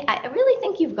 yeah, I really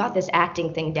think you've got this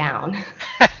acting thing down."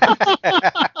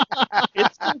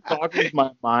 It still boggles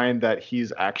my mind that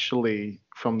he's actually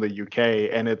from the UK,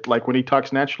 and it like when he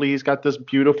talks naturally, he's got this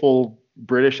beautiful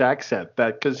British accent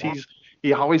because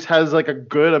he always has like a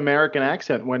good American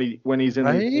accent when he's in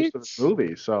most of the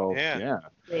movies. So yeah.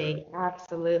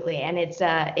 Absolutely, and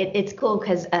it's cool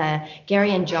because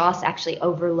Gary and Joss actually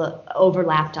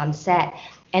overlapped on set,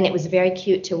 and it was very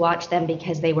cute to watch them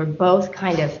because they were both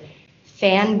kind of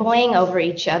fanboying over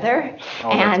each other,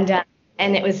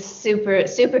 and it was super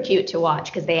super cute to watch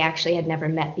because they actually had never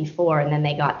met before, and then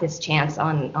they got this chance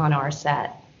on our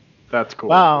set. That's cool.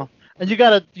 Wow. And you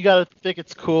gotta think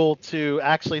it's cool to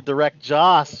actually direct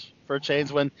Joss for a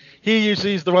change when he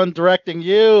usually is the one directing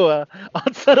you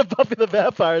on set of Buffy the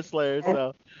Vampire Slayer.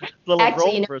 So it's a little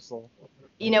role reversal.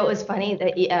 It was funny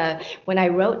that when I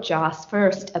wrote Joss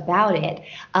first about it,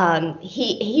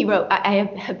 he wrote. I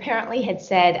apparently had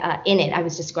said in it, I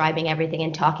was describing everything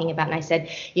and talking about, and I said,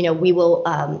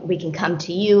 we can come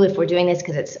to you if we're doing this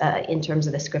because it's in terms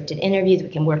of the scripted interviews, we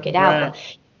can work it out.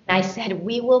 Right. And I said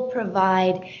we will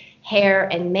provide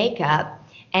hair and makeup,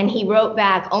 and he wrote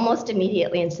back almost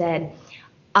immediately and said,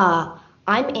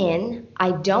 I'm in.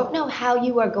 I don't know how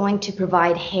you are going to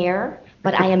provide hair,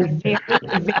 but I am very,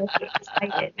 very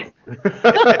excited.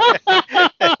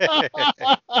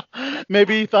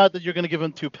 Maybe he thought that you're going to give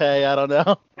him toupee. I don't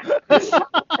know.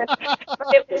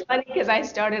 It was funny because I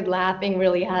started laughing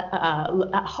really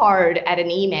hard at an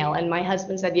email, and my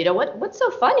husband said, what's so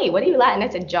funny? What are you laughing? And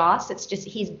I said, Joss, it's just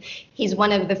he's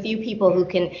one of the few people who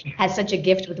has such a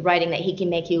gift with writing that he can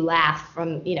make you laugh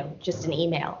from just an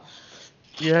email.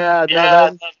 Yeah,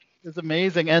 that is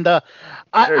amazing. And I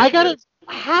gotta.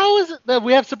 How is it that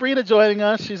we have Sabrina joining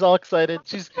us? She's all excited.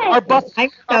 She's our Buffy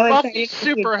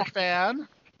super fan.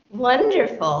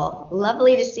 Wonderful.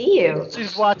 Lovely to see you.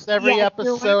 She's watched every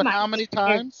episode how many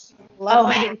times?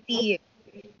 Lovely to see you.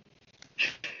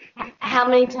 How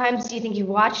many times do you think you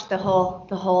watched the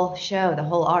whole show, the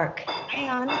whole arc? I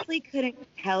honestly couldn't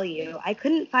tell you. I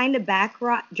couldn't find a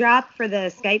backdrop for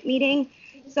the Skype meeting,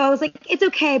 so I was like, it's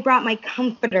okay, I brought my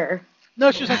comforter.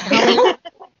 No, she was like,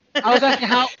 I was asking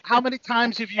how many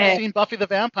times have you seen Buffy the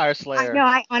Vampire Slayer? No,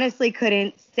 I honestly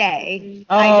couldn't say.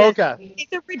 Okay.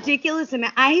 It's a ridiculous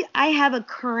amount. I have a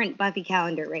current Buffy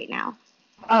calendar right now.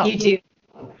 Oh, you do?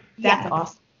 That's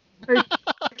awesome. For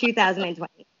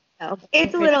 2020. So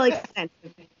it's a little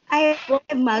expensive. I have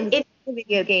mugs,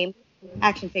 video games,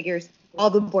 action figures, all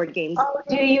the board games. Oh,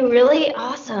 do you really?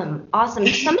 Awesome.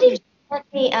 Somebody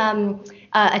sent me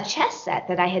a chess set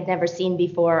that I had never seen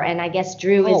before, and I guess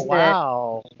Drew is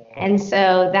wow. And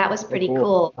so that was pretty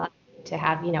cool to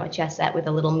have, a chess set with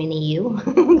a little mini you.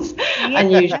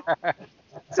 Unusual.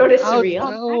 Sort of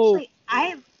surreal.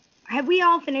 Actually, have we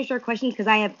all finished our questions? Because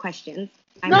I have questions.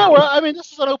 No, well, I mean,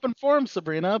 this is an open forum,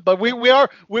 Sabrina, but we are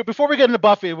before we get into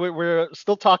Buffy, we're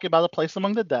still talking about A Place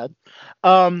Among the Dead.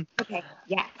 Okay,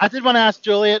 yeah. I did want to ask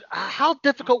Juliet, how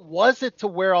difficult was it to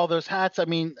wear all those hats? I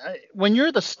mean, when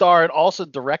you're the star and also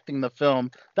directing the film,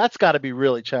 that's got to be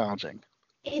really challenging.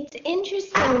 It's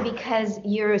interesting because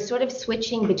you're sort of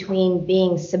switching between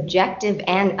being subjective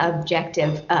and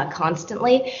objective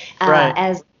constantly. Right.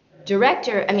 As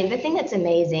director, I mean, the thing that's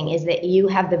amazing is that you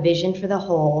have the vision for the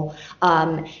whole.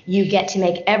 You get to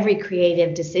make every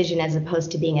creative decision as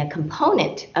opposed to being a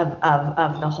component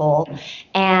of the whole.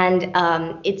 And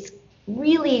it's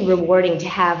really rewarding to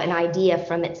have an idea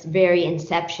from its very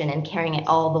inception and carrying it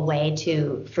all the way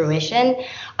to fruition.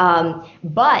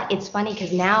 But it's funny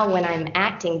because now when I'm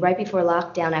acting, right before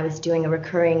lockdown, I was doing a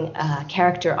recurring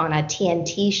character on a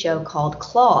TNT show called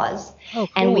Claws. Oh, cool,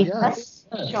 and we yes. just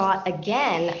shot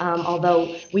again,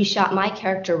 although we shot my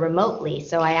character remotely,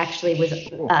 so I actually was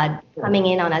coming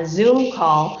in on a Zoom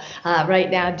call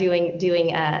right now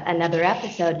doing another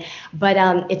episode. But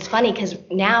it's funny because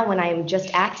now when I'm just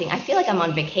acting, I feel like I'm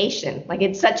on vacation. Like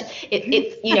it's such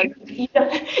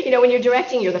when you're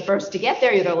directing, you're the first to get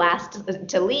there, you're the last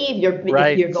to leave. You're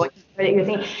going your thing,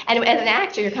 and as an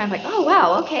actor, you're kind of like, oh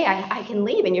wow, okay, I can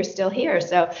leave, and you're still here.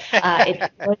 So it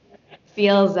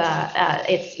feels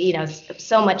it's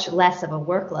so much less of a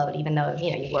workload, even though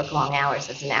you work long hours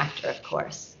as an actor, of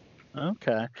course.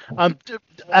 Okay.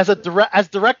 As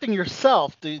directing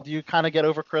yourself, do you kind of get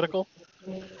overcritical?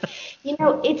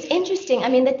 It's interesting. I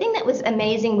mean, the thing that was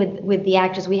amazing with the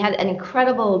actors, we had an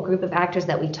incredible group of actors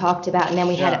that we talked about, and then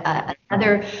we had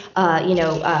another,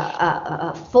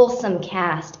 fulsome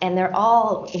cast, and they're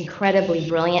all incredibly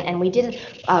brilliant. And we did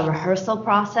a rehearsal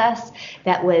process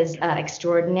that was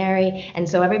extraordinary. And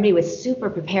so everybody was super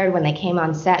prepared when they came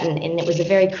on set, and it was a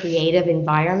very creative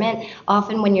environment.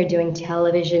 Often when you're doing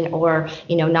television or,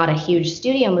 not a huge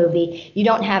studio movie, you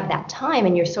don't have that time,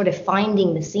 and you're sort of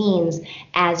finding the scenes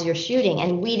as you're shooting.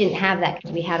 And we didn't have that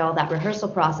because we had all that rehearsal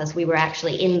process. We were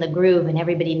actually in the groove, and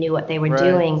everybody knew what they were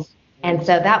doing. And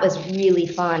so that was really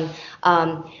fun.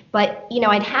 But,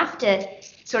 I'd have to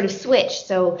sort of switch.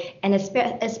 So, and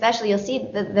especially you'll see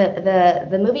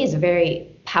the movie is very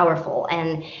powerful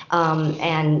and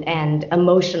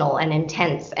emotional and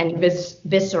intense and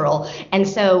visceral. And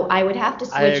so I would have to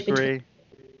switch. I agree.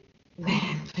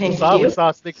 Thank you. We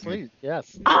saw Sneak Fleet,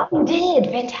 yes. Oh, we did.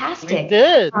 Fantastic. We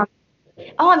did.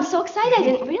 I'm so excited. I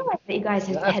didn't realize that you guys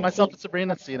had myself and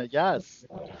Sabrina seen it. Yes.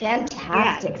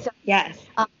 Fantastic. Yes. So, yes.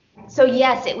 So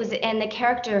yes, it was, and the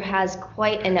character has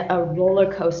quite a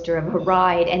roller coaster of a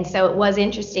ride, and so it was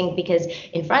interesting because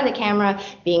in front of the camera,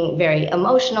 being very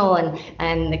emotional,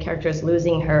 and the character is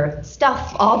losing her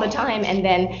stuff all the time, and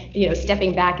then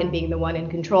stepping back and being the one in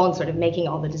control and sort of making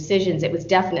all the decisions. It was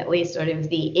definitely sort of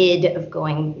the id of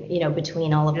going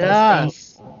between all of those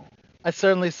things. I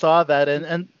certainly saw that,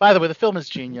 and by the way, the film is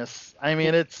genius. I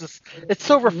mean, it's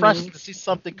so refreshing to see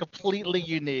something completely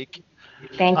unique.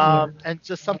 Thank you. And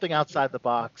just something outside the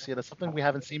box, something we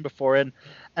haven't seen before. And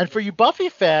for you Buffy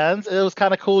fans, it was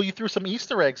kind of cool. You threw some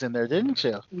Easter eggs in there, didn't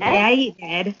you? Yeah, you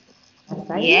did.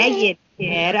 Yeah, you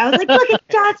did. I was like, look at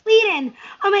Joss Whedon.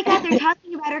 Oh my God, they're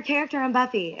talking about her character on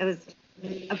Buffy. It was,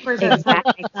 of course, I was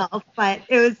talking myself, but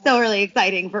it was still really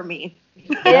exciting for me.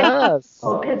 Yes.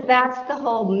 Because that's the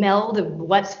whole meld of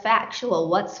what's factual,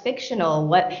 what's fictional,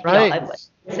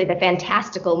 say the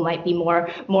fantastical might be more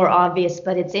obvious,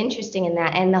 but it's interesting in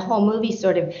that. And the whole movie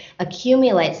sort of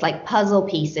accumulates like puzzle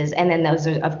pieces, and then those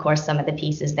are, of course, some of the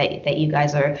pieces that you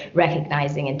guys are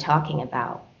recognizing and talking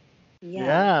about.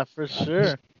 Yeah, for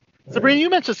sure. Sabrina, you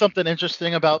mentioned something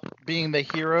interesting about being the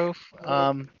hero.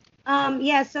 I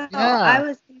was going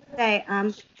to say,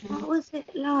 what was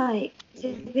it like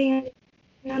to be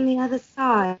on the other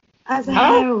side as a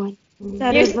heroine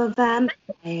instead of a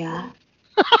vampire?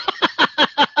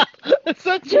 It's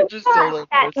such a just so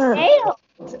At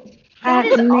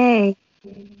me.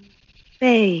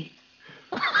 B.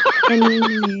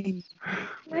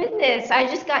 Goodness, I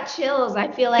just got chills. I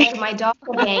feel like my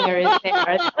doppelganger is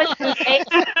there. So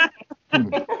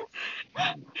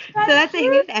that's a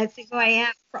hint as to who I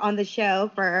am on the show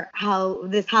for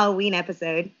this Halloween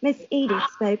episode. Miss Edith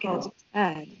spoke out of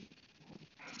turn.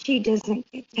 She doesn't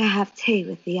get to have tea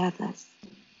with the others.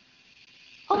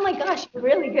 Oh my gosh, you're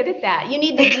really good at that. Do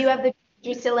you have the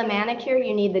Drusilla manicure?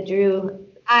 You need the Drew.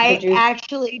 I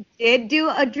actually did do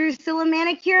a Drusilla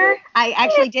manicure. I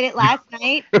actually did it last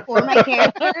night for my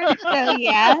character. So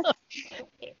yes.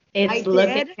 It's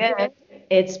looking good.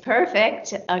 It's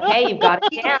perfect. Okay, you've got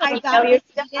it down. I got Miss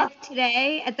Edith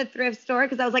today at the thrift store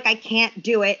because I was like, I can't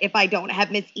do it if I don't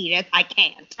have Miss Edith. I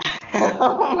can't.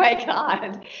 Oh my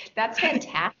God, that's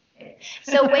fantastic.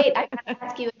 So wait, I got to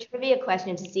ask you a trivia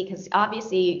question to see, because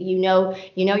obviously you know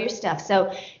your stuff.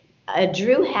 So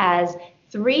Drew has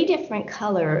 3 different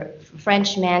color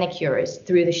French manicures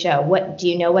through the show. What do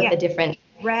you know? What the different?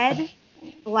 Red,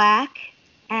 black,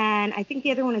 and I think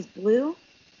the other one is blue.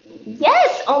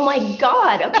 Yes. Oh my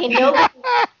God. Okay. No.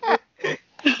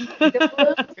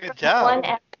 Good job. One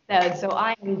episode, so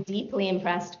I am deeply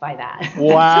impressed by that.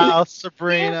 Wow,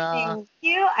 Sabrina. Thank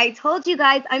you. I told you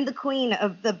guys I'm the queen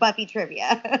of the Buffy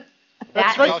trivia.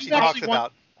 That's right. all she talks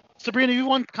about. Sabrina, you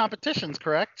won competitions,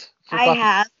 correct?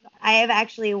 I have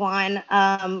actually won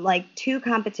 2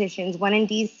 competitions, one in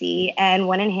DC and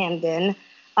one in Hamden,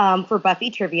 for Buffy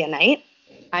Trivia Night.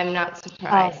 I'm not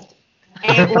surprised.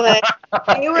 They were like,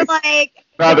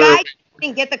 the guy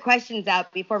didn't get the questions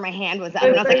out before my hand was up.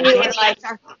 And I was like,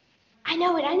 I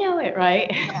know it, right?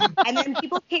 And then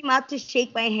people came up to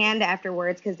shake my hand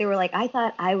afterwards because they were like, I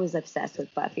thought I was obsessed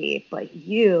with Buffy, but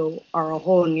you are a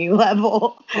whole new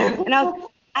level. And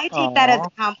I take that as a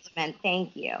compliment.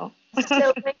 Thank you.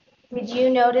 So did you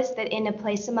notice that in A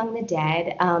Place Among the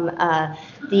Dead,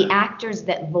 the actors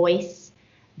that voice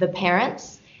the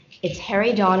parents, it's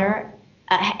Harry Groner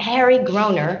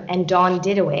and Dawn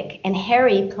Didowick, and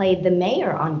Harry played the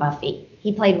mayor on Buffy.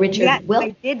 He played Richard Wilson.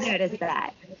 I did notice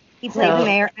that. He played the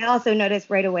mayor. I also noticed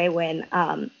right away when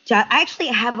I actually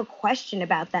have a question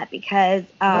about that because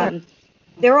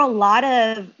there were a lot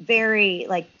of very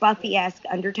Buffy-esque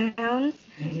undertones,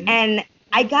 and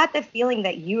I got the feeling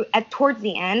that towards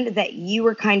the end that you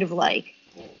were kind of like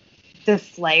the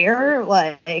Slayer,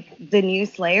 like the new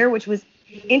Slayer, which was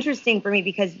interesting for me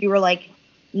because you were like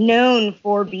known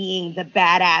for being the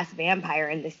badass vampire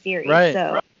in the series. Right.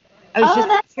 So I was just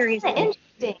that's curious.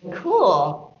 interesting.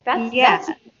 Cool. That's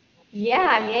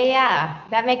yeah.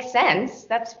 That makes sense.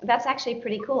 That's actually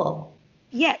pretty cool.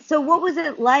 Yeah. So what was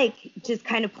it like just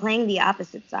kind of playing the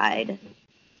opposite side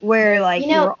where like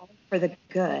you were all for the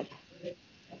good?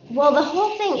 Well, the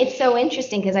whole thing, it's so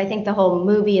interesting because I think the whole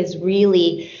movie is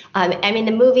really,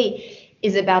 the movie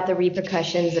is about the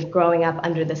repercussions of growing up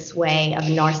under the sway of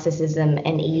narcissism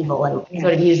and evil, and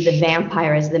sort of use the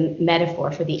vampire as the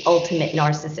metaphor for the ultimate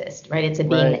narcissist, right? It's a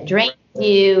being that drains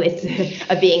you. It's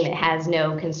a being that has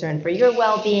no concern for your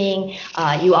well-being.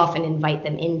 You often invite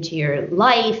them into your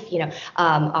life.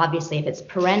 Obviously, if it's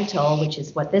parental, which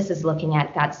is what this is looking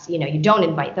at, that's, you don't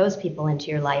invite those people into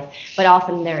your life. But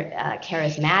often they're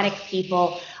charismatic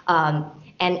people,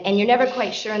 and you're never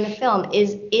quite sure in the film,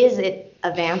 is it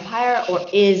a vampire or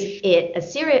is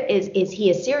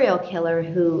he a serial killer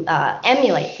who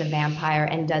emulates a vampire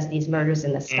and does these murders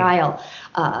in the style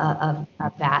of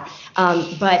that?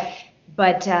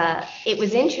 But it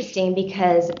was interesting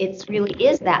because it really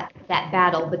is that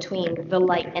battle between the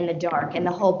light and the dark. And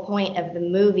the whole point of the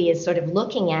movie is sort of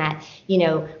looking at,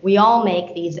 we all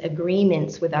make these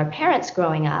agreements with our parents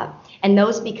growing up, and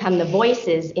those become the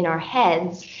voices in our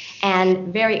heads.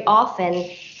 And very often,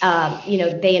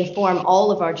 they inform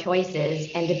all of our choices,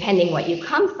 and depending what you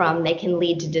come from, they can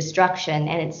lead to destruction.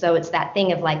 And it's that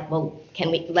thing of like, well,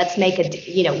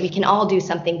 we can all do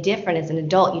something different as an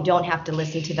adult. You don't have to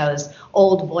listen to those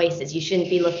old voices. You shouldn't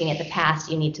be looking at the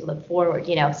past. You need to look forward,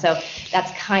 So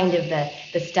that's kind of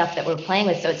the stuff that we're playing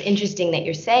with. So it's interesting that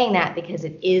you're saying that because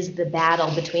it is the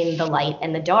battle between the light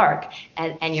and the dark.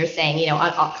 And you're saying,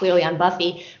 clearly on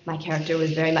Buffy, my character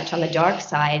was very much on the dark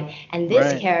side. And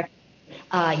this character,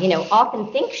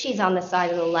 often thinks she's on the side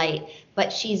of the light,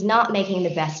 but she's not making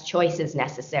the best choices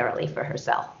necessarily for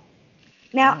herself.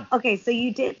 Now, okay, so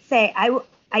you did say,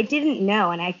 I didn't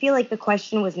know, and I feel like the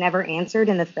question was never answered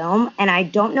in the film, and I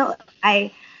don't know,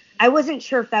 I wasn't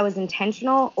sure if that was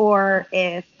intentional or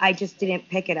if I just didn't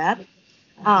pick it up.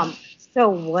 So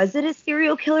was it a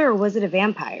serial killer or was it a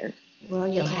vampire? Well,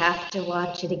 you'll have to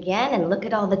watch it again and look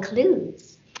at all the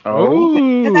clues. Oh.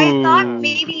 Because I thought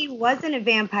maybe he wasn't a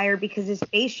vampire because his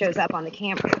face shows up on the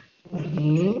camera.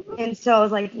 Mm-hmm. And so I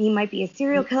was like, he might be a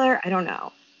serial killer. I don't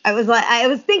know. I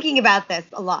was thinking about this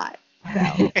a lot. So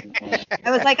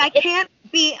I was like, I can't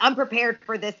be unprepared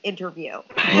for this interview.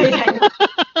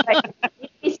 But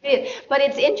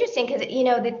it's interesting because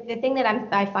the thing that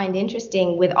I find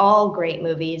interesting with all great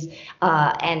movies,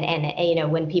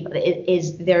 and when people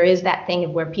there is that thing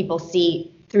of where people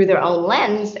see through their own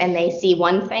lens and they see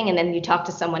one thing, and then you talk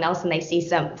to someone else and they see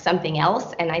something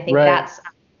else, and I think that's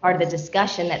part of the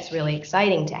discussion that's really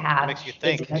exciting to have. Makes you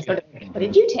think. What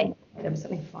did you take? There was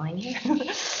something flying here.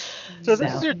 So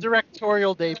this is your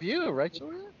directorial debut, right,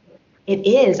 Julia? It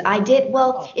is.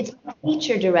 It's my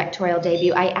feature directorial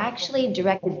debut. I actually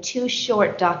directed 2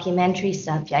 short documentary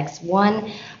subjects.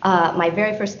 One, my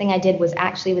very first thing I did was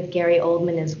actually with Gary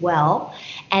Oldman as well.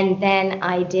 And then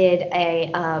I did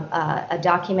a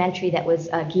documentary that was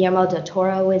Guillermo del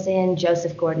Toro was in,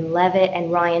 Joseph Gordon-Levitt, and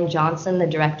Rian Johnson, the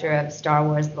director of Star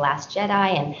Wars: The Last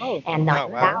Jedi, and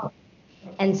Knives Out.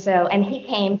 And he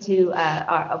came to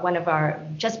one of our,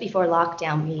 just before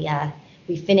lockdown,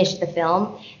 we finished the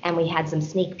film and we had some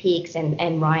sneak peeks,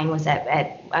 and Ryan was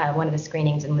at one of the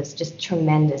screenings and was just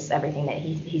tremendous, everything that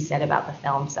he said about the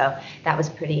film. So that was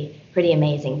pretty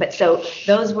amazing. But so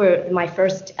those were my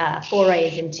first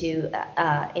forays into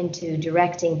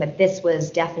directing, but this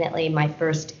was definitely my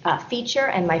first feature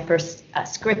and my first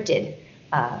scripted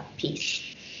piece.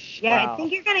 Yeah, wow. I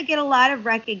think you're going to get a lot of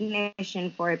recognition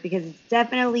for it because it's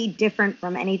definitely different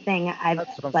from anything I've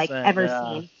ever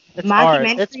seen. It's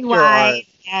mockumentary-wise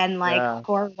and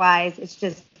horror-wise, it's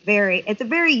a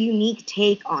very unique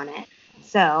take on it.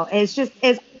 So it's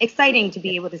exciting to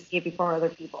be able to see it before other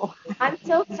people. I'm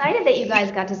so excited that you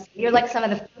guys got to see. You're like some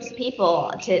of the first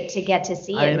people to get to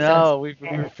see it. I know. We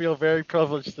feel very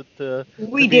privileged to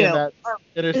we be do. in that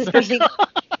inner circle.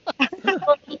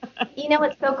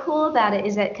 What's so cool about it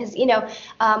is that because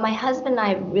my husband and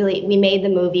I we made the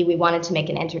movie. We wanted to make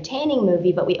an entertaining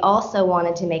movie, but we also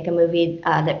wanted to make a movie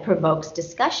that provokes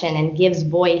discussion and gives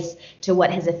voice to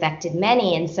what has affected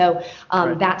many. And so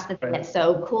that's the thing that's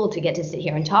so cool, to get to sit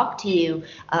here and talk to you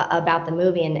about the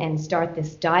movie and start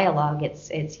this dialogue.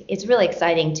 It's really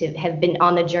exciting to have been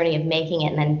on the journey of making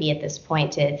it and then be at this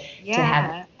point to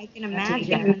have. I can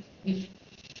imagine.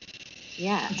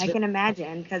 Yeah, I can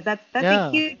imagine because that's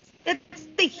a huge that's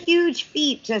the huge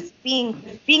feat. Just being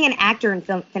an actor and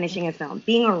finishing a film,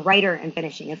 being a writer and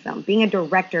finishing a film, being a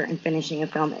director and finishing a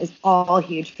film is all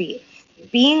huge feat.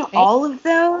 Being all of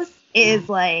those is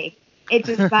like it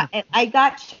just I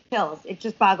got chills. It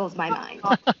just boggles my mind.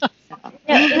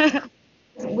 So.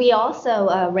 We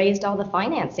also raised all the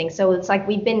financing, so it's like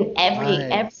we've been every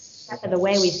step of the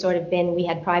way. We've sort of been. We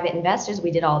had private investors.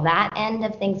 We did all that end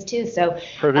of things too. So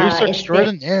producer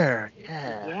extraordinaire.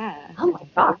 Yeah. Oh my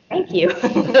God! Thank you.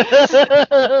 That's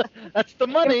the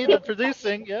money, the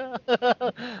producing. Yeah.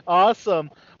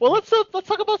 Awesome. Well, let's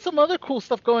talk about some other cool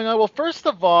stuff going on. Well, first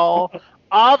of all,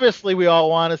 obviously we all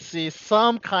want to see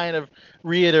some kind of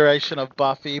reiteration of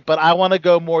Buffy, but I want to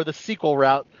go more the sequel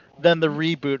route than the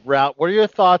reboot route. What are your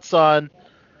thoughts on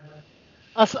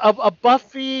a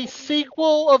Buffy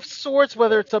sequel of sorts,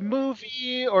 whether it's a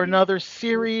movie or another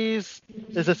series?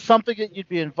 Is it something that you'd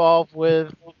be involved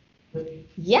with?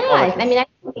 Yeah, I mean, I think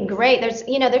it'd be great.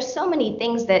 There's so many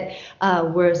things that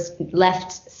were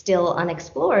left still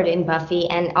unexplored in Buffy,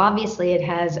 and obviously it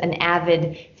has an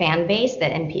avid fan base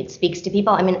and it speaks to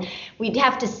people. I mean, we'd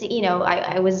have to see,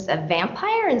 I was a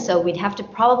vampire, and so we'd have to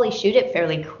probably shoot it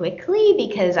fairly quickly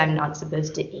because I'm not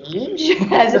supposed to age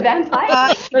as a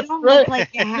vampire. You don't look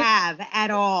like you have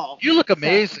at all. You look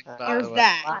amazing. There's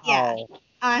that. Wow. Yeah.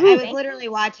 I was literally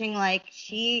watching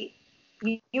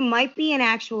You might be an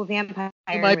actual vampire.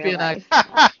 You might be an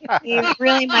You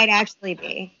really might actually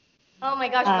be. Oh my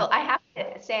gosh! Well, I have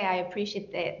to say I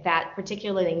appreciate that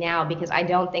particularly now, because I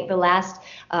don't think the last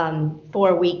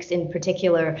 4 weeks in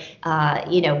particular,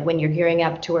 when you're gearing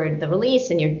up toward the release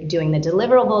and you're doing the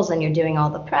deliverables and you're doing all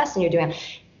the press and you're doing,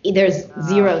 there's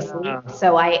zero sleep.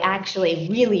 So I actually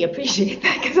really appreciate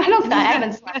that because I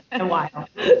haven't slept in a while.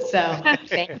 So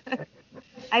thanks.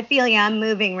 I feel you. I'm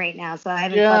moving right now, so I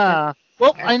haven't. Yeah.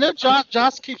 Well, I know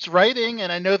Joss keeps writing,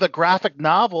 and I know the graphic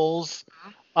novels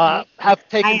have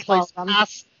taken place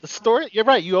past the story. You're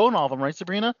right. You own all of them, right,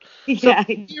 Sabrina? Yeah.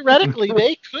 So theoretically,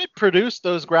 they could produce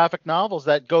those graphic novels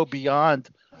that go beyond.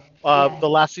 The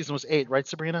last season was 8, right,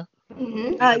 Sabrina?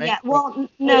 Mm-hmm. Yeah. Well,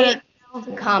 no.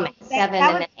 Comics 7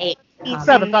 and then 8.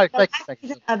 7. The last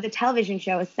season of the television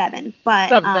show is 7, but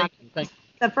 7. Thank you.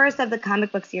 The first of the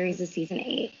comic book series is season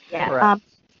 8. Yeah.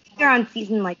 They're on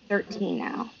season 13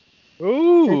 now.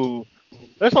 Ooh,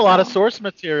 there's a lot of source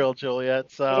material,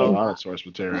 Juliet. So a lot of source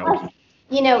material.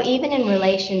 Even in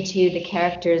relation to the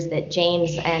characters that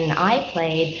James and I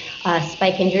played,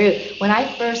 Spike and Drew, when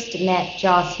I first met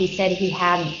Joss, he said he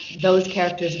had those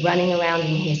characters running around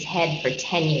in his head for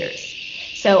 10 years.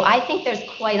 So I think there's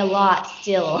quite a lot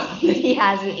still that he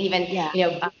hasn't even,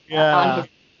 on his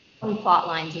own plot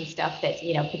lines and stuff that,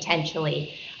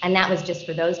 potentially. And that was just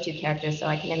for those 2 characters. So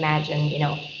I can imagine,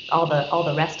 all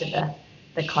the rest of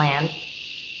the clan.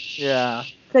 Yeah.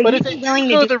 So but if they're willing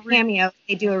to do a cameo,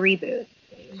 they do a reboot.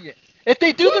 Yeah. If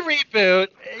they do the reboot,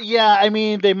 I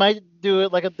mean, they might do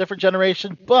it like a different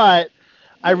generation, but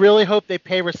I really hope they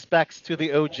pay respects to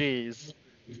the OGs.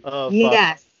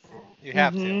 Yes. You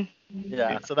have to.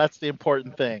 Yeah, so that's the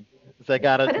important thing. They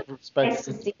gotta respect. Nice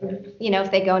to see,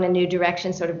 if they go in a new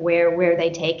direction, sort of where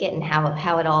they take it and how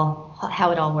it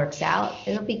all works out.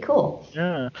 It'll be cool.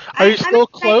 Yeah. Are you still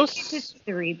close? To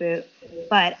the reboot,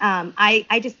 but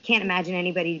I just can't imagine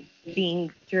anybody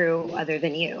being Drew other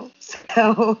than you.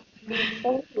 So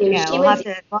we'll have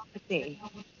to see.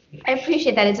 I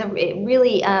appreciate that.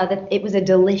 It was a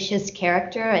delicious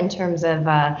character in terms of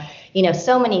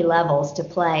so many levels to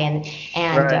play,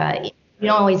 and right. You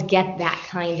don't always get that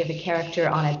kind of a character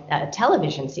on a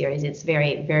television series. It's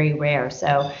very, very rare.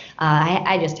 So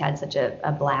I just had such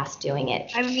a blast doing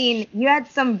it. I mean, you had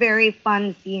some very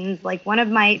fun scenes. Like one of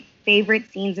my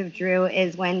favorite scenes of Drew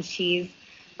is when she's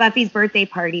Buffy's birthday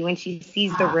party, when she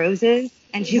sees the roses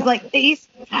and she's like, "These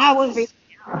flowers,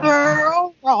 they're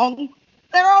all wrong.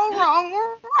 They're all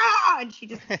wrong." And she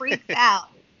just freaks out.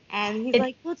 And he's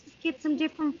like, "We'll just get some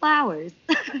different flowers."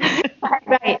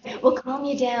 Right. We'll calm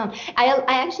you down. I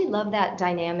actually love that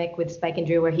dynamic with Spike and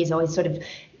Drew, where he's always sort of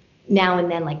now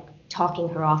and then like talking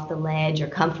her off the ledge or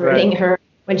comforting her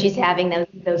when she's having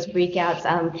those freakouts.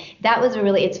 That was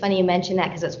it's funny you mentioned that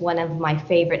because it's one of my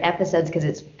favorite episodes because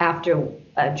it's after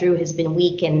Drew has been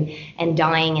weak and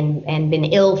dying and been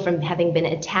ill from having been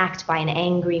attacked by an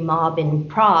angry mob in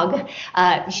Prague.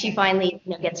 She finally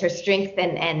gets her strength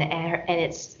and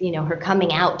it's her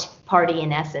coming out party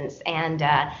in essence, and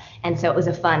so it was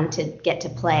a fun to get to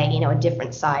play a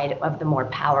different side of the more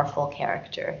powerful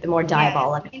character, the more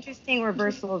diabolical. Yeah, interesting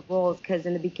reversal of roles because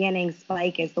in the beginning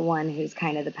Spike is the one who's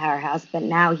kind of the powerhouse, but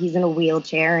now he's in a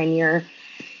wheelchair and you're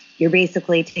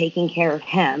basically taking care of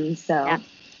him. So.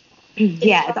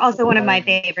 Yeah, it's also one of my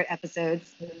favorite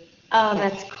episodes. Oh,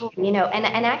 that's cool.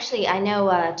 And actually, I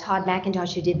know Todd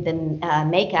McIntosh, who did the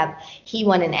makeup, he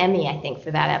won an Emmy, I think,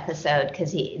 for that episode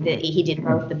because he did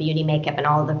both the beauty makeup and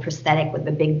all the prosthetic with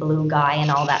the big blue guy and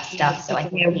all that stuff. So I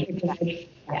think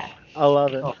yeah. I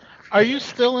love it. Are you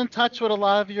still in touch with a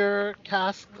lot of your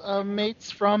cast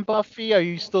mates from Buffy? Are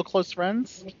you still close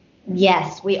friends?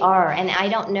 Yes, we are, and I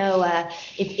don't know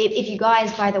if you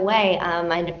guys, by the way,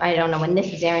 I don't know when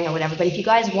this is airing or whatever, but if you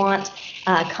guys want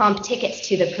comp tickets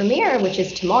to the premiere, which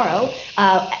is tomorrow,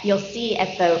 you'll see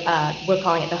at we're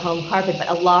calling it the home carpet, but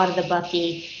a lot of the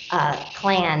Buffy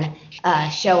clan are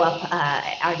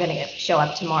going to show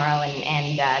up tomorrow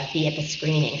and be at the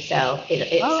screening, so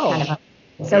it's kind of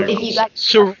so if you guys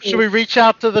should we reach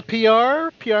out to the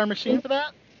PR machine for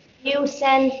that? You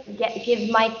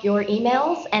give Mike your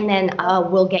emails, and then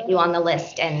we'll get you on the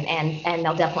list, and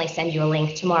they'll definitely send you a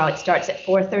link tomorrow. It starts at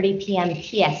 4:30 p.m.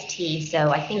 PST.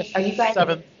 So I think are you guys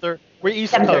 7:30? We're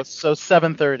East Coast, so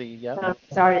 7:30. Yeah. So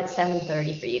start at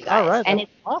 7:30 for you guys. All right. And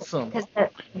it's awesome. Because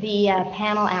the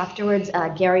panel afterwards,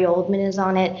 Gary Oldman is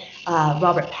on it,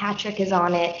 Robert Patrick is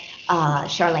on it,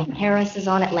 Charlene Harris is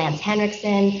on it, Lance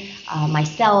Henriksen,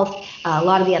 myself, a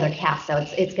lot of the other cast. So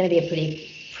it's going to be a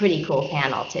pretty cool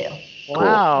panel too.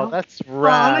 Wow, that's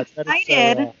rad. I'm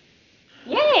excited.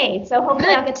 Yay! So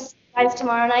hopefully I'll get to see you guys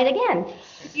tomorrow night again.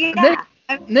 Yeah.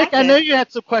 Nick, I know you had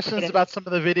some questions about some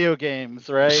of the video games,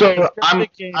 right? So I'm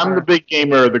the big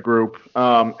gamer of the group,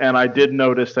 and I did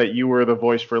notice that you were the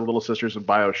voice for Little Sisters in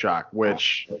BioShock,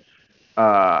 which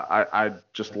I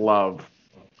just love.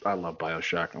 I love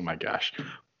BioShock. Oh my gosh.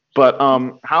 But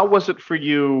how was it for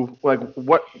you? Like,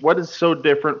 what is so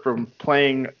different from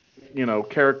playing,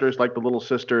 characters like the Little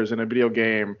Sisters in a video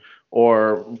game,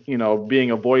 or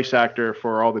being a voice actor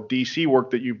for all the DC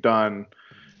work that you've done,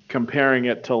 comparing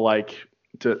it to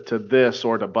to this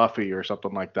or to Buffy or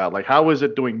something like that? Like, how is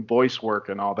it doing voice work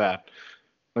and all that?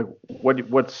 Like,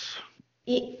 what's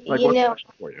special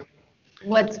for you?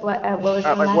 What was the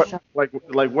last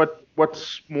one?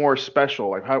 What's more special?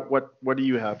 Like, what do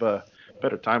you have a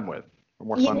better time with?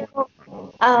 More fun.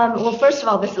 Well, first of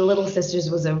all, this Little Sisters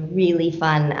was a really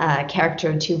fun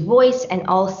character to voice, and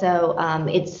also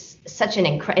it's such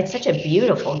a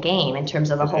beautiful game in terms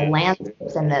of the whole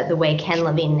landscapes and the way Ken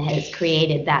Levine has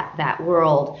created that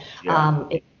world. Yeah.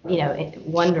 It's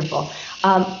wonderful.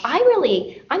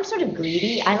 I'm sort of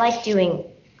greedy. I like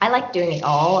doing it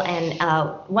all, and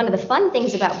one of the fun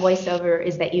things about voiceover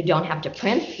is that you don't have to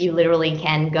primp. You literally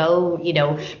can go,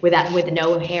 with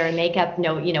no hair and makeup,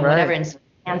 whatever, and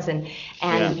pants, and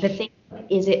the thing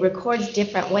is, it records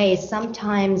different ways.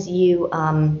 Sometimes you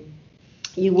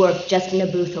work just in a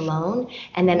booth alone,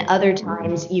 and then other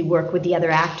times you work with the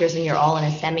other actors, and you're all in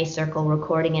a semicircle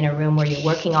recording in a room where you're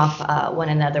working off one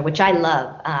another, which I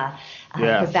love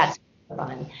because that's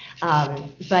fun.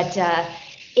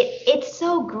 It's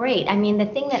so great. I mean, the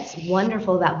thing that's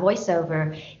wonderful about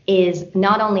voiceover is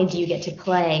not only do you get to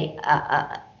play,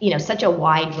 such a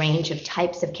wide range of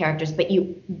types of characters, but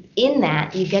you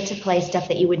get to play stuff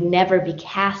that you would never be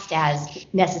cast as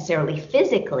necessarily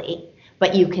physically,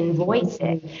 but you can voice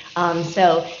it.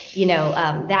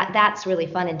 That's really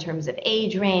fun in terms of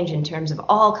age range, in terms of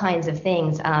all kinds of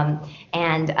things. And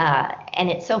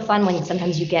it's so fun when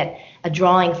sometimes you get a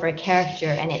drawing for a character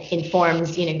and it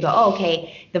informs, you go, oh,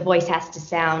 okay, the voice has to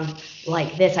sound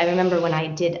like this. I remember when I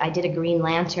did a Green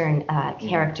Lantern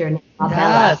character named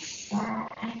Bella. Yes.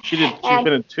 She's been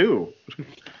in 2.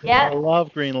 Yeah. I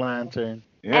love Green Lantern.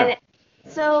 Yeah. And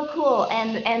it's so cool.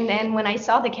 And when I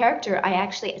saw the character,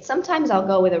 sometimes I'll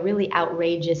go with a really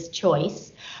outrageous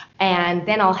choice, and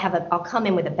then I'll come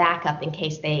in with a backup in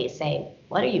case they say,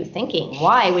 what are you thinking?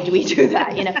 Why would we do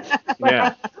that?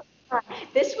 Yeah.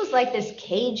 This was like this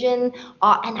Cajun,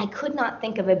 and I could not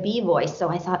think of a B voice, so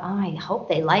I thought, oh, I hope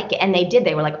they like it, and they did.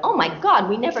 They were like, oh my God,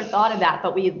 we never thought of that,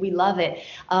 but we love it.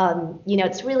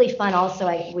 It's really fun. Also,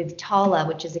 with Tala,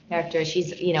 which is a character,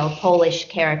 she's a Polish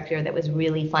character that was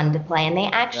really fun to play, and they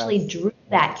actually drew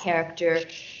that character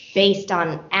based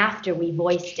on after we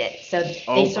voiced it, so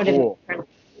they cool.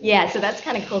 So that's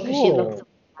kind of cool because she looks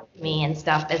like me and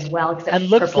stuff as well, and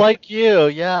looks like you.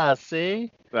 Yeah,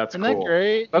 see. That's Isn't cool. that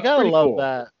great? That's you gotta love cool.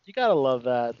 that. You gotta love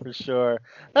that for sure.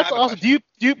 That's awesome. Do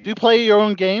you play your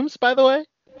own games, by the way?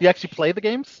 Do you actually play the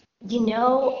games?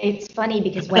 It's funny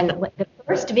because when the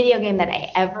first video game that I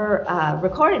ever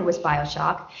recorded was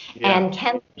BioShock, and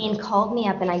Ken Levine called me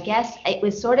up, and I guess it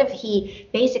was sort of, he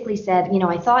basically said,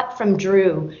 I thought from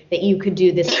Drew that you could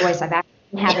do this voice. I've actually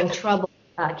been having trouble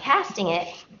casting it,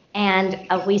 and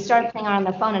we started playing on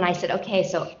the phone, and I said, okay,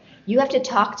 so you have to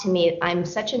talk to me. I'm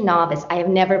such a novice. I have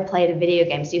never played a video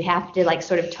game, so you have to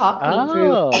sort of talk me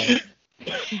through.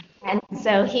 And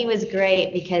so he was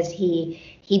great because he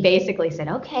basically said,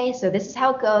 okay, so this is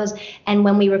how it goes. And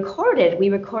when we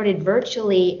recorded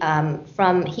virtually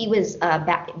from, he was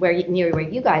back near where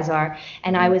you guys are,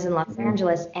 and I was in Los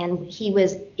Angeles, and he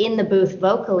was in the booth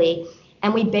vocally.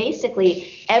 And we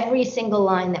basically, every single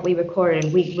line that we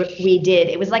recorded, we did.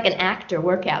 It was like an actor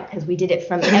workout because we did it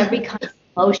from every kind of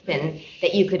emotion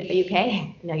that you could. Are you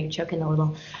okay? No, you're choking a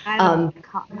little. I'm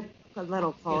a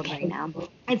little cold right now.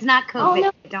 It's not COVID. Oh,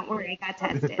 no. Don't worry, I got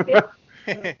tested.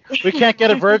 We can't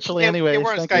get it virtually anyways.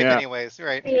 We're on Skype anyways,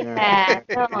 right? Yeah.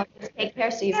 No, just take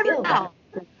care so you feel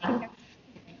better.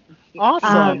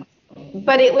 Awesome.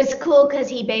 But it was cool because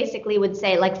he basically would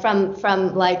say, like, from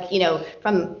like, you know,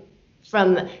 from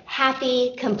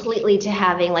happy completely to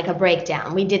having like a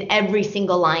breakdown. We did every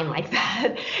single line like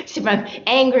that, from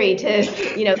angry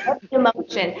to, you know,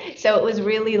 emotion. So it was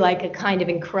really like a kind of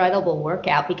incredible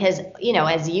workout because, you know,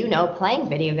 as you know, playing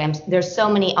video games, there's so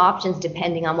many options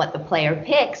depending on what the player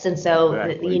picks. And so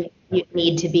you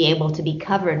need to be able to be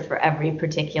covered for every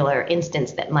particular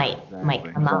instance that might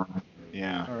come up.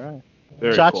 Yeah. All right.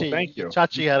 Very Chachi, cool. Thank you.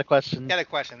 Chachi had a question. Got a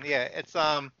question. Yeah, it's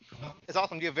awesome.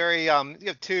 You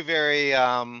have two very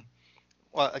well,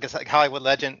 I guess like Hollywood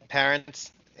legend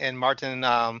parents in Martin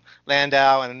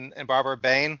Landau and Barbara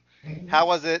Bain.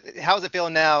 How is it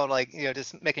feeling now, like, you know,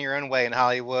 just making your own way in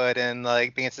Hollywood and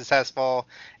like being successful,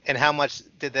 and how much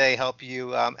did they help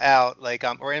you out, like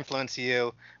or influence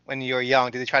you when you were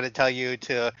young? Did they try to tell you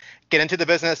to get into the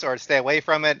business or stay away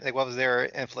from it? Like, what was their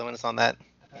influence on that?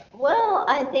 Well,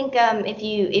 I think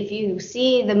if you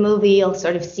see the movie, you'll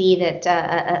sort of see that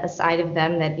a side of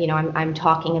them that, you know, I'm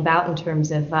talking about in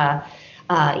terms of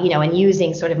you know, and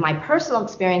using sort of my personal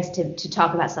experience to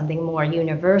talk about something more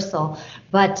universal.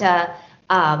 But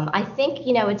I think,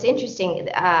 you know, it's interesting.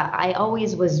 I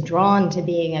always was drawn to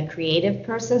being a creative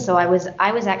person. So I was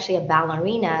actually a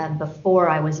ballerina before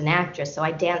I was an actress. So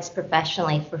I danced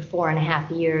professionally for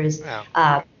 4.5 years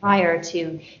prior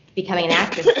to becoming an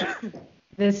actress.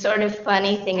 The sort of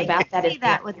funny thing about that is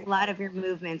that with a lot of your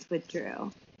movements with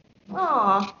Drew.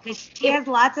 Aw. She has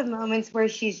lots of moments where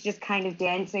she's just kind of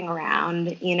dancing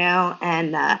around, you know,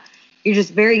 and you're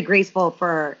just very graceful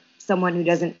for someone who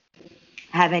doesn't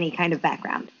have any kind of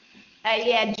background.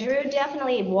 Yeah, Drew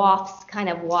definitely wafted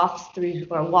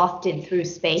through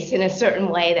space in a certain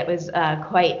way that was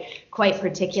quite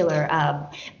particular.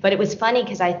 But it was funny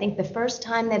because I think the first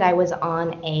time that I was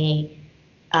on a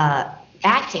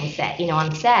acting set, you know,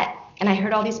 on set, and I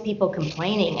heard all these people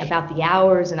complaining about the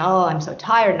hours and, oh, I'm so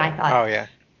tired, and I thought, oh yeah,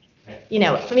 you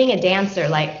know, for being a dancer,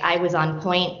 like I was on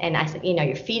point, and I said, you know,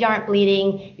 your feet aren't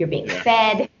bleeding, you're being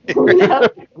fed. You know?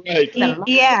 Right.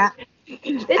 Yeah.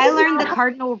 I learned the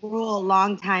cardinal rule a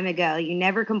long time ago. You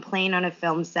never complain on a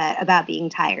film set about being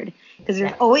tired, because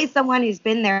there's always someone who's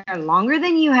been there longer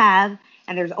than you have,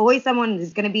 and there's always someone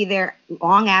who's going to be there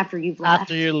long after you've left.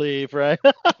 After you leave, right?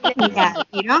 Yeah,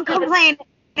 you don't complain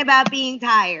about being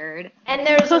tired. And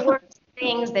there's worse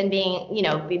things than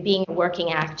being a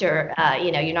working actor.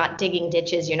 You know, you're not digging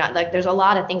ditches. You're not like, there's a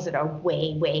lot of things that are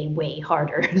way, way, way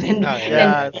harder than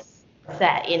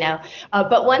set, you know.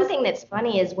 But one thing that's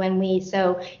funny is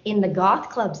so in the goth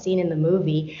club scene in the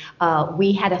movie,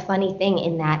 we had a funny thing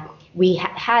in that we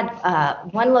had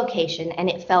one location and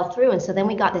it fell through, and so then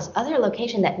we got this other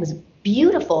location that was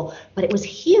beautiful, but it was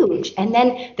huge. And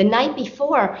then the night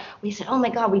before, we said, oh my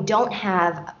God, we don't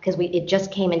have, because it just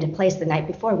came into place the night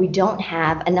before, we don't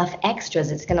have enough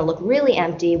extras. It's going to look really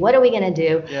empty. What are we going to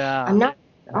do? Yeah.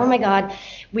 Oh my God.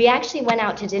 We actually went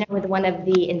out to dinner with one of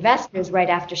the investors right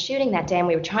after shooting that day, and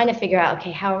we were trying to figure out,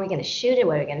 okay, how are we going to shoot it?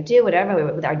 What are we going to do? Whatever.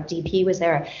 Our DP was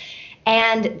there.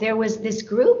 And there was this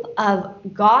group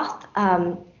of goth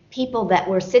people that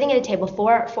were sitting at a table,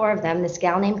 four of them, this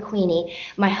gal named Queenie.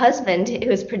 My husband, who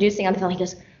was producing on the film, he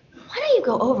goes, why don't you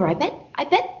go over? I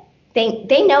bet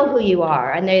they know who you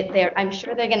are, and I'm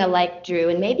sure they're gonna like Drew,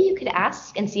 and maybe you could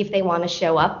ask and see if they want to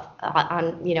show up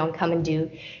on, you know, and come and do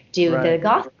the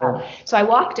goth club. So I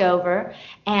walked over,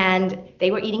 and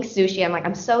they were eating sushi. I'm like,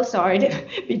 I'm so sorry to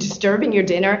be disturbing your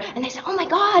dinner. And they said, oh my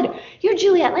God, you're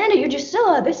Juliet Landa, you're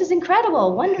Drusilla. This is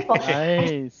incredible, wonderful.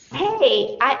 Nice.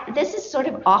 Hey, this is sort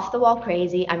of off the wall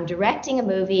crazy. I'm directing a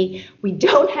movie. We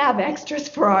don't have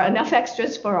enough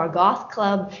extras for our goth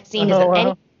club scene. Is there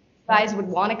any guys would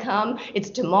want to come? It's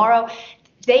tomorrow.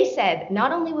 They said,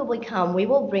 not only will we come, we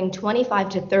will bring 25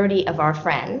 to 30 of our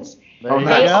friends. There you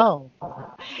go.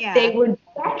 They were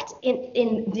decked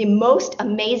in the most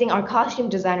amazing, our costume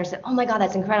designer said, oh my God,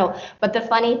 that's incredible. But the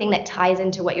funny thing that ties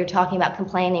into what you're talking about,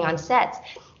 complaining on sets,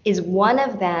 is one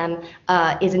of them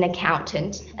is an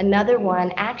accountant. Another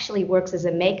one actually works as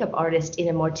a makeup artist in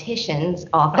a mortician's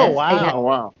office. Oh,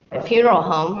 wow. In a funeral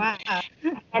home. Wow.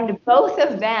 And both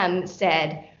of them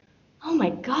said, "Oh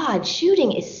my God,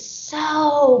 shooting is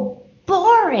so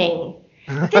boring.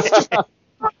 This just goes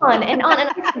on and on." And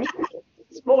I said,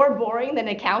 "It's more boring than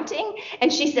accounting?"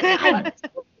 And she said,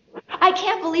 I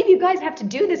can't believe you guys have to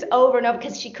do this over and over,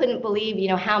 because she couldn't believe,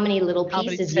 how many little How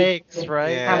many pieces takes,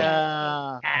 right?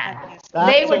 Yeah.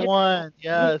 Back to one,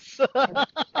 yes.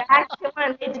 back to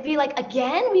one. It'd be like,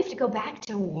 again, we have to go back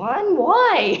to one?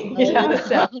 Why?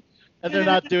 So. And they're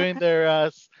not doing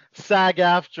their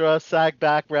SAG-AFTRA, SAG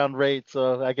background rate,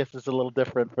 so I guess it's a little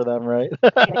different for them, right?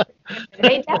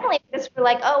 They definitely just were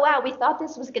like, oh, wow, we thought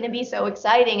this was going to be so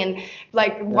exciting. And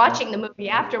like watching the movie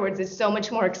afterwards is so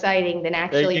much more exciting than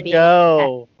actually being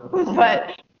on set.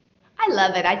 But I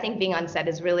love it. I think being on set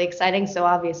is really exciting. So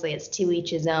obviously it's to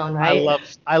each his own, right?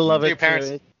 I love So it your parents,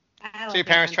 too. so your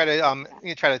parents try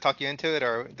to talk you into it,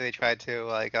 or they try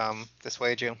to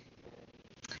dissuade you?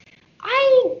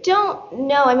 I don't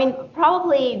know. I mean,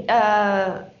 probably, not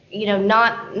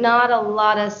a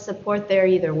lot of support there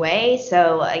either way.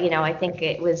 So, I think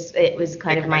it was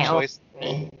kind of my own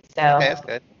thing. So. Okay, that's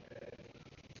good.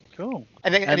 Cool.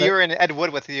 And then you were in Ed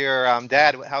Wood with your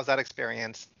dad. How's that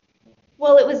experience?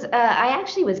 Well, it was. I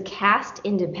actually was cast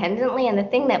independently, and the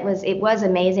thing it was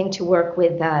amazing to work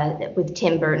with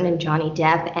Tim Burton and Johnny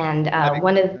Depp, and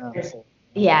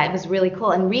it was really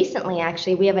cool. And recently,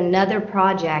 actually, we have another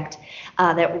project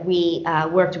that we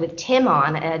worked with Tim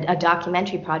on, a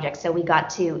documentary project. So we got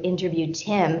to interview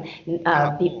Tim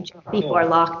before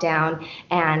lockdown,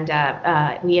 and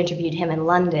we interviewed him in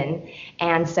London.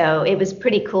 And so it was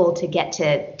pretty cool to get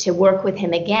to work with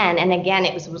him again. And again,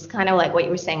 it was kind of like what you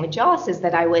were saying with Joss, is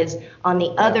that I was on the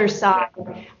other side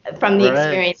from the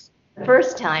experience the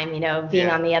first time, being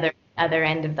on the other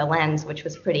end of the lens, which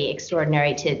was pretty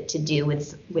extraordinary to do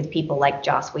with people like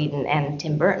Joss Whedon and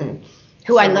Tim Burton,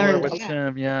 who I learned with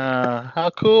Tim. Yeah, how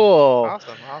cool.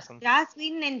 Awesome. Joss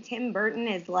Whedon and Tim Burton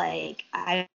is like,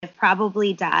 I've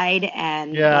probably died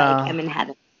and I'm in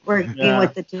heaven working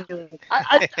with the two.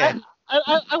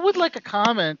 I would like a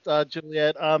comment,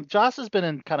 Juliet. Joss has been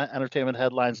in kind of entertainment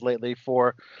headlines lately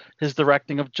for his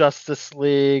directing of Justice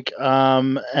League,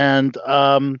 and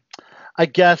I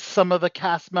guess some of the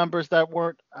cast members that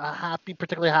weren't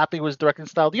particularly happy with his directing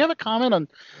style. Do you have a comment on,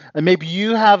 and maybe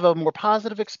you have a more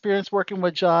positive experience working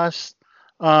with Joss?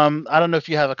 I don't know if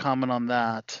you have a comment on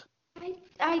that.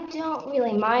 I don't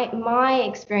really. My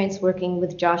experience working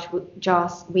with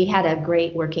Joss, we had a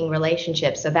great working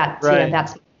relationship. So that's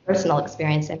that's my personal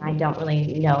experience, and I don't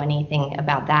really know anything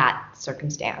about that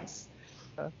circumstance.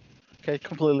 Okay,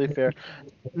 completely fair.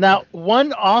 Now,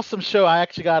 one awesome show I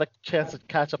actually got a chance to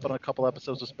catch up on a couple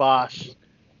episodes was Bosch,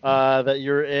 that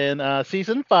you're in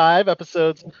season 5,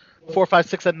 episodes 4, 5,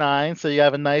 6, and 9. So you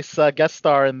have a nice guest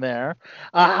star in there.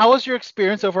 How was your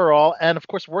experience overall? And of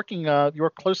course, you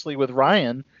work closely with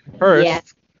Ryan Hurst,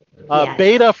 yes.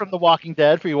 Beta from The Walking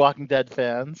Dead for you Walking Dead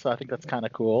fans. So I think that's kind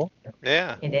of cool.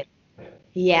 Yeah. It is.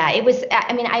 Yeah, it was.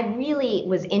 I mean, I really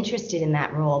was interested in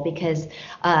that role because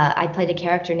I played a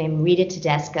character named Rita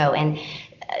Tedesco, and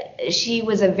she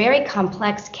was a very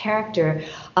complex character.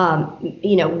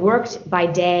 Worked by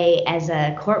day as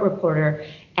a court reporter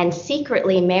and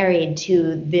secretly married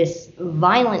to this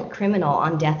violent criminal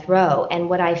on death row. And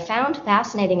what I found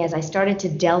fascinating as I started to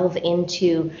delve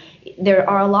into, there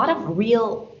are a lot of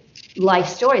real life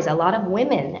stories, a lot of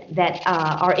women that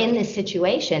are in this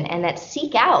situation and that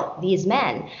seek out these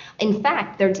men. In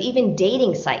fact, there's even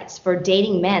dating sites for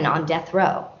dating men on death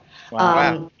row.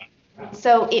 Wow.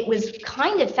 So it was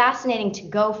kind of fascinating to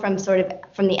go from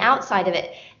the outside of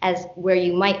it, as where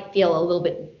you might feel a little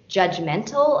bit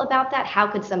judgmental about that. How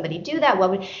could somebody do that?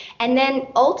 And then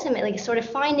ultimately sort of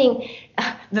finding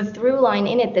the through line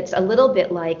in it that's a little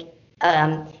bit like,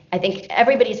 I think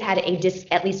everybody's had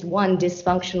at least one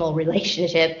dysfunctional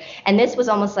relationship, and this was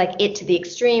almost like it to the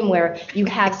extreme, where you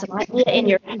have some idea in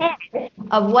your head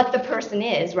of what the person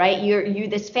is, right? You're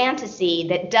this fantasy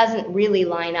that doesn't really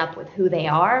line up with who they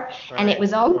are, right. And it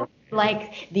was almost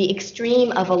like the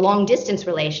extreme of a long distance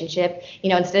relationship.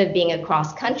 Instead of being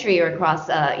across country or across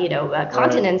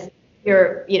continents,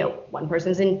 you're one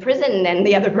person's in prison and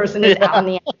the other person is out on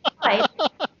the outside.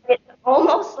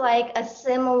 Almost like a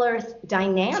similar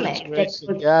dynamic that was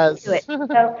to it.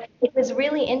 So it was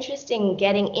really interesting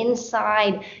getting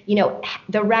inside,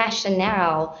 the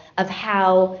rationale of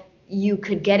how you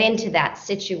could get into that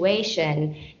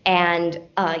situation, and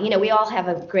we all have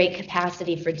a great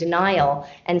capacity for denial,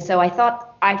 and so I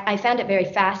thought I found it very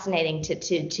fascinating to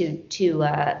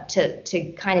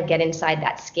kind of get inside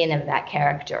that skin of that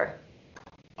character.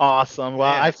 Awesome.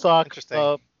 Well, Yeah, I saw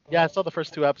interesting. I saw the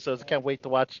first 2 episodes. I can't wait to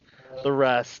watch the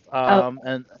rest.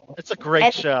 And it's a great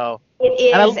And show. it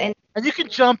is, And you can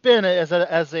jump in as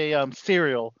a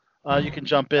serial. You can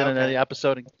jump in Okay. any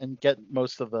episode and get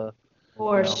most of the.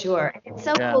 For sure. It's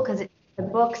so Yeah. cool because the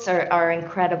books are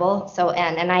incredible. So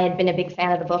and I had been a big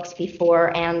fan of the books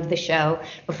before and the show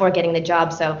before getting the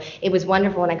job. So it was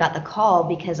wonderful when I got the call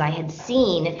because I had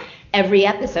seen every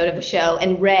episode of the show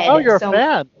and read. Oh, you're a so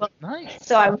fan. Nice.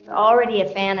 So I was already a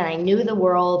fan, and I knew the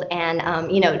world, and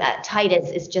Titus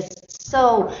is just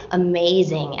so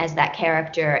amazing as that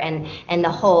character and the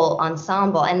whole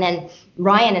ensemble. And then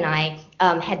Ryan and I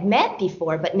had met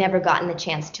before, but never gotten the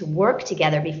chance to work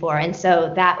together before, and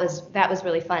so that was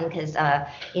really fun because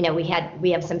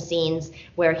we have some scenes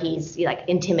where he's like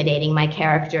intimidating my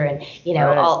character, and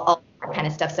Right. all that kind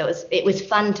of stuff. So it was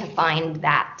fun to find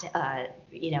that.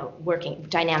 Working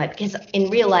dynamic, because in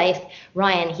real life,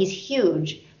 Ryan, he's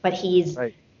huge, but he's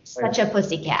such a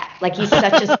pussycat. Like he's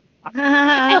such a.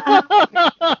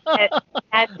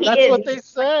 and he That's is. what they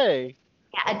say.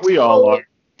 Yeah, We all are.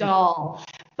 doll.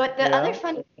 But the other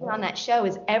funny thing on that show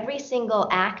is every single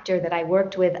actor that I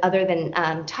worked with, other than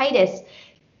Titus,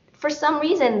 for some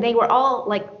reason they were all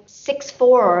like 6'4"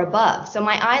 or above. So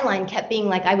my eye line kept being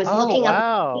like I was looking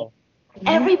Wow. up.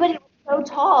 Everybody was so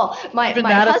tall. Even my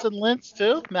Madison Lintz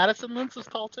too. Madison Lintz is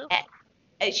tall too.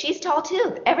 She's tall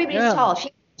too. Everybody's Yeah. tall.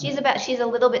 She's a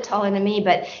little bit taller than me,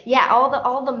 but yeah,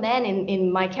 all the men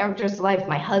in my character's life,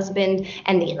 my husband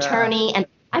and the attorney, and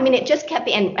I mean it just kept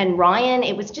and Ryan,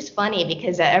 it was just funny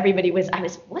because everybody was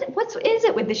what is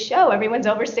it with the show? Everyone's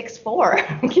over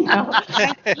 6'4", you know.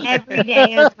 Every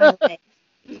day of my life.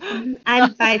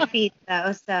 I'm 5 feet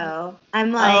though, so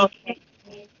I'm like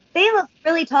they look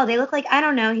really tall. They look like, I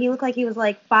don't know, he looked like he was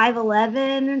like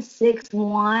 5'11",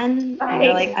 6'1". Right.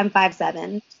 They're like, I'm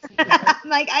 5'7". I'm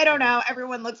like, I don't know.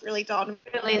 Everyone looks really tall to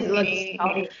Really me. looks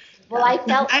tall. Well, I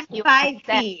felt I'm you 5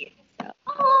 said- feet. So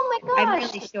Oh my I'm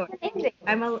gosh. really short. Amazing.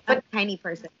 I'm a tiny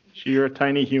person. You're a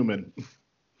tiny human.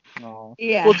 Oh.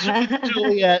 Yeah. Well,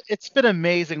 Juliet, it's been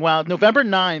amazing. Wow. November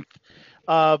 9th,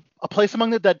 A Place Among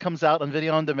the Dead comes out on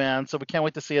video on demand, so we can't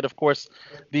wait to see it. Of course,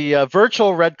 the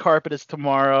virtual red carpet is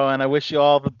tomorrow, and I wish you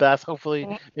all the best. Hopefully,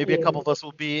 maybe a couple of us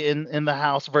will be in the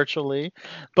house virtually.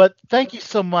 But thank you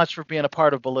so much for being a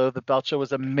part of Below the Belt Show. It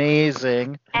was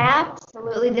amazing.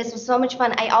 Absolutely, this was so much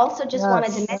fun. I also just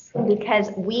wanted to mention, because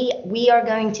we are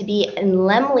going to be in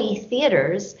Laemmle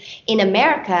theaters in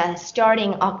America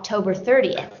starting October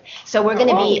 30th. So we're going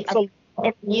to be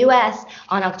in the U.S.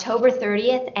 on October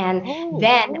 30th, and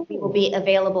then we will be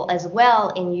available as well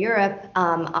in Europe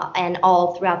and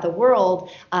all throughout the world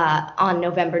on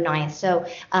November 9th. So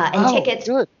tickets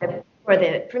for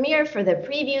the premiere, for the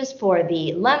previews, for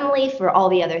the Laemmle, for all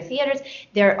the other theaters,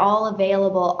 they're all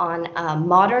available on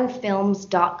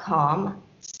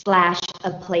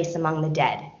modernfilms.com/A Place Among the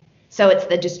Dead. So it's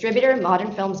the distributor,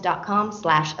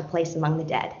 modernfilms.com/A Place Among the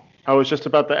Dead. I was just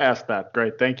about to ask that.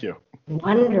 Great, thank you.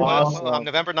 Wonderful. Well,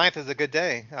 November 9th is a good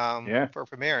day for a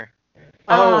premiere.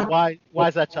 Oh, why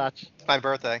is that, Chach? It's my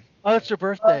birthday. Oh, it's your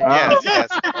birthday. Yes.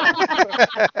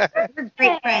 We're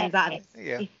great friends, honestly.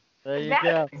 Yeah. There you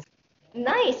go.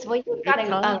 Nice. Well, you've got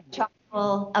a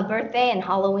birthday and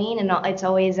Halloween, and it's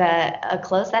always a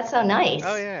close. That's so nice.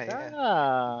 Oh,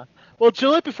 yeah. Well,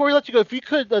 Juliet, before we let you go, if you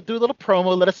could do a little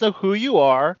promo, let us know who you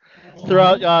are.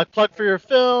 Throw out plug for your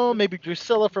film, maybe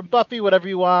Drusilla from Buffy, whatever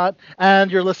you want,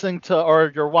 and you're listening to,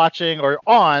 or you're watching, or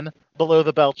on Below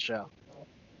the Belt Show.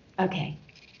 Okay.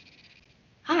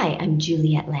 Hi, I'm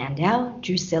Juliet Landau,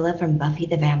 Drusilla from Buffy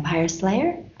the Vampire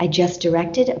Slayer. I just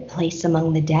directed A Place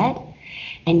Among the Dead,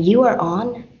 and you are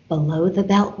on Below the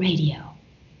Belt Radio.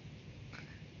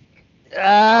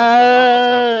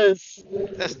 Yes.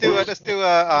 Let's do a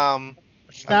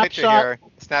snapshot. picture here.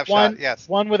 Snapshot. Yes.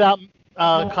 One without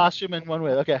costume and one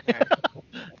with. Okay.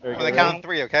 On the count of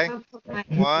 3, okay?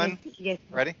 1.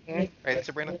 Ready? Ready,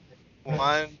 Sabrina?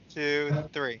 1, 2,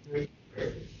 3.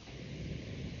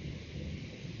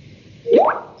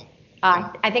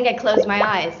 I think I closed my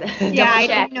eyes. Yeah, I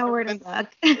didn't know where to look.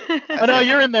 Oh no,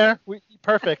 you're in there.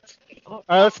 Perfect. All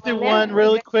right, let's do one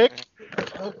really quick.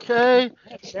 Okay.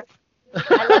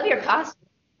 I love your costume.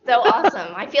 So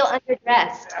awesome. I feel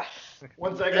underdressed.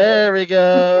 1 second. There we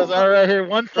go. All right, here,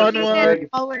 one fun These one. are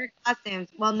colored costumes.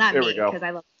 Well, not Here me, we go. because I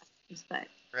love costumes, but.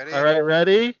 Ready? All right,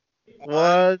 ready?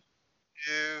 1,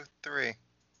 2, 3.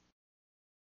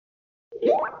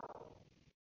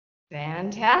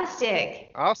 Fantastic.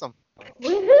 Awesome.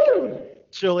 Woohoo!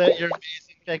 Juliet, you're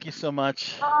amazing. Thank you so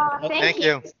much. Thank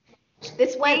you.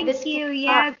 Thank you.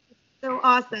 Yeah, so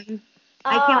awesome.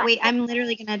 I can't wait. I'm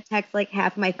literally gonna text like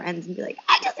half my friends and be like,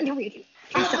 I just interviewed you.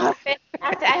 Fantastic.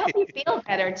 I hope you feel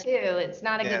better too. It's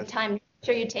not a good time. Make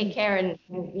sure you take care and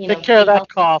take care of that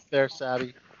cough there,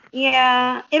 Savvy.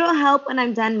 Yeah, it'll help when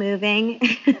I'm done moving,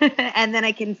 and then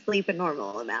I can sleep a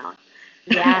normal amount.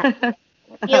 Yeah,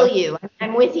 I feel you.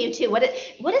 I'm with you too. What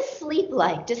is sleep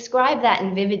like? Describe that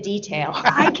in vivid detail.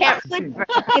 I can't remember.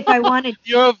 If I wanted,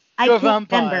 you're a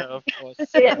vampire, remember. Of course.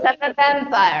 Yes, I'm a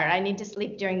vampire. I need to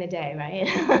sleep during the day, right?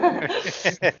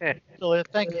 Julia,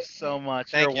 thank you so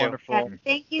much. You're wonderful. Yeah,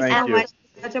 thank you so much.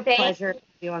 It's such a pleasure to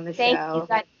be on the show. Thank you.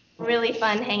 Guys. Really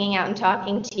fun hanging out and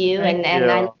talking to you, and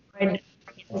I look forward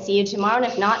to see you tomorrow, and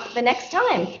if not, the next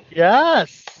time.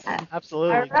 Yes,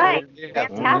 absolutely. All right.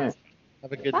 Fantastic.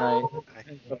 Have a good night.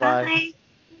 Bye-bye.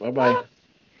 Bye-bye.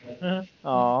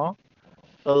 Aw,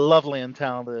 the lovely and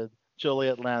talented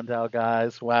Juliet Landau,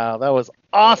 guys. Wow, that was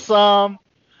awesome.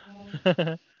 I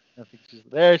think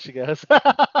there she goes.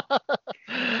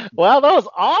 Wow, that was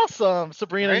awesome.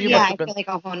 Sabrina, you must have been... I feel like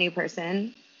a whole new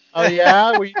person. Oh,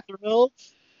 yeah? Were you thrilled?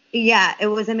 Yeah, it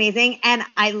was amazing. And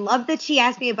I love that she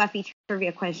asked me a Buffy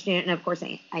trivia question, and of course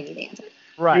I knew the answer.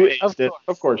 Right. You aced it.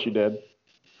 Of course you did.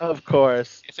 Of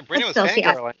course. Sabrina was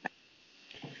fangirling.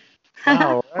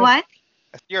 Wow, right. What?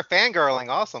 You're fangirling.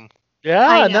 Awesome.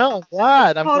 Yeah, no, I'm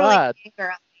glad. I'm glad.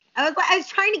 Fangirling. I was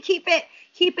trying to keep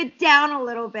it down a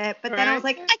little bit, but then I was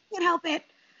like, I can't help it.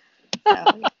 So,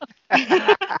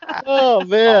 oh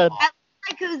man.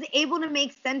 I was able to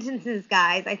make sentences,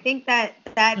 guys. I think that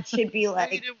should be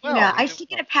like, I should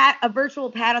get a virtual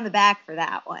pat on the back for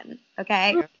that one.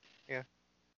 Okay. Yeah.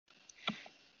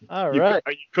 All right.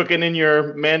 Are you cooking in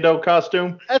your Mando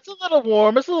costume? It's a little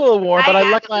warm. But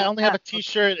I only have a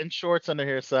t-shirt and shorts under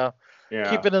here, so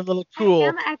keep it a little cool. I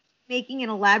am actually making an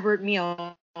elaborate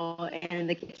meal in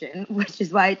the kitchen, which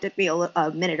is why it took me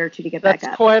a minute or two to get back up.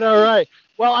 That's quite all right.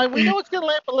 Well, we know it's getting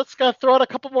late, but let's throw out a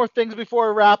couple more things before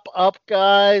we wrap up,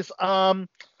 guys. Oh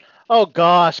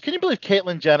gosh, can you believe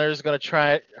Caitlyn Jenner is going to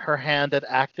try her hand at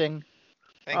acting?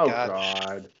 Thank God.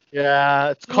 God. Yeah,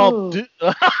 it's called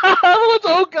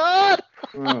oh God.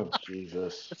 Oh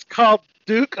Jesus. It's called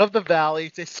Duke of the Valley.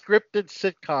 It's a scripted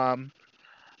sitcom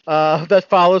that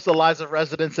follows the lives of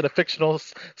residents in a fictional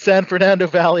San Fernando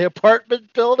Valley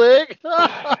apartment building.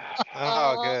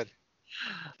 Oh, good.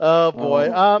 Oh boy.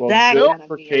 Good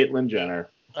for Caitlyn Jenner.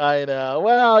 I know.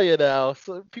 Well,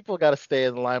 so people got to stay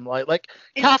in the limelight. Like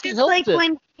it's Kathy just Hilton. Like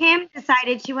when Kim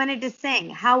decided she wanted to sing.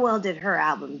 How well did her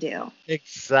album do?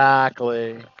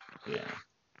 Exactly. Yeah.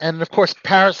 And of course,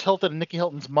 Paris Hilton and Nikki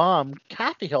Hilton's mom,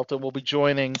 Kathy Hilton, will be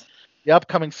joining the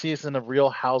upcoming season of Real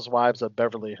Housewives of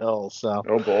Beverly Hills. So.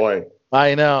 Oh boy.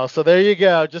 I know. So there you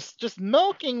go. Just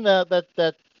milking that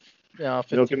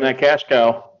milking that cash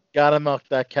cow. Gotta milk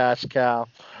that cash cow.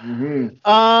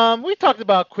 Mm-hmm. We talked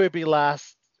about Quibi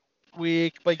last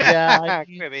week, but yeah.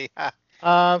 Quibi.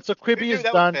 So Quibi is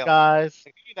done, guys.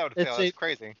 That would fail. That's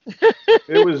crazy.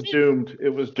 It was doomed. It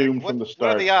was doomed from the start.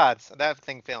 What are the odds of that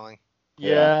thing failing?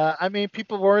 Yeah, I mean,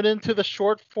 people weren't into the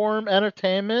short form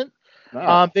entertainment.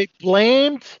 No. They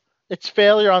blamed its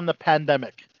failure on the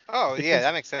pandemic. Oh, yeah,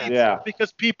 that makes sense. Yeah.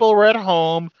 Because people were at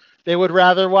home. They would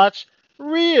rather watch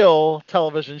real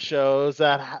television shows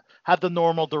that had the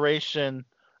normal duration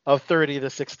of 30 to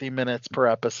 60 minutes per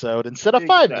episode instead of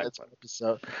 5 minutes per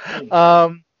episode.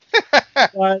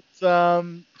 But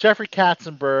Jeffrey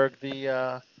Katzenberg,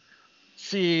 the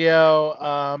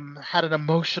CEO, had an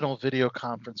emotional video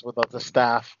conference with the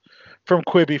staff from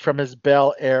Quibi from his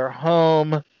Bel Air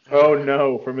home. Oh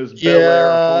no, from his Bel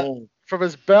Air home. From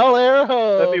his Bel Air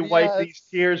home. Let me wipe these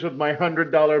tears with my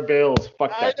 $100 bills.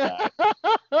 Fuck that guy.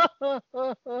 Well,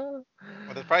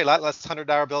 there's probably a lot less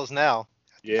 $100 bills now.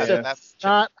 Yeah. That's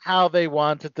not how they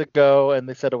wanted to go, and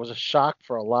they said it was a shock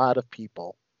for a lot of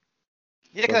people.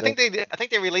 Yeah, because I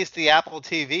think they released the Apple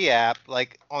TV app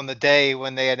like on the day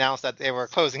when they announced that they were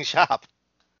closing shop.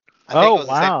 I think it was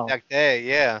the same exact day.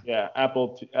 Yeah. Yeah,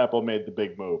 Apple made the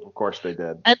big move. Of course they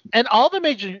did. And all the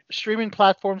major streaming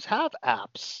platforms have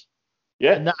apps.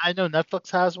 Yeah. And I know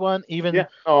Netflix has one. Even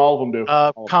all of them do.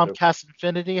 Comcast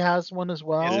Infinity has one as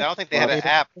well. Yeah, I don't think they had an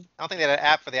app. I don't think they had an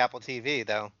app for the Apple TV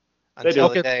though.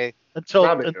 Until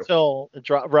it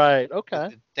dropped. Right. Okay.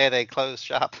 The day they closed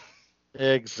shop.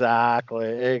 Exactly.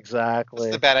 It's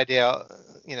a bad idea,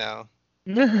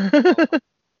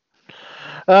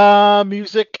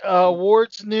 Music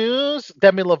awards news.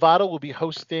 Demi Lovato will be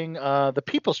hosting the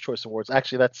People's Choice Awards.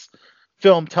 Actually, that's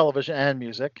film, television, and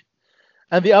music.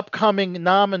 And the upcoming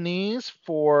nominees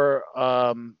for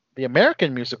the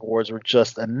American Music Awards were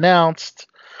just announced.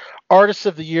 Artist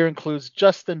of the Year includes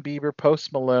Justin Bieber,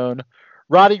 Post Malone,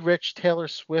 Roddy Ricch, Taylor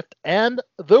Swift, and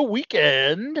The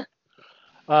Weeknd.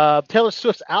 Taylor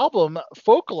Swift's album,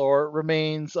 Folklore,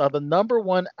 remains the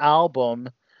 #1 album.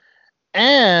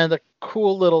 And a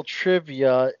cool little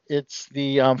trivia, it's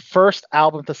the first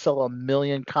album to sell 1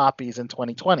 million copies in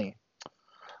 2020.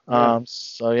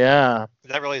 So, yeah.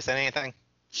 Does that really say anything?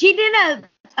 She did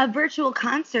a virtual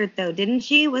concert, though, didn't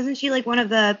she? Wasn't she like one of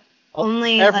the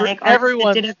only artists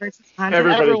everyone that did a virtual concert?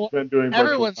 Everybody's been doing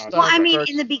virtual concerts. Well, I mean,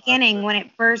 in the beginning, when it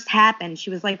first happened, she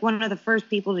was like one of the first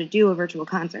people to do a virtual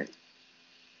concert.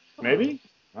 Maybe?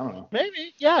 I don't know.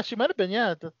 Maybe. Yeah, she might have been.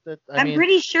 Yeah. I'm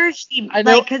pretty sure she, I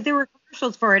know, because there were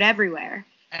commercials for it everywhere.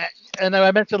 And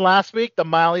I mentioned last week, the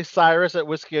Miley Cyrus at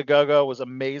Whiskey A Go-Go was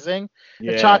amazing.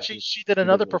 Yeah, and Chachi, she did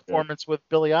another performance with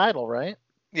Billy Idol, right?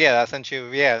 Yeah, I sent you.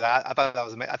 Yeah, I thought that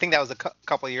was amazing. I think that was a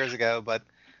couple of years ago, but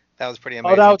that was pretty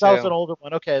amazing. Oh, that was an older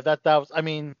one. Okay, that was. I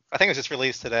mean, I think it was just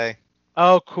released today.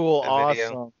 Oh, cool, awesome.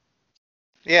 Video.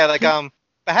 Yeah, like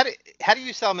but how do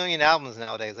you sell 1 million albums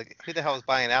nowadays? Like, who the hell is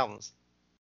buying albums?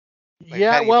 Like,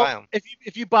 yeah, well,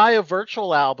 if you buy a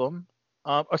virtual album,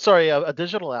 a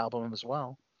digital album as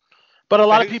well. But a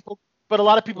lot of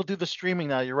people do the streaming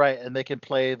now. You're right, and they can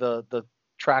play the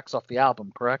tracks off the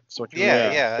album. Correct? So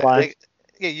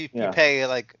you pay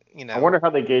like I wonder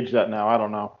how they gauge that now. I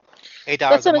don't know.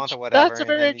 $8 a month or whatever. That's a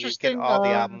very interesting. You get all the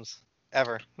albums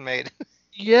ever made.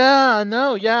 Yeah,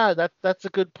 no, yeah, that's a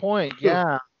good point.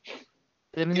 Yeah.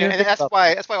 And that's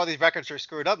why all these records are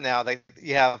screwed up now. Like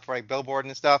you have for like Billboard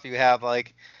and stuff, you have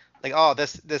like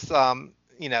this no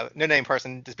name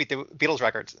person just beat the Beatles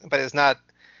records, but it's not.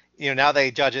 Now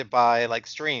they judge it by like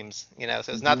streams.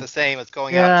 So it's not the same as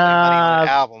going out and spending money on an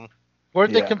album.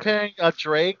 Weren't they comparing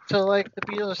Drake to like the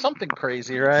Beatles or something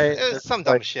crazy, right? It was some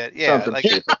dumb shit. Yeah,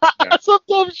 some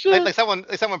dumb shit. Like someone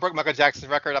broke Michael Jackson's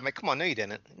record. I'm like, come on, no you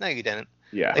didn't.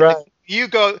 Yeah. Like, you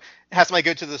have somebody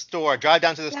go to the store, drive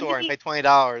down to the store and pay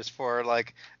 $20 for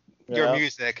like your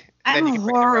music. I'm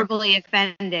horribly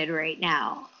offended right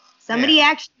now. Somebody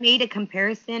actually made a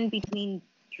comparison between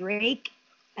Drake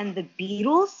and the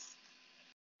Beatles.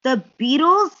 The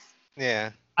Beatles?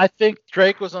 Yeah. I think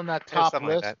Drake was on that top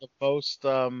list like of most.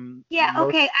 Okay.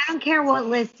 I don't care what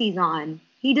list he's on.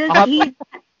 He does.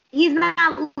 He's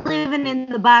not living in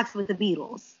the box with the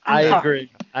Beatles. I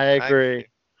agree.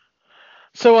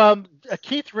 So,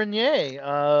 Keith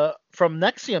Renier from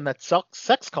NXIVM, that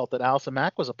sex cult that Allison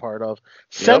Mack was a part of,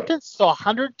 sentenced to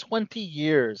 120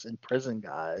 years in prison,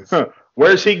 guys.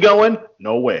 Where's he going?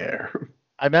 Nowhere.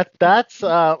 I mean, that's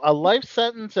a life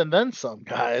sentence and then some,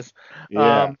 guys.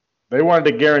 Yeah. They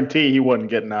wanted to guarantee he wasn't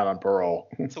getting out on parole.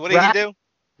 So what did he do?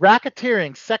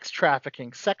 Racketeering, sex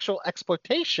trafficking, sexual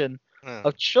exploitation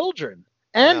of children,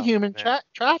 and human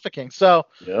trafficking. So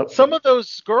some of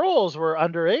those girls were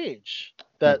underage.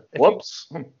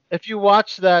 If you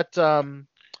watch that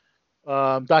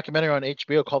documentary on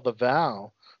HBO called The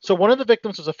Vow, so one of the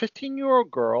victims was a 15-year-old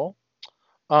girl.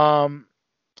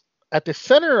 At the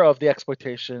center of the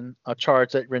exploitation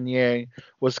charge that Renier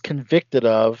was convicted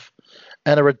of,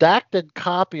 and a redacted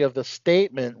copy of the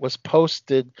statement was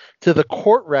posted to the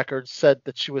court record, said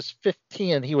that she was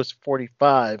 15 and he was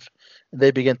 45, and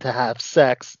they began to have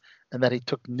sex, and that he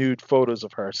took nude photos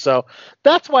of her. So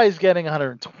that's why he's getting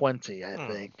 120, I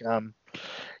think. Why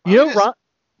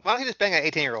don't he just bang an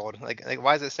 18-year-old? Like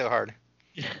why is it so hard?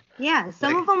 Yeah,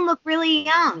 some of them look really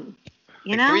young.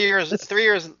 You know, 3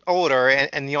 years older,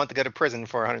 and you want to go to prison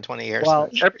for 120 years. Well,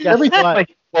 he's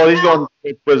going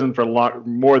to prison for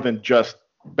more than just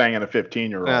banging a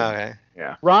 15-year-old. Okay.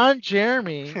 Yeah. Ron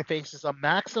Jeremy faces a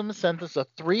maximum sentence of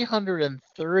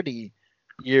 330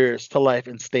 years to life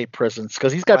in state prisons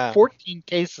because he's got 14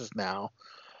 cases now.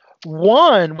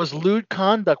 One was lewd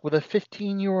conduct with a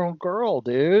 15-year-old girl,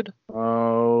 dude.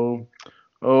 Oh,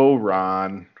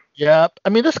 Ron. Yep. I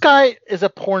mean, this guy is a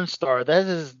porn star. That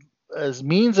is his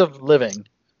means of living.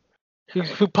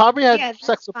 Who probably had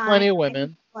sex with plenty of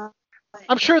women.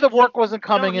 I'm sure the work wasn't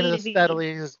coming in as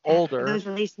steadily as older. Those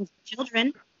relations with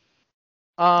children.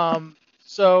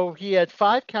 So he had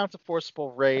 5 counts of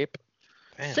forcible rape,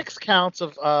 6 counts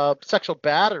of sexual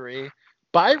battery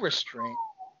by restraint,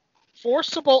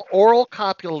 forcible oral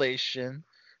copulation,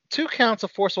 2 counts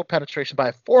of forcible penetration by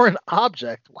a foreign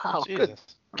object. Wow, Jesus.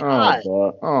 Good God.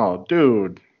 Oh,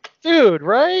 dude. Dude,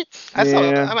 right?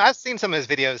 I've seen some of his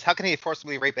videos. How can he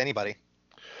forcibly rape anybody?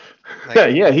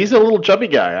 Yeah, he's a little chubby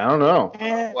guy. I don't know.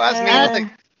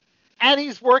 And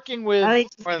he's working with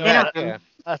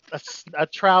a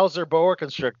trouser boa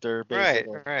constrictor,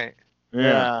 basically. Right.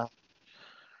 Yeah.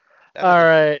 All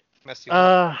right.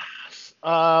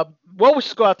 Well, we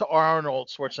should go out to Arnold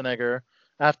Schwarzenegger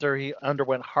after he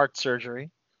underwent heart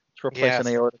surgery to replace an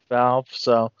Yes. aortic valve.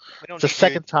 So We don't it's the need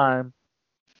second time.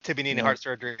 to be needing Yeah. heart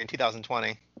surgery in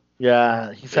 2020.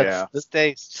 Yeah, he said Yeah. the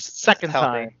Stay second healthy.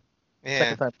 time. Yeah.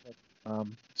 Second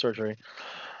time surgery.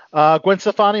 Gwen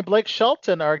Stefani and Blake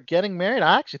Shelton are getting married.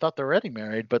 I actually thought they were already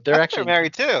married, but they're I thought actually they were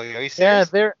married too. Are you Yeah,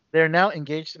 serious? they're now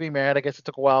engaged to be married. I guess it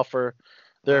took a while for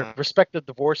their respective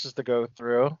divorces to go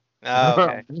through. Oh,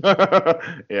 okay.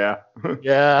 Yeah.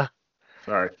 Yeah,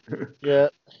 Sorry. yeah.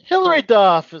 Hilary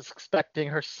Duff is expecting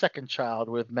her second child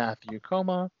with Matthew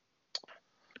Coma.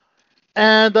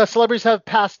 And celebrities have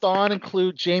passed on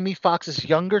include Jamie Foxx's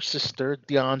younger sister,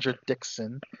 Deandra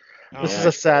Dixon. This is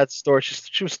a sad story.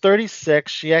 She was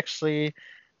 36. She actually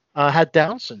had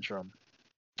Down syndrome.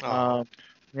 Oh.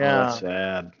 Yeah. That's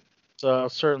sad. So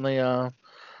certainly,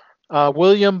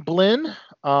 William Blinn,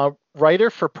 writer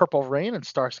for Purple Rain and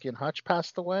Starsky and Hutch,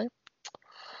 passed away.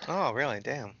 Oh, really?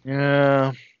 Damn.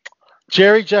 Yeah.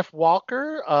 Jerry Jeff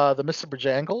Walker, the Mr.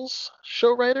 Bojangles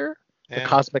show writer, the Yeah.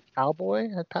 Cosmic Cowboy,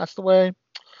 had passed away.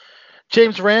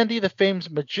 James Randi, the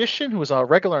famed magician who was a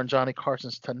regular on Johnny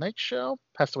Carson's Tonight Show,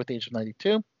 passed away at the age of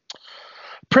 92.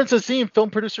 Prince Azim, film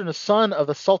producer and the son of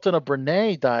the Sultan of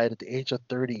Brunei, died at the age of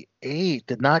 38.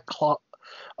 Did not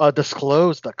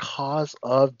disclose the cause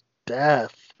of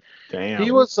death. Damn.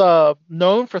 He was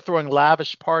known for throwing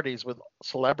lavish parties with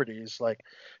celebrities like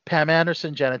Pam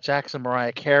Anderson, Janet Jackson,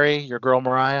 Mariah Carey. Your girl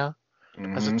Mariah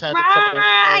has attended some of those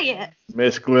parties.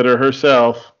 Miss Glitter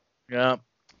herself. Yeah.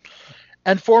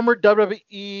 And former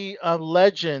WWE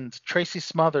legend Tracy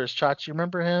Smothers. Chachi, you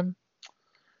remember him?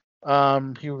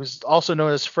 He was also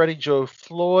known as Freddie Joe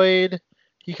Floyd.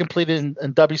 He completed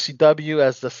in WCW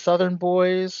as the Southern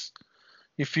Boys.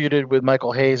 He feuded with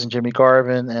Michael Hayes and Jimmy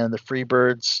Garvin and the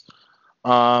Freebirds.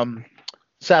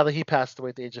 Sadly, he passed away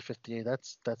at the age of 58.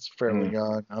 That's fairly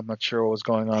young. I'm not sure what was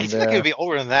going on He seemed there. like he would be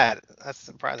older than that. That's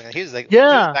surprising. He was like, Yeah.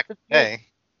 he was back in the day.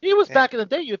 He was Yeah. back in the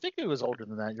day. You'd think he was older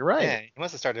than that. You're right. Yeah, he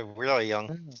must have started really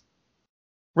young.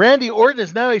 Randy Orton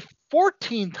is now a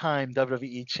 14-time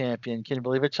WWE champion. Can you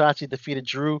believe it? Chachi defeated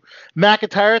Drew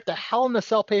McIntyre at the Hell in a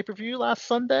Cell pay-per-view last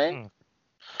Sunday.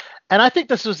 And I think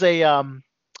this was a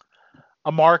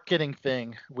marketing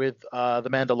thing with The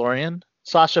Mandalorian.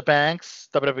 Sasha Banks,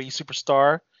 WWE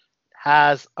superstar,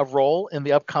 has a role in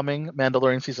the upcoming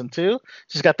Mandalorian Season 2.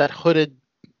 She's got that hooded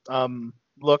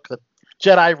look, the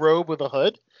Jedi robe with a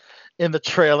hood in the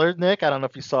trailer, Nick. I don't know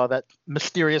if you saw that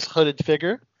mysterious hooded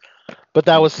figure. But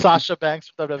that was Sasha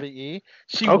Banks with WWE.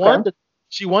 She won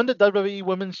the WWE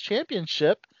Women's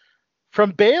Championship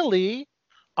from Bayley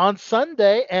on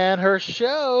Sunday, and her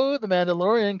show, The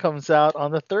Mandalorian, comes out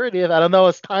on the 30th. I don't know,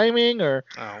 it's timing or.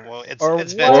 Oh well, it's or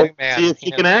Vince what. McMahon. See if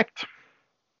she can act.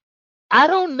 I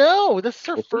don't know. This is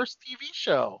her first TV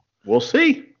show. We'll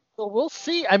see. So we'll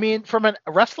see. I mean, from a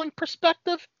wrestling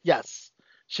perspective, yes,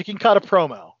 she can cut a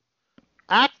promo.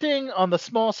 Acting on the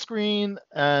small screen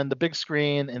and the big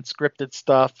screen and scripted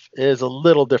stuff is a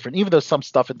little different, even though some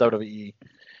stuff in WWE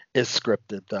is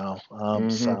scripted, though.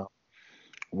 So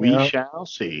we shall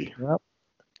see. Yep.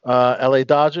 LA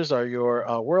Dodgers are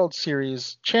your World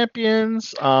Series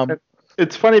champions.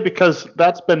 It's funny because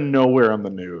that's been nowhere on the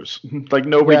news. Like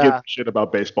nobody Yeah. gives a shit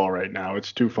about baseball right now.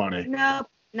 It's too funny. Nope,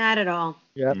 not at all.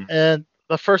 Yeah, and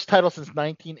the first title since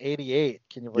 1988.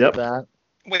 Can you believe Yep. that?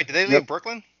 Wait, did they leave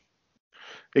Brooklyn?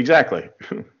 Exactly.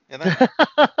 Yeah,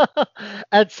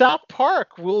 And South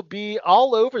Park will be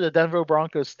all over the Denver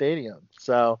Broncos stadium.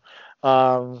 So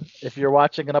if you're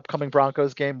watching an upcoming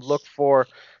Broncos game, look for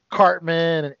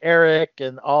Cartman and Eric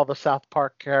and all the South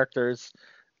Park characters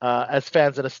as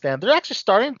fans in the stand. They're actually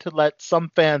starting to let some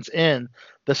fans in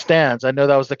the stands. I know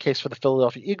that was the case for the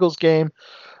Philadelphia Eagles game.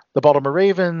 The Baltimore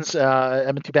Ravens,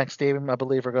 M&T Bank Stadium, I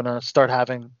believe, are going to start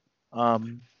having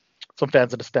some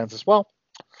fans in the stands as well.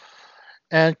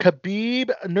 And Khabib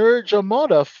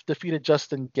Nurmagomedov defeated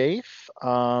Justin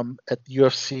Gaethje at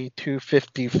UFC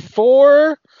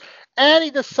 254, and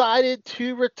he decided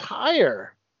to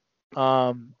retire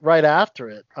right after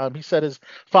it. He said his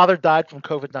father died from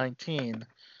COVID-19,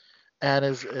 and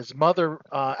his mother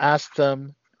asked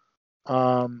him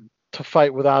to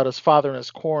fight without his father in his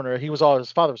corner. His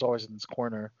father was always in his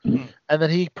corner, and then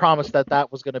he promised that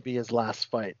was going to be his last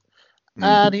fight.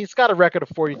 And he's got a record of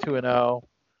 42-0.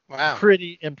 Wow.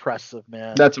 Pretty impressive,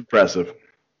 man. That's impressive.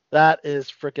 That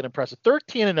is freaking impressive.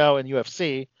 13-0 in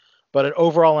UFC, but an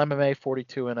overall MMA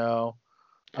 42-0.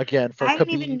 Again, for I don't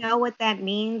Khabib. even know what that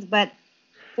means, but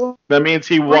That means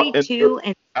he won 42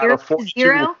 and out of 42.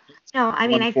 0. No, I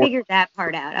mean, I 140. figured that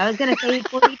part out. I was going to say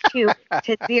 42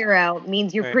 to 0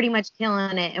 means you're Right. pretty much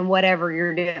killing it in whatever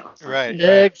you're doing. Right.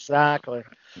 Exactly.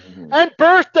 And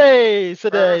birthdays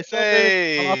today.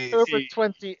 Sunday, Birthdays.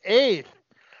 October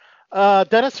 28th.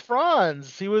 Dennis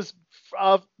Franz. He was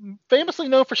famously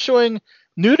known for showing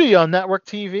nudity on network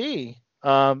TV.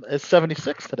 Is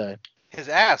 76 today. His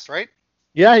ass, right?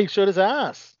 Yeah, he showed his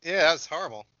ass. Yeah, that was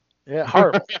horrible. Yeah,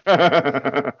 horrible.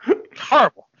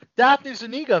 Horrible. Daphne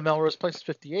Zuniga, Melrose Place,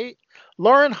 58.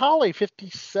 Lauren Holly,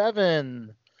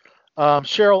 57.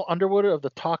 Cheryl Underwood of The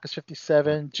Talk is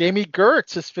 57. Jamie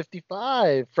Gertz is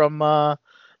 55 from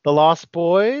The Lost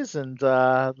Boys and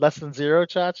Less Than Zero,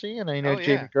 Chachi. And I know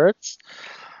Jamie Gertz.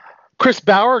 Chris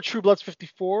Bauer, True Blood's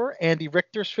 54. Andy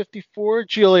Richter's 54.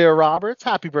 Julia Roberts.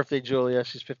 Happy birthday, Julia.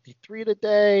 She's 53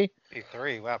 today.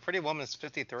 53. Wow. Pretty Woman's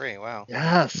 53. Wow.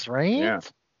 Yes, right? Yeah.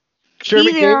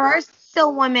 Jeremy there are Davis.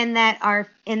 still women that are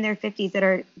in their 50s that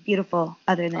are beautiful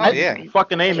other than Oh, yeah.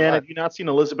 Fucking A, man. Have you not seen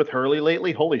Elizabeth Hurley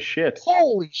lately? Holy shit.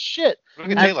 Holy shit.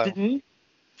 Look at And J-Lo. Did you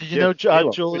Yeah, know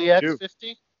J-Lo, Juliet's 52.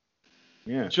 50?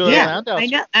 Yeah. Julia Yeah,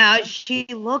 Landau's I know. She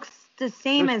looks the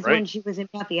same Looks as great. when she was in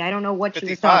Buffy. I don't know what she was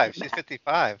 55. talking She's about.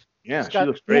 55. Yeah, She's she got-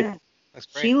 looks great. Yeah. Looks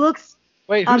great. She looks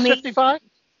Wait, who's amazing. 55?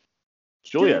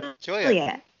 Juliet.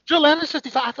 Julia. Julia Landau's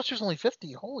 55. I thought she was only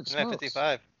 50. Holy Yeah, smokes.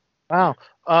 55.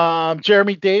 Wow.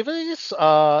 Jeremy Davies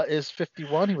is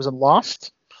 51. He was in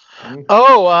Lost. Mhm.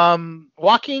 Oh,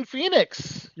 Joaquin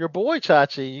Phoenix, your boy,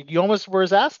 Chachi. You almost were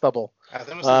his ass double. I was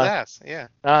almost his ass. Yeah.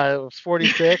 It was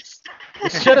 46. You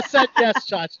should have said yes,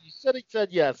 Chachi. You should have said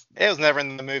yes. It was never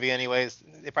in the movie, anyways.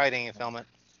 They probably didn't even film it.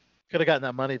 Could have gotten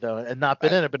that money, though, and not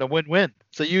been in it. Been a win-win.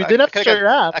 So you I didn't have to coulda show your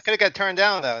ass. I could have got turned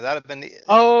down though. That'd have been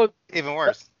Oh, even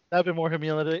worse. that'd be more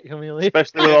humiliating.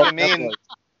 Especially with all I mean, Netflix.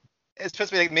 it's supposed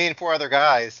to be like me and 4 other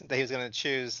guys that he was going to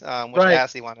choose which Right.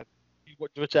 ass he wanted.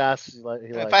 Which ass he like?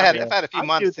 If I had a few I'd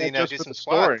months do to that do just for some the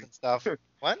squats story. and stuff.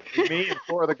 What? Me and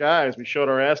 4 other guys, we showed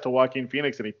our ass to Joaquin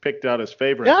Phoenix, and he picked out his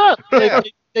favorite. Yeah, Yeah.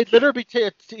 they literally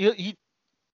he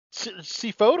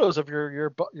see photos of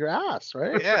your ass,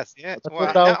 right? Yes, yeah. That's Well,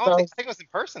 what that I was. think it was in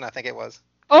person. I think it was.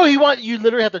 Oh, you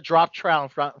literally had to drop trout in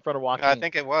front of Joaquin. I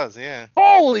think it was. Yeah.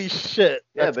 Holy shit!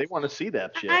 Yeah, That's- they want to see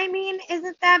that shit. I mean,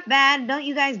 isn't that bad? Don't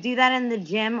you guys do that in the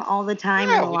gym all the time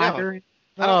No, in the we locker don't. room?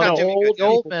 I don't know. no, Jimmy old Good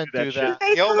old people men do that do shit. that.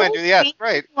 Guys The old man go do. Yes, change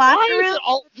right. Locker Why room is,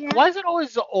 gym? why is it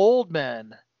always the old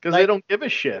men? Because Like- they don't give a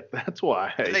shit. That's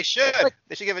why. They should.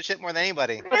 They should give a shit more than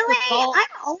anybody. Really? all- I'm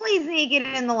always naked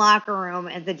in the locker room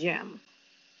at the gym.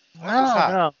 I don't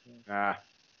hot. know. Ah,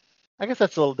 I guess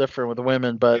that's a little different with the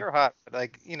women, but You're hot, but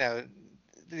like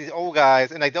these old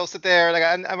guys, and like they'll sit there. Like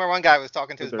I remember one guy was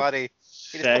talking to his With their buddy.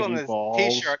 He just put on saggy his balls.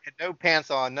 t-shirt, and no pants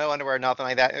on, no underwear, nothing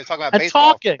like that. He was talking about and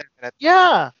baseball. talking. For 10 minutes.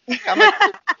 Yeah. I'm like,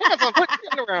 put your pants on, put your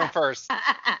underwear on first.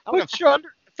 Put your under.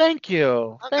 Thank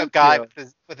you. I'm no Thank guy you.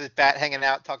 with his bat hanging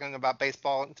out talking about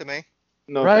baseball to me.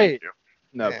 no, Right. thank you.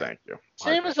 No, Yeah. thank you.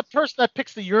 Same as the person that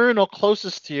picks the urinal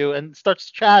closest to you and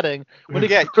starts chatting when he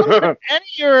Yeah. could pick any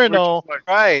urinal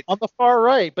Right. on the far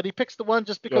right, but he picks the one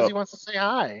just because Yeah. he wants to say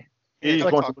hi. He just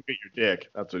Like wants to look at your dick.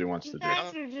 That's what he wants You to do.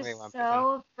 guys are Really just want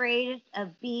so afraid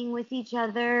of being with each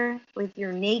other with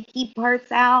your naked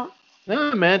parts out.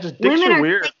 No, man, just dicks Women are are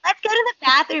weird. like, let's go to the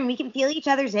bathroom. We can feel each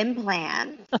other's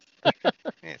implants. Yeah,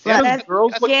 see, Well, I- that's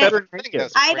girls look legit. better I think naked.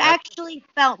 that's I've weird. actually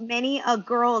felt many a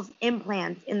girl's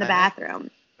implants in the I know.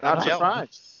 bathroom. Not I'm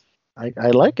surprised. I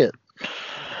like it.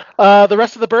 The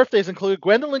rest of the birthdays include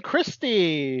Gwendolyn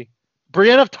Christie,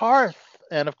 Brienne of Tarth,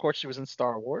 and of course she was in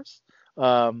Star Wars,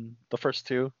 the first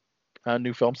 2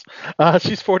 new films.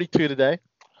 She's 42 today.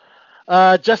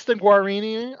 Justin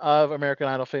Guarini of American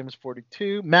Idol fame is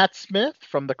 42. Matt Smith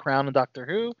from The Crown and Doctor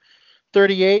Who,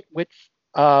 38.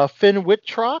 Finn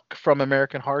Wittrock from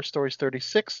American Horror Stories,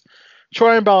 36.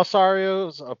 Troy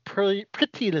Balisario's a Pretty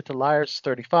Little Liars,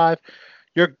 35.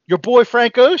 Your boy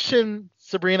Frank Ocean,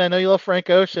 Sabrina, I know you love Frank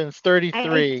Ocean, is I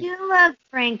 33. do love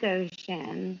Frank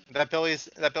Ocean. That Billy's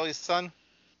son?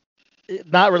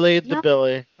 Not related to No.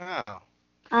 Billy.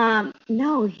 Oh.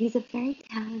 No, he's a very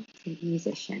talented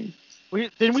musician.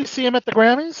 Didn't we see him at the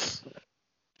Grammys?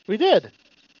 We did.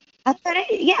 I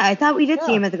thought we did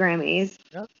see Yeah. him at the Grammys.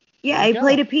 Yep. Yeah, There he you go.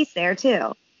 played a piece there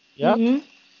too. Yep. Mhm.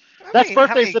 That's How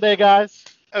birthdays many today, guys.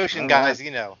 Ocean Oh, guys,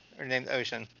 are named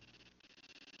Ocean.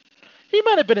 He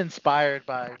might have been inspired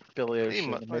by Billy He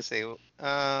Ocean. Let's see. Is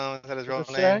that his real Does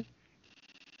it name? say?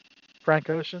 Frank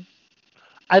Ocean?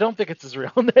 I don't think it's his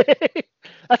real name.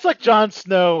 That's like Jon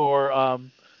Snow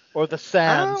or the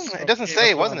Sands. Oh, it doesn't say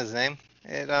it wasn't his name.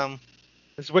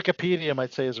 His Wikipedia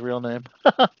might say his real name.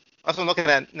 That's what I'm looking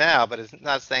at now, but it's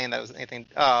not saying that it was anything.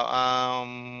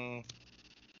 I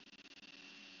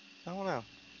don't know.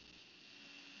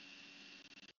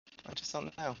 I just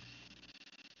don't know.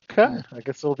 Okay, I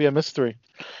guess it'll be a mystery.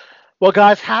 Well,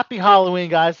 guys, happy Halloween,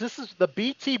 guys. This is the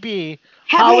BTB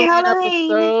Happy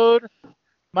Halloween episode.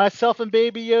 Myself and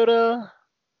Baby Yoda.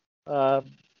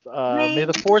 May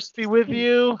the Force be with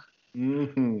you.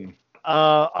 Mm-hmm.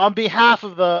 On behalf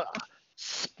of the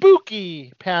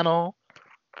spooky panel,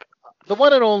 the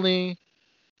one and only,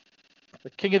 the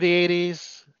king of the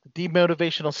 80s, the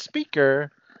demotivational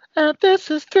speaker, and this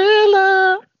is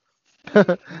Thriller,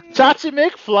 Chachi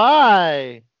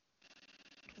McFly.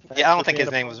 Yeah, I don't think his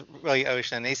name was really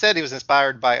Ocean. He said he was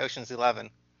inspired by Ocean's 11.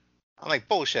 I'm like,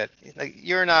 bullshit. Like,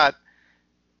 you're not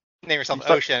name yourself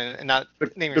Ocean and not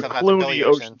name yourself after Billy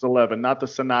Ocean. Ocean's 11, not the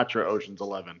Sinatra Ocean's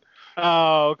 11.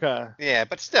 Oh, okay. Yeah,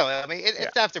 but still, I mean,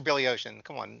 it's after Billy Ocean.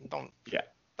 Come on,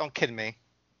 don't kid me.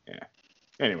 Yeah.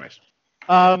 Anyways.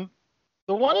 The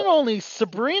one and only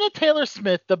Sabrina Taylor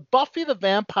Smith, the Buffy the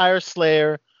Vampire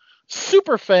Slayer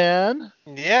super fan.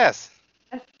 Yes.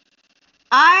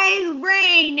 I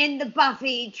reign in the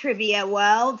Buffy trivia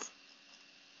world.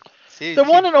 See, the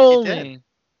one and only.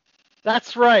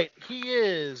 That's right. He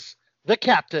is the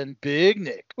Captain Big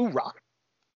Nick. Hoorah.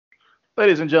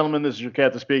 Ladies and gentlemen, this is your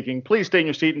captain speaking. Please stay in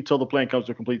your seat until the plane comes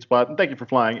to a complete spot. And thank you for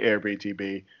flying Air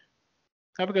BTB.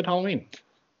 Have a good Halloween.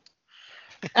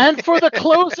 And for the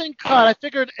closing cut, I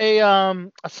figured a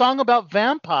song about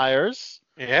vampires.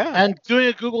 Yeah. And doing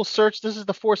a Google search, this is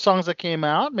the 4 songs that came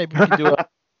out. Maybe we can do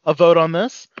a vote on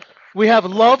this. We have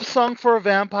Love Song for a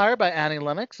Vampire by Annie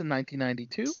Lennox in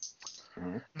 1992.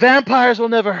 Mm-hmm. Vampires Will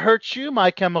Never Hurt You, My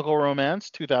Chemical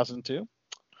Romance, 2002.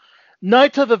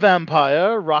 Night of the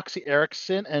Vampire, Roxy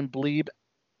Erickson and Bleeb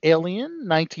Alien,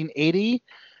 1980.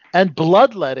 And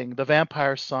Bloodletting, the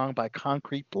Vampire Song by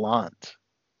Concrete Blonde.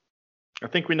 I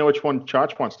think we know which one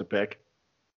Chach wants to pick.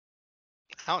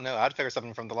 I don't know. I'd figure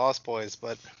something from the Lost Boys,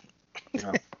 but...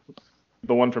 Yeah.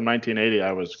 The one from 1980,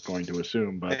 I was going to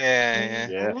assume, but...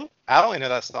 Yeah. I only know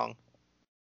that song.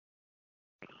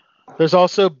 There's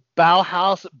also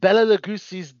Bauhaus, Bela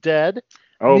Lugosi's Dead.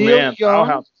 Oh, Neil man. Young,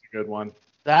 Bauhaus is a good one.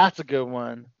 That's a good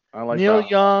one. I like Neil Bauhaus.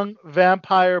 Young,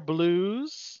 Vampire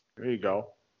Blues. There you go.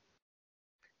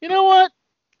 You know what?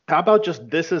 How about just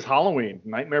This Is Halloween,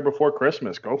 Nightmare Before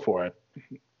Christmas? Go for it.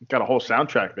 Got a whole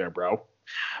soundtrack there, bro.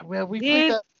 Well, we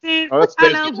played that. Oh, that's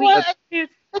Halloween.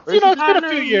 It's been a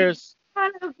few years.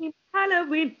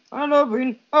 Halloween. All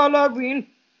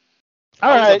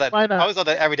right, why I not? always thought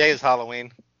that every day is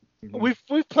Halloween. We've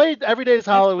played Every Day's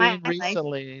Halloween fine, I like.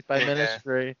 recently by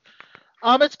Ministry.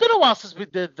 It's been a while since we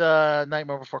did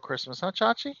Nightmare Before Christmas, huh,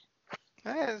 Chachi?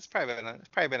 It's probably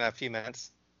been a few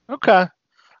minutes. Okay.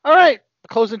 All right.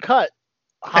 Closing cut.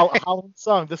 Halloween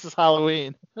song. This is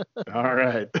Halloween. All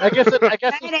right. I guess it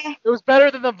was better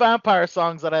than the vampire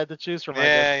songs that I had to choose from.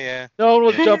 Yeah. No one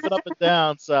was jumping up and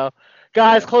down. So,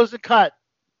 guys, closing cut.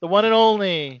 The one and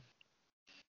only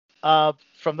from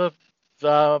the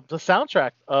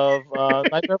soundtrack of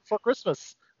Nightmare Before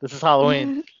Christmas. This is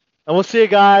Halloween. And we'll see you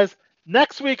guys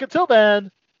next week. Until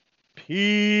then,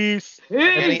 peace.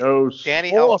 Danny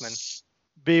Elfman.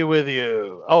 Be with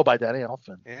you. Oh, by Danny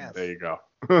Elfman. Yeah. There you go.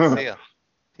 See ya.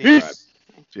 Peace.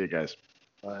 See you guys.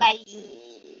 Bye. Bye.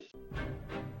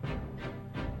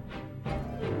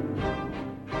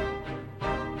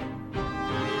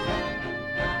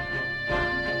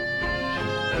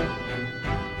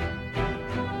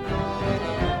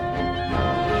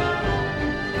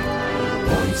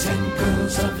 Boys and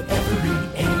girls of every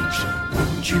age,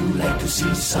 wouldn't you like to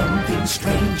see something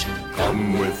strange?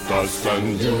 Come with us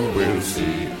and you will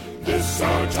see. This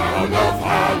our town of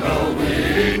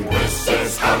Halloween. This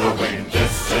is Halloween.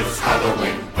 This is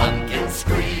Halloween. Pumpkins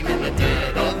scream in the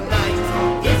dead of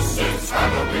night. This is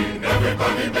Halloween.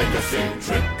 Everybody make a scene.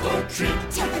 Trick or treat.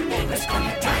 Tell the neighbors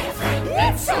gonna die of rain.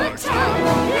 It's our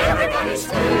town. Everybody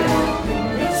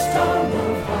scream. This town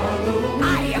of Halloween.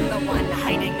 I am the one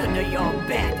hiding under your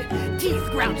bed. Teeth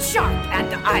ground sharp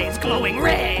and eyes glowing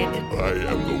red. I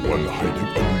am the one hiding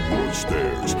under your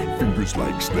stairs. Fingers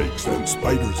like snakes and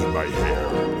spiders in my hair.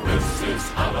 This is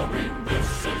Halloween.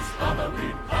 This is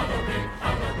Halloween. Halloween.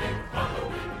 Halloween.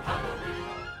 Halloween.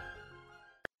 Halloween.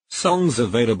 Songs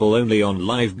available only on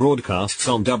live broadcasts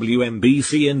on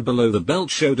WMBC and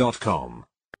BelowTheBeltShow.com.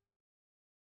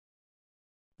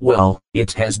 Well,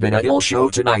 it has been a ill show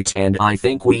tonight and I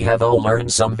think we have all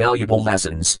learned some valuable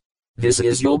lessons. This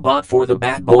is your bot for the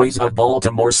Bad Boys of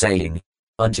Baltimore saying,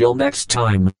 until next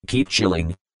time, keep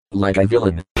chilling. Like a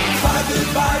villain. Goodbye,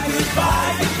 goodbye,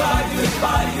 goodbye, goodbye,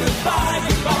 goodbye, goodbye.